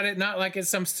talking about it not like it's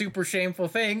some super shameful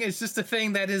thing. It's just a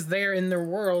thing that is there in their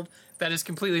world that is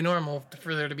completely normal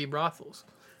for there to be brothels.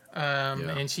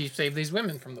 And she saved these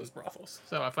women from those brothels.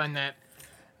 So I find that,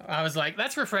 I was like,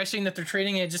 that's refreshing that they're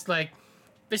treating it just like,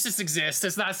 this just exists.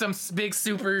 It's not some big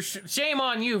super shame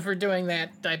on you for doing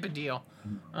that type of deal.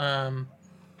 But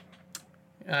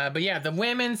yeah, the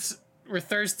women's were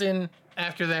thirsting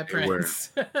after that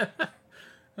prince.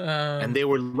 And they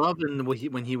were loving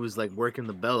when he was like working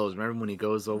the bellows. Remember when he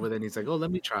goes over there and he's like, oh,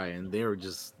 let me try. And they were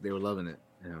loving it.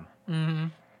 Yeah.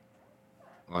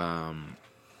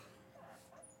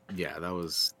 Yeah,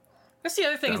 that's the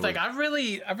other thing. Is like, I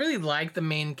really like the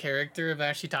main character of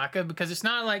Ashitaka, because it's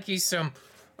not like he's some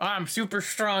I'm super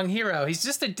strong hero. He's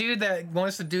just a dude that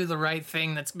wants to do the right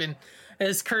thing.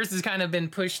 His curse has kind of been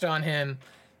pushed on him,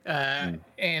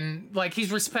 and like,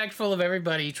 he's respectful of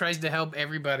everybody. He tries to help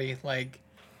everybody. Like,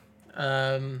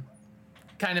 kind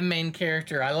of main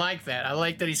character. I like that. I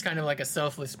like that he's kind of like a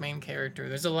selfless main character.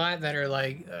 There's a lot that are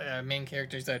like main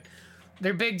characters that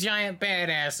they're big giant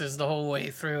badasses the whole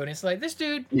way through, and it's like, this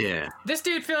dude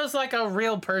feels like a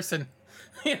real person.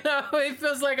 He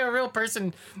feels like a real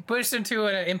person pushed into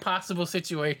an impossible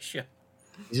situation.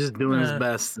 He's just doing his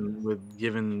best with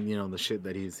given the shit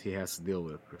that he has to deal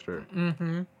with, for sure.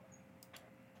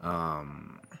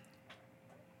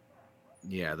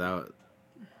 Yeah, that.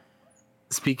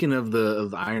 Speaking of the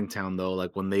Irontown though,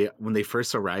 like when they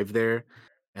first arrive there,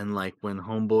 and like when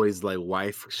Homeboy's like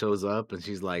wife shows up and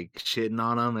she's like shitting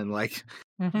on him and like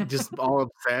just all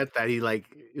upset that he like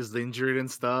is injured and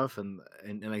stuff, and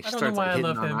like she starts like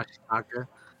hitting on Ashitaka.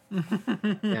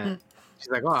 Yeah, she's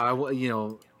like,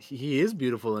 oh, he is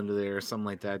beautiful under there or something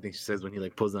like that. I think she says when he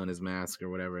like pulls on his mask or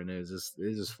whatever, and it's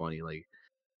just funny, like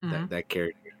that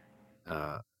character,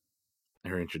 her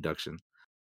introduction.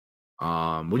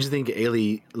 What do you think,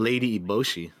 Lady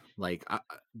Iboshi? Like,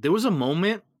 there was a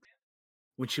moment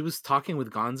when she was talking with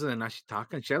Gonza and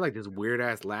Ashitaka, and she had like this weird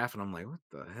ass laugh, and I'm like, what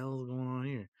the hell is going on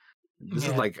here? This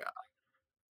is like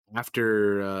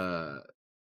after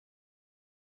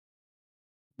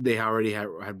they already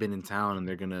had been in town, and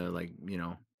they're gonna like,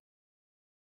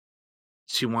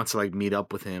 she wants to like meet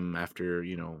up with him after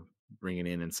bringing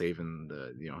in and saving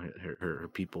the her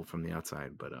people from the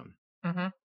outside, but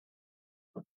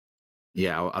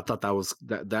yeah, I thought that was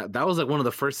that was like one of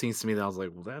the first things to me that I was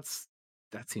like, well, that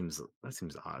seems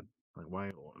odd. Like,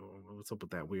 why? What's up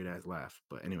with that weird ass laugh?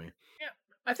 But anyway, yeah,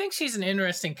 I think she's an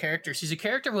interesting character. She's a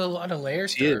character with a lot of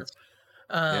layers to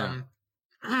her.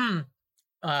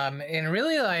 And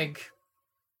really, like,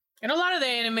 And a lot of the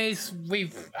animes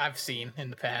I've seen in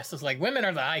the past is like women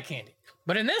are the eye candy,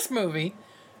 but in this movie,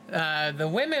 the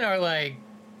women are like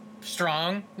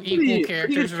strong, equal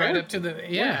characters, right up to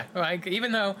the Like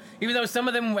even though some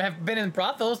of them have been in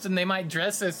brothels and they might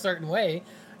dress a certain way,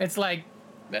 it's like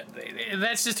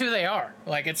that's just who they are.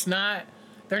 Like it's not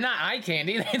they're not eye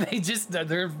candy.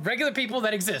 They're regular people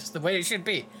that exist the way it should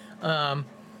be. But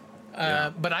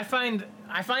I find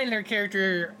her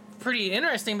character pretty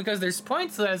interesting because there's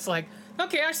points that it's like,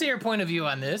 okay, I see her point of view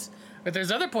on this, but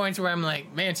there's other points where I'm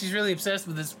like, man, she's really obsessed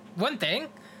with this one thing.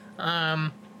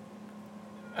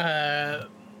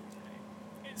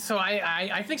 So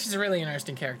I think she's a really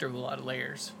interesting character with a lot of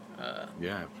layers.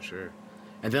 Yeah, for sure.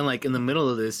 And then like in the middle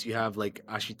of this, you have like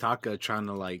Ashitaka trying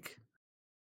to like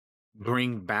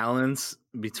bring balance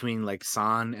between like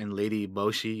San and Lady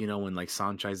Boshi. You know, when like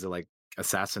San tries to like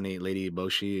assassinate Lady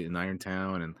Boshi in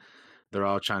Irontown, and they're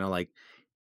all trying to like.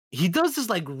 He does this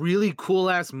like really cool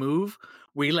ass move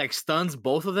where he like stuns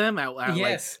both of them at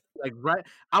Yes. like right.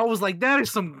 I was like, that is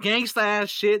some gangsta ass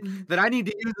shit that I need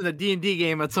to use in a D&D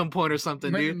game at some point or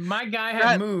something, dude. My guy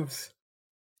had moves.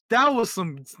 That was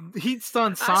some. He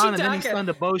stunned San and then he Ashitaka- stunned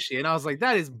Boshi, and I was like,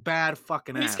 that is bad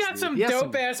fucking ass. He's got dude. some He has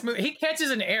dope ass move. He catches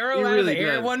an arrow He out of really the air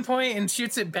at does. one point and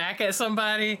shoots it back at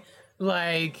somebody.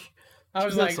 Like I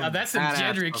was does like, some oh, that's some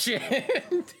badass Jedrick stuff.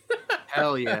 shit.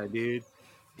 Hell yeah, dude.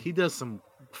 He does some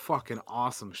fucking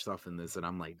awesome stuff in this, and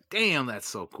I'm like, damn, that's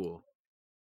so cool.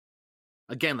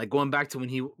 Again, like going back to when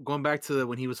he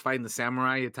was fighting the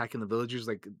samurai attacking the villagers,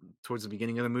 like towards the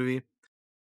beginning of the movie.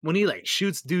 When he like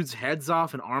shoots dudes' heads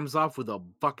off and arms off with a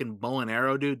fucking bow and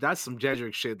arrow, dude, that's some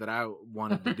Jedrick shit that I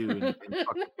wanted to do in fucking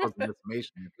Puzzle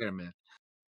Decimation right there, man.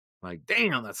 Like,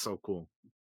 damn, that's so cool.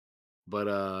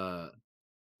 But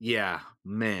yeah,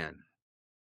 man.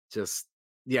 Just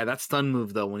that stun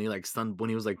move though, when he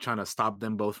was like trying to stop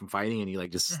them both from fighting and he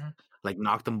like just like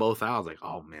knocked them both out. I was like,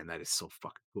 oh man, that is so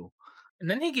fucking cool. And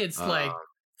then he gets like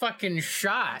fucking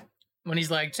shot when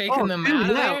he's like taking them out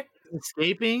of there.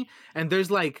 Escaping, and there's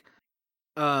like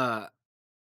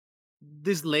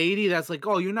this lady that's like,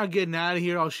 oh, you're not getting out of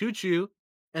here, I'll shoot you.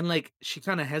 And like she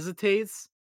kind of hesitates,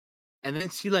 and then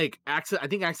she like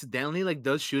accidentally like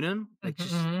does shoot him. Like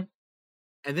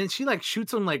and then she like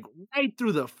shoots him like right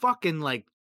through the fucking like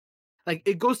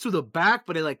it goes through the back,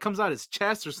 but it like comes out his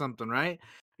chest or something, right?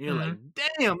 And you're like,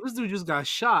 damn, this dude just got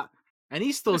shot. And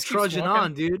he's still Just keeps trudging walking.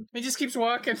 on, dude. He just keeps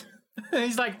walking.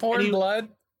 He's like pouring blood.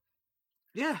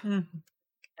 Yeah.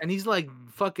 And he's like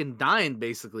fucking dying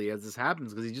basically as this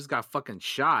happens because he just got fucking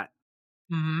shot.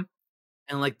 Mm-hmm.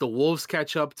 And like the wolves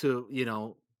catch up to, you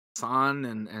know, San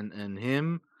and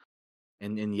him,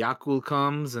 and Yakul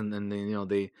comes, and then you know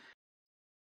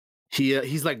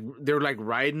he's like they're like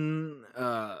riding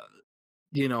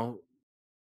you know,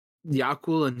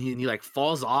 Yakul, and he like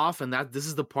falls off, and this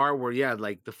is the part where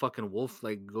like the fucking wolf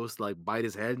like goes to like bite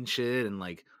his head and shit, and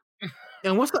like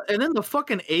and then the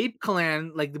fucking ape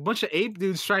clan, like the bunch of ape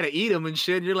dudes try to eat him and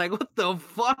shit. And you're like, what the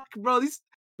fuck, bro? This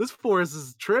forest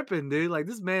is tripping, dude. Like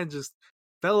this man just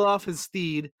fell off his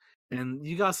steed, and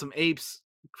you got some apes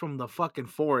from the fucking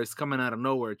forest coming out of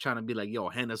nowhere trying to be like, yo,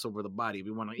 hand us over the body.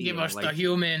 We want to eat Give him. us Like, the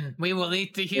human. We will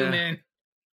eat the human.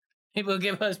 He will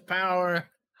give us power.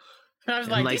 And I was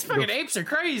And, like, like, these fucking the- apes are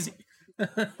crazy.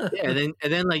 and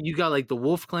then like you got like the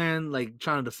wolf clan like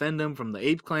trying to defend them from the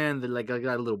ape clan. They like got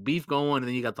a little beef going, and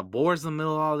then you got the boars in the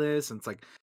middle of all this, and it's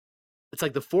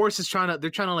like the forest is trying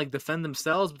to like defend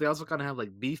themselves, but they also kind of have like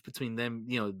beef between them,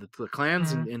 you know, the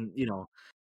clans and you know,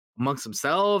 amongst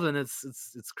themselves, and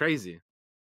it's crazy.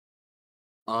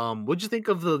 What'd you think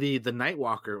of the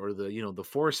Nightwalker, or the, you know, the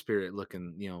forest spirit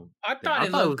looking, you know? I thing? thought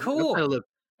it looked cool.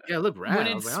 It looked rad. When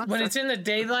I was it's like, oh, when that's it's in the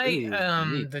daylight,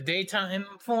 pretty neat. the daytime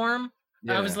form,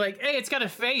 I was Yeah. like, hey, it's got a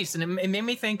face, and it made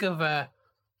me think of I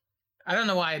don't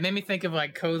know why, it made me think of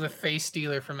like Ko the Face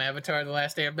Stealer from Avatar: The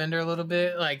Last Airbender a little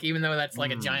bit, like even though that's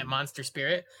like a giant monster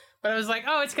spirit, but I was like,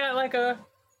 oh, it's got like a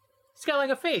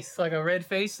face, like a red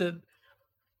face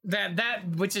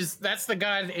that's the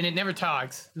god, and it never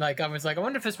talks. Like I was like, I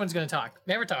wonder if this one's gonna talk.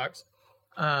 Never talks.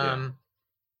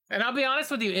 And I'll be honest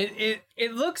with you,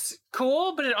 it looks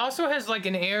cool, but it also has like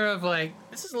an air of like,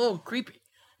 this is a little creepy.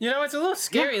 You know, it's a little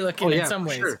scary looking in some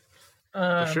ways. Sure.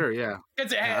 For sure, yeah.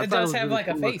 It I thought does was have really like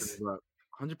a cool face. looking,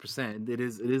 but 100%.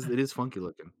 It is funky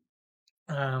looking.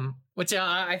 Which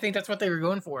I think that's what they were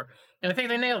going for, and I think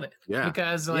they nailed it. Yeah.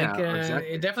 Because like exactly.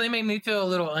 it definitely made me feel a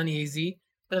little uneasy,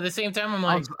 but at the same time, I'm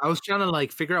like, I was trying to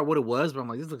like figure out what it was, but I'm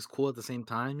like, this looks cool at the same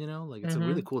time, you know? Like it's a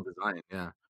really cool design, yeah.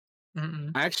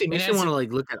 I actually makes me want to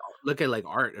like look at like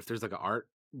art, if there's like an art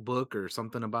book or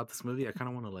something about this movie. I kind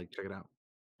of want to like check it out.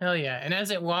 hell yeah! And as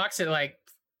it walks, it like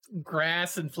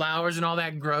grass and flowers and all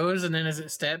that grows, and then as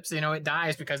it steps, it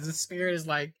dies because the spirit is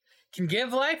like can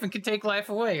give life and can take life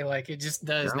away, like it just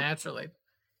does naturally.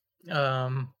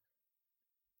 So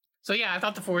yeah, I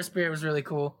thought the forest spirit was really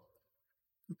cool.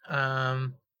 Yeah.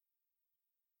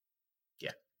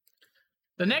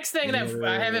 The next thing that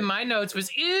I have in my notes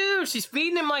was, ew, she's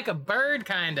feeding him like a bird,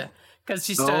 kinda, because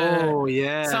she's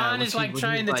San is like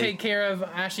trying to take care of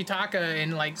Ashitaka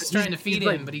and like trying to feed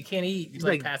him, but he can't eat. He's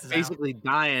like passes basically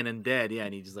dying and dead. Yeah,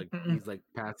 and he just like he's like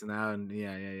passing out, and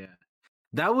yeah.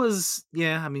 That was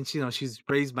I mean, she's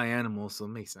raised by animals, so it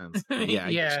makes sense. But yeah,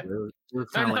 I guess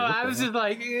I know. I was just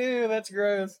like, ew, that's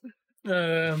gross.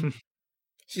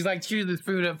 She's like chews his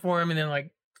food up for him and then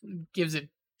like gives it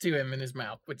to him in his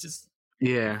mouth, which is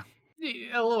a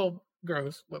little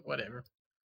gross, but whatever.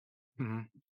 Mm-hmm.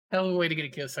 Hell of a way to get a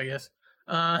kiss, I guess.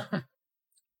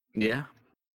 Yeah.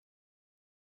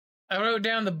 I wrote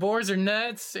down the boars are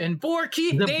nuts and boar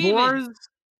Keith the David. Boars,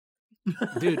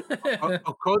 dude.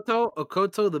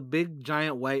 Okoto, the big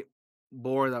giant white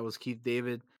boar that was Keith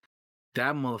David.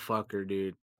 That motherfucker,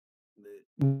 dude.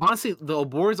 Honestly, the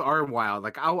boars are wild.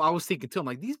 Like I was thinking too. I'm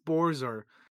like, these boars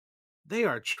they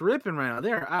are tripping right now.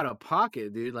 They're out of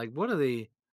pocket, dude. Like, what are they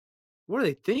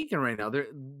thinking right now?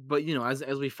 But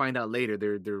as we find out later,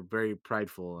 they're very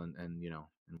prideful and and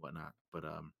whatnot. But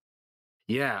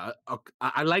yeah,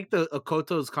 I like the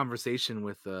Okoto's conversation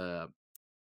with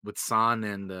San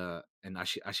and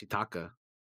Ashitaka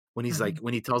when he's like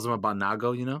when he tells him about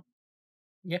Nago,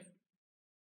 Yeah.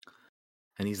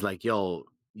 And he's like, yo,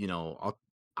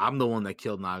 I'm the one that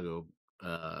killed Nago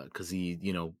because he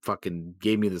fucking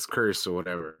gave me this curse or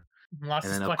whatever. Lost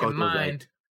and his then fucking Okoto's mind.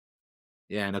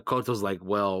 Yeah, and Okoto's like,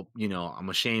 well, I'm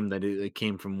ashamed that it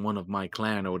came from one of my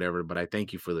clan or whatever, but I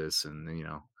thank you for this, and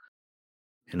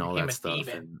and all that stuff.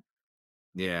 And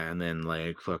yeah, and then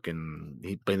like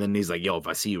fucking, but then he's like, yo, if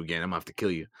I see you again, I'm gonna have to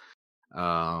kill you.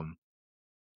 But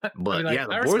like, yeah,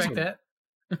 I respect that.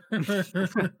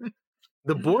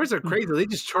 The boars are crazy. They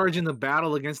just charge in the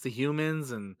battle against the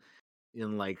humans, and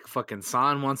like fucking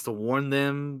San wants to warn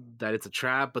them that it's a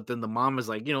trap, but then the mom is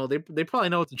like, they probably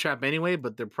know it's a trap anyway,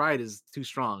 but their pride is too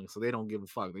strong, so they don't give a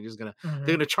fuck. They're just they're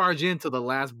gonna charge into the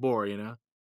last boar, Yeah.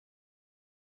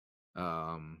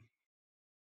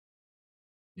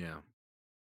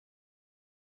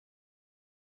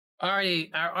 I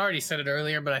already said it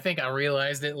earlier, but I think I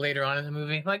realized it later on in the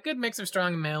movie. Like, good mix of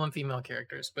strong male and female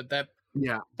characters, but that's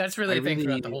really a thing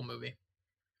throughout the whole movie.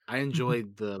 I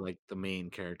enjoyed the main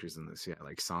characters in this,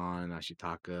 like San,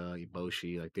 Ashitaka,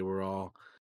 Iboshi, like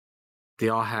they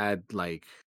all had like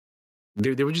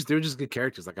they were just good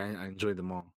characters. Like I enjoyed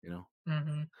them all,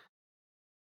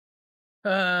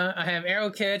 I have arrow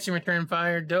catch and return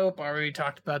fire. Dope. Already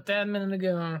talked about that a minute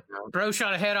ago. Bro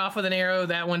shot a head off with an arrow.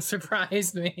 That one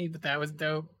surprised me, but that was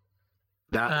dope.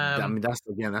 I mean, that's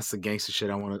the gangster shit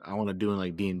I want to do in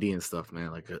like D&D and stuff,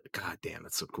 man. Like, god damn,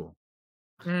 that's so cool.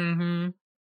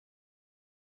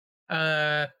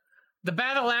 The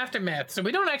battle aftermath. So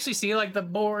we don't actually see like the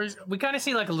boars. We kind of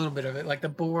see like a little bit of it, like the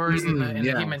boars and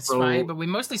the humans fight, but we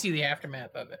mostly see the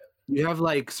aftermath of it. You have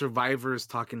like survivors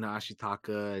talking to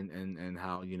Ashitaka and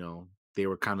how they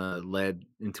were kind of led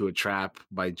into a trap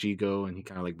by Jigo, and he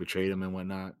kind of like betrayed them and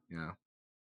whatnot.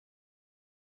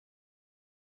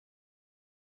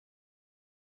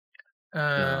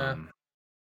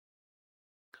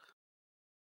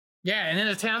 Yeah, and then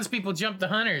the townspeople jump the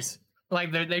hunters.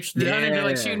 Like the hunters are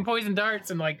like shooting poison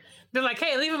darts, and like they're like,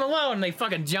 "Hey, leave him alone!" And they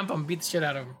fucking jump him, beat the shit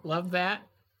out of him. Love that.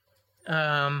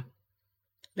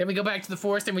 Then we go back to the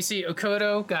forest and we see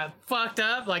Okoto got fucked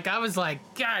up. Like I was like,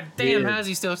 God damn, how's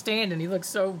he still standing? He looks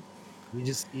so. He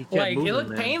kept like moving, it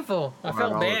looked man. painful. I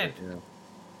felt bad.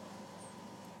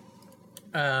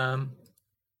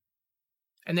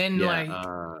 And then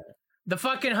the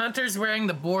fucking hunters wearing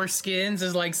the boar skins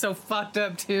is like so fucked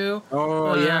up too.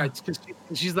 Oh yeah,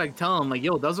 she's like telling him like,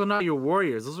 "Yo, those are not your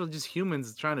warriors. Those are just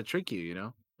humans trying to trick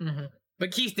you."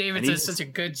 But Keith David does such a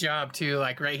good job too.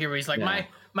 Like right here, where he's like,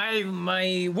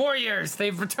 "My warriors,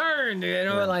 they've returned."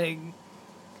 Like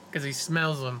because he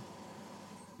smells them.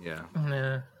 Yeah.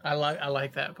 I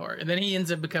like that part. And then he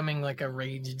ends up becoming like a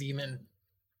rage demon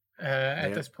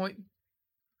at this point.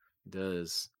 It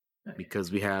does.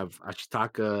 Because we have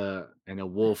Ashitaka and a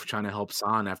wolf trying to help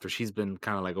San after she's been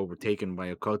kind of like overtaken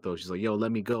by Okoto. She's like, "Yo,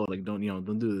 let me go. Like, don't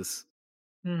do this."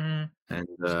 And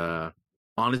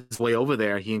on his way over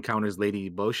there, he encounters Lady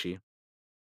Boshi,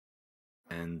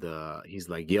 and he's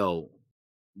like, "Yo,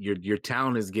 your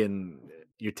town is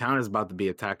about to be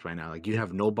attacked right now. Like, you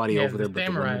have nobody over there but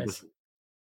the women.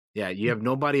 Yeah, you have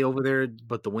nobody over there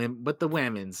but the women, but the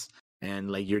women's.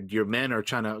 and like your men are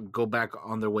trying to go back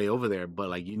on their way over there, but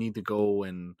like you need to go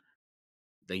and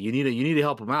like you need to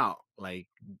help them out. Like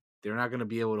they're not gonna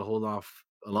be able to hold off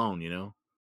alone, you know.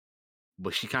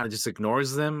 But she kind of just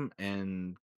ignores them,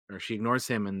 and or she ignores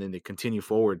him, and then they continue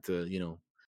forward to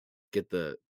get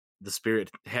the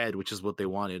spirit head, which is what they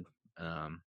wanted.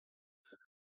 Um,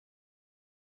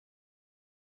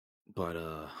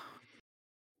 but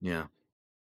yeah,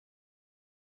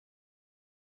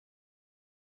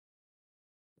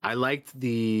 I liked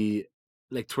the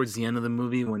like towards the end of the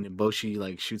movie when Boshi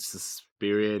like shoots the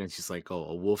spirit, and she's like, "Oh,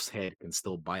 a wolf's head can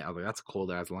still bite." I was like, "That's a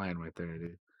cold ass line right there,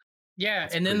 dude." Yeah,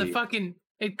 That's and then pretty.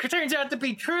 it turns out to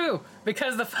be true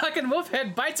because the fucking wolf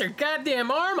head bites her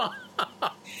goddamn arm off.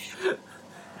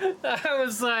 I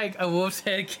was like, a wolf's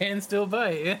head can still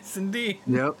bite. Yes, indeed.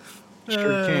 Yep,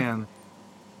 sure can.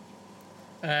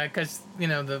 Because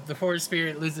the forest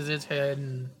spirit loses its head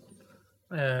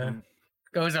and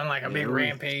goes on like a Yeah, big it was-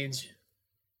 rampage.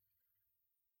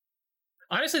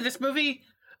 Honestly, this movie,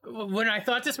 when I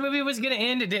thought this movie was gonna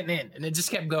end, it didn't end, and it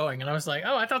just kept going. And I was like,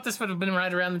 oh, I thought this would have been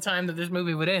right around the time that this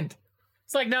movie would end.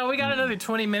 It's like, no, we got another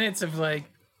 20 minutes of like,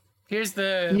 here's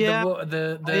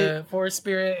the forest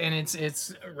spirit, and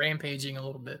it's rampaging a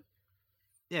little bit.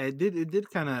 Yeah, it did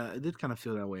kind of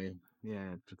feel that way.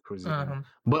 Yeah, towards the end.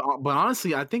 Uh-huh. But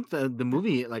honestly, I think the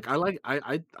movie like I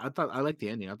thought I liked the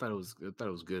ending. I thought it was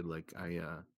good. Like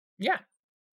Yeah.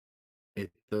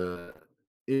 it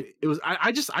it was I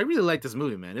really liked this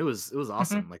movie, man. It was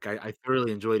awesome. Like I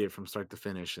thoroughly enjoyed it from start to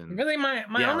finish. And Really, my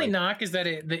yeah, only like, knock is that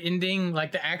the ending,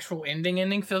 like the actual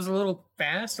ending, feels a little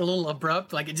fast, a little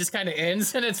abrupt. Like it just kind of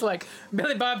ends, and it's like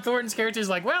Billy Bob Thornton's character is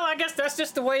like, "Well, I guess that's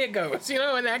just the way it goes,"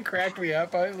 and that cracked me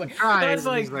up. I was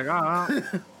like, he's like, oh.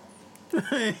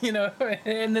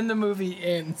 and then the movie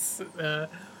ends.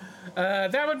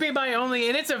 That would be my only,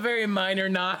 and it's a very minor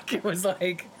knock. It was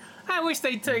like, I wish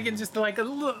they'd taken just like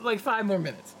like 5 more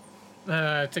minutes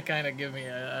to kind of give me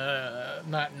a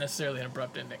not necessarily an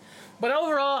abrupt ending. But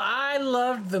overall, I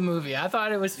loved the movie. I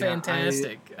thought it was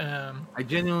fantastic. I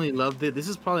genuinely loved it. This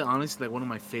is probably honestly like one of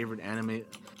my favorite anime.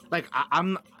 Like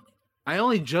I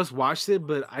only just watched it,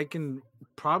 but I can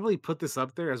probably put this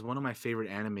up there as one of my favorite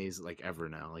animes like ever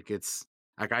now. Like it's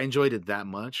like I enjoyed it that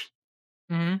much,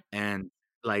 and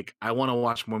like I want to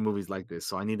watch more movies like this.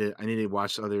 So I need to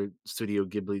watch other Studio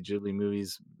Ghibli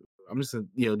movies. I'm just the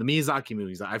Miyazaki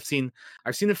movies. I've seen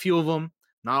a few of them,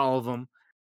 not all of them.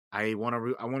 I want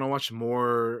to watch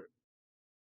more.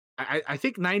 I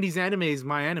think 90s anime is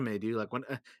my anime, dude. Like when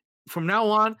from now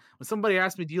on, when somebody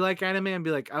asks me, "Do you like anime?" I'd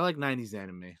be like, "I like 90s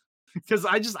anime," because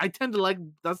I tend to like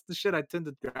that's the shit I tend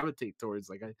to gravitate towards.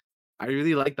 Like I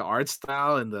really like the art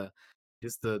style and the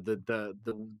just the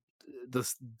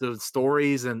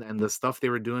stories and the stuff they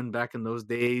were doing back in those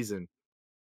days. And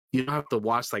you don't have to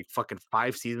watch like fucking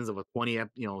 5 seasons of a 20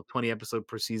 episode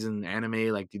per season anime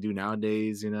like you do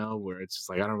nowadays. Where it's just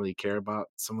like I don't really care about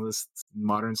some of this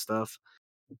modern stuff.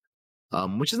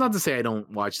 Which is not to say I don't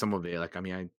watch some of it. Like, I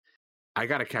mean, I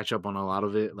gotta catch up on a lot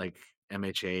of it, like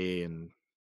MHA and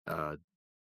uh,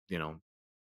 you know,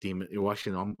 Demon. You're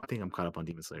watching. I think I'm caught up on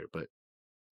Demon Slayer, but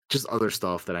just other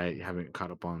stuff that I haven't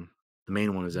caught up on. The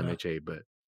main one is Yeah. MHA, but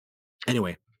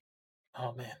anyway,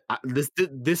 Oh man,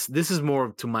 this is more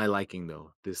to my liking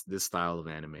though. This style of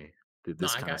anime,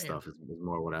 this I kind of got you. stuff is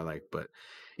more what I like. But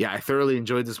yeah, I thoroughly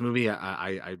enjoyed this movie.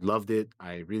 I loved it.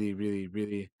 I really, really,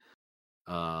 really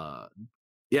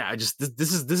yeah, I just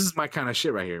this is my kind of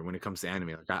shit right here when it comes to anime.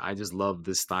 Like I just love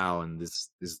this style and this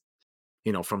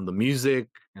from the music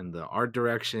and the art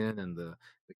direction and the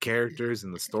characters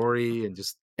and the story and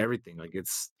just everything. Like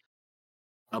it's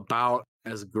about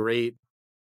as great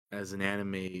as an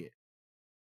anime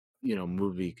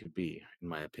movie could be, in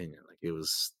my opinion. Like it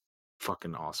was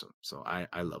fucking awesome. So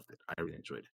I loved it. I really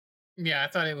enjoyed it. Yeah, I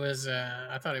thought it was.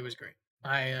 I thought it was great.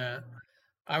 I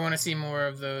want to see more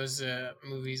of those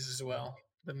movies as well.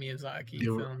 The Miyazaki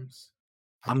films.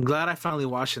 I'm glad I finally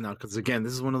watched it now because again,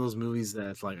 this is one of those movies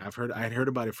that's like I had heard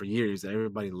about it for years that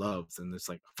everybody loves, and it's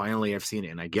like finally I've seen it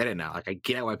and I get it now. Like I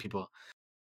get why people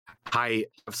have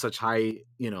such high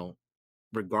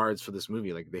regards for this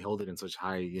movie. Like they hold it in such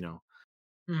high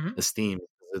esteem.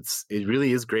 It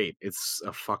really is great. It's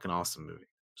a fucking awesome movie.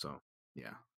 So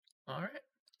yeah. All right,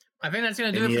 I think that's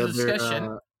gonna do it for the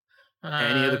discussion.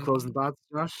 Any other closing thoughts,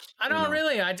 Josh? I don't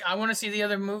really. I want to see the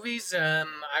other movies. I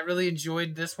really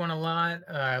enjoyed this one a lot.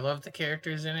 I love the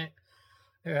characters in it.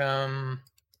 And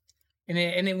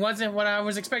it wasn't what I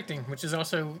was expecting, which is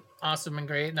also awesome and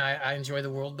great. And I enjoy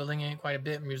the world building in it quite a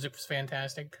bit. Music was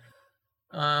fantastic.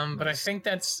 But I think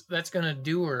that's gonna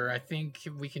do her. I think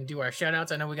we can do our shout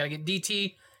outs. I know we gotta get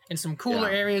DT in some cooler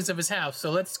areas of his house.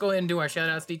 So let's go ahead and do our shout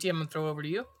outs. DT, I'm going to throw over to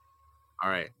you. All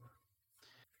right.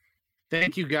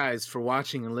 Thank you guys for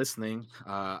watching and listening.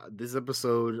 This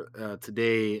episode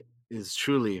today is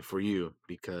truly for you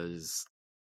because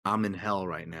I'm in hell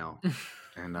right now,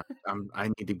 and I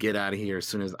need to get out of here as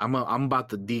soon as I'm about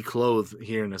to declothe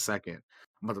here in a second.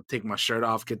 I'm about to take my shirt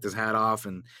off, get this hat off,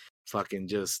 and fucking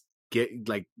just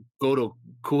go to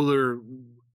cooler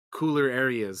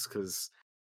areas because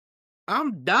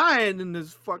I'm dying in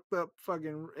this fucked up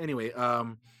fucking. Anyway,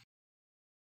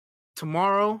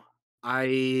 tomorrow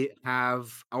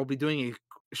I'll be doing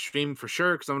a stream for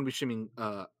sure because I'm gonna be streaming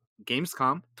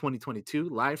Gamescom 2022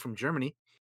 live from Germany.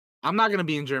 I'm not gonna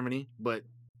be in Germany, but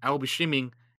I will be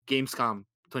streaming Gamescom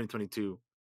 2022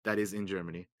 that is in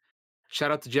Germany.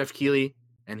 Shout out to Jeff Keighley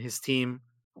and his team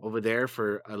over there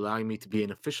for allowing me to be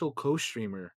an official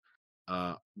co-streamer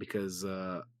because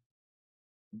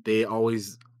they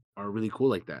always are really cool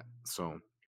like that. So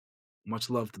much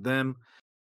love to them.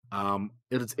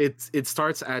 It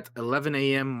starts at 11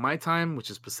 a.m. my time, which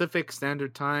is Pacific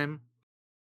Standard Time,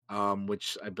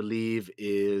 which I believe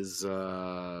is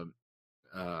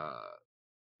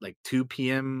like 2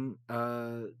 p.m.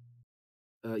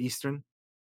 Eastern.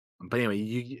 But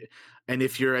anyway, and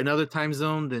if you're another time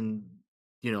zone, then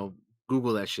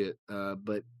Google that shit.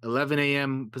 But 11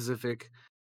 a.m. Pacific,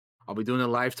 I'll be doing it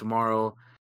live tomorrow,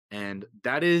 and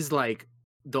that is like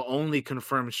the only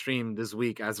confirmed stream this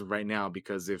week as of right now.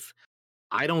 Because if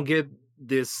I don't get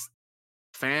this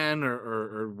fan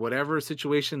or whatever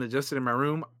situation adjusted in my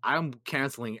room, I'm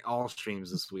canceling all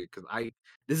streams this week because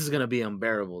this is gonna be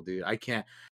unbearable, dude. I can't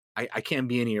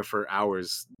be in here for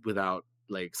hours without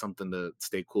like something to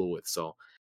stay cool with. So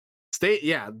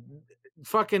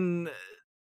fucking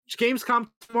Gamescom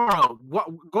tomorrow.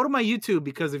 Go to my YouTube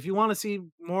because if you want to see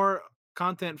more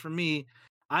content from me,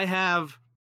 I have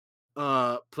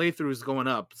playthroughs going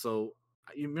up. So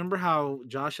you remember how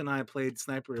Josh and I played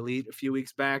Sniper Elite a few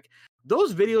weeks back?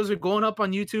 Those videos are going up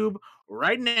on YouTube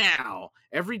right now.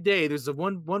 Every day there's a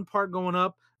one part going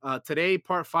up. Today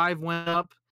part 5 went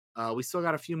up. We still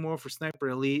got a few more for Sniper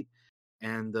Elite,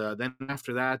 and then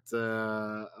after that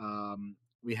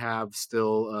we have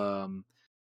still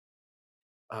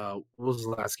what was the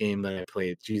last game that I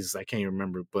played? Jesus, I can't even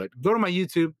remember. But go to my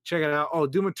YouTube, check it out. Oh,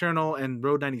 Doom Eternal and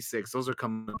Road 96, those are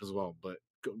coming up as well. But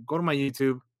go to my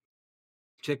YouTube,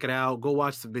 check it out. Go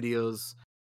watch the videos.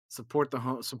 Support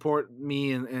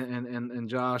me and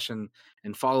Josh and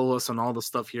follow us on all the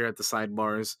stuff here at the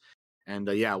sidebars. And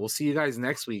we'll see you guys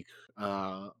next week,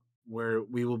 where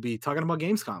we will be talking about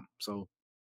Gamescom. So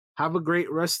have a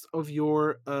great rest of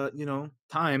your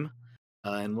time.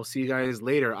 And we'll see you guys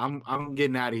later. I'm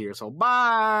getting out of here. So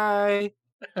bye.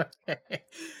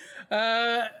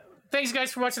 Thanks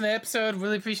guys for watching the episode.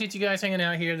 Really appreciate you guys hanging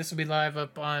out here. This will be live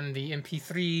up on the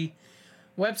MP3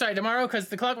 website tomorrow because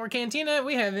the Clockwork Cantina,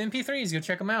 we have MP3s. Go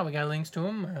check them out. We got links to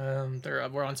them.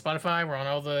 We're on Spotify. We're on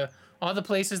all the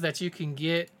places that you can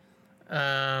get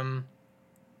fucking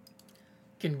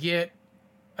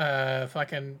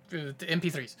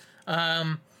MP3s.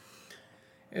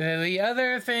 The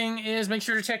other thing is make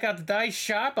sure to check out the Dice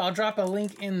Shop. I'll drop a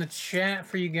link in the chat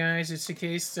for you guys just in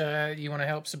case you want to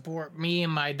help support me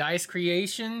and my dice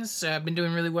creations. I've been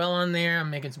doing really well on there. I'm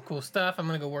making some cool stuff. I'm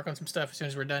going to go work on some stuff as soon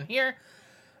as we're done here.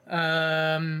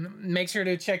 Make sure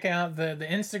to check out the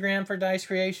Instagram for Dice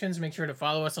Creations. Make sure to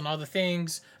follow us on all the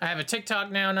things. I have a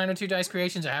TikTok now, 902 Dice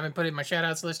Creations. I haven't put it in my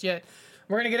shoutouts list yet.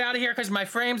 We're going to get out of here because my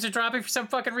frames are dropping for some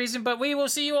fucking reason, but we will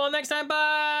see you all next time.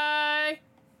 Bye!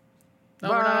 No,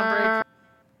 bye. We're not on break.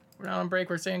 We're not on break.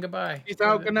 We're saying goodbye. Peace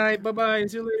out. Good night. Bye-bye.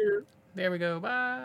 See you later. There we go. Bye.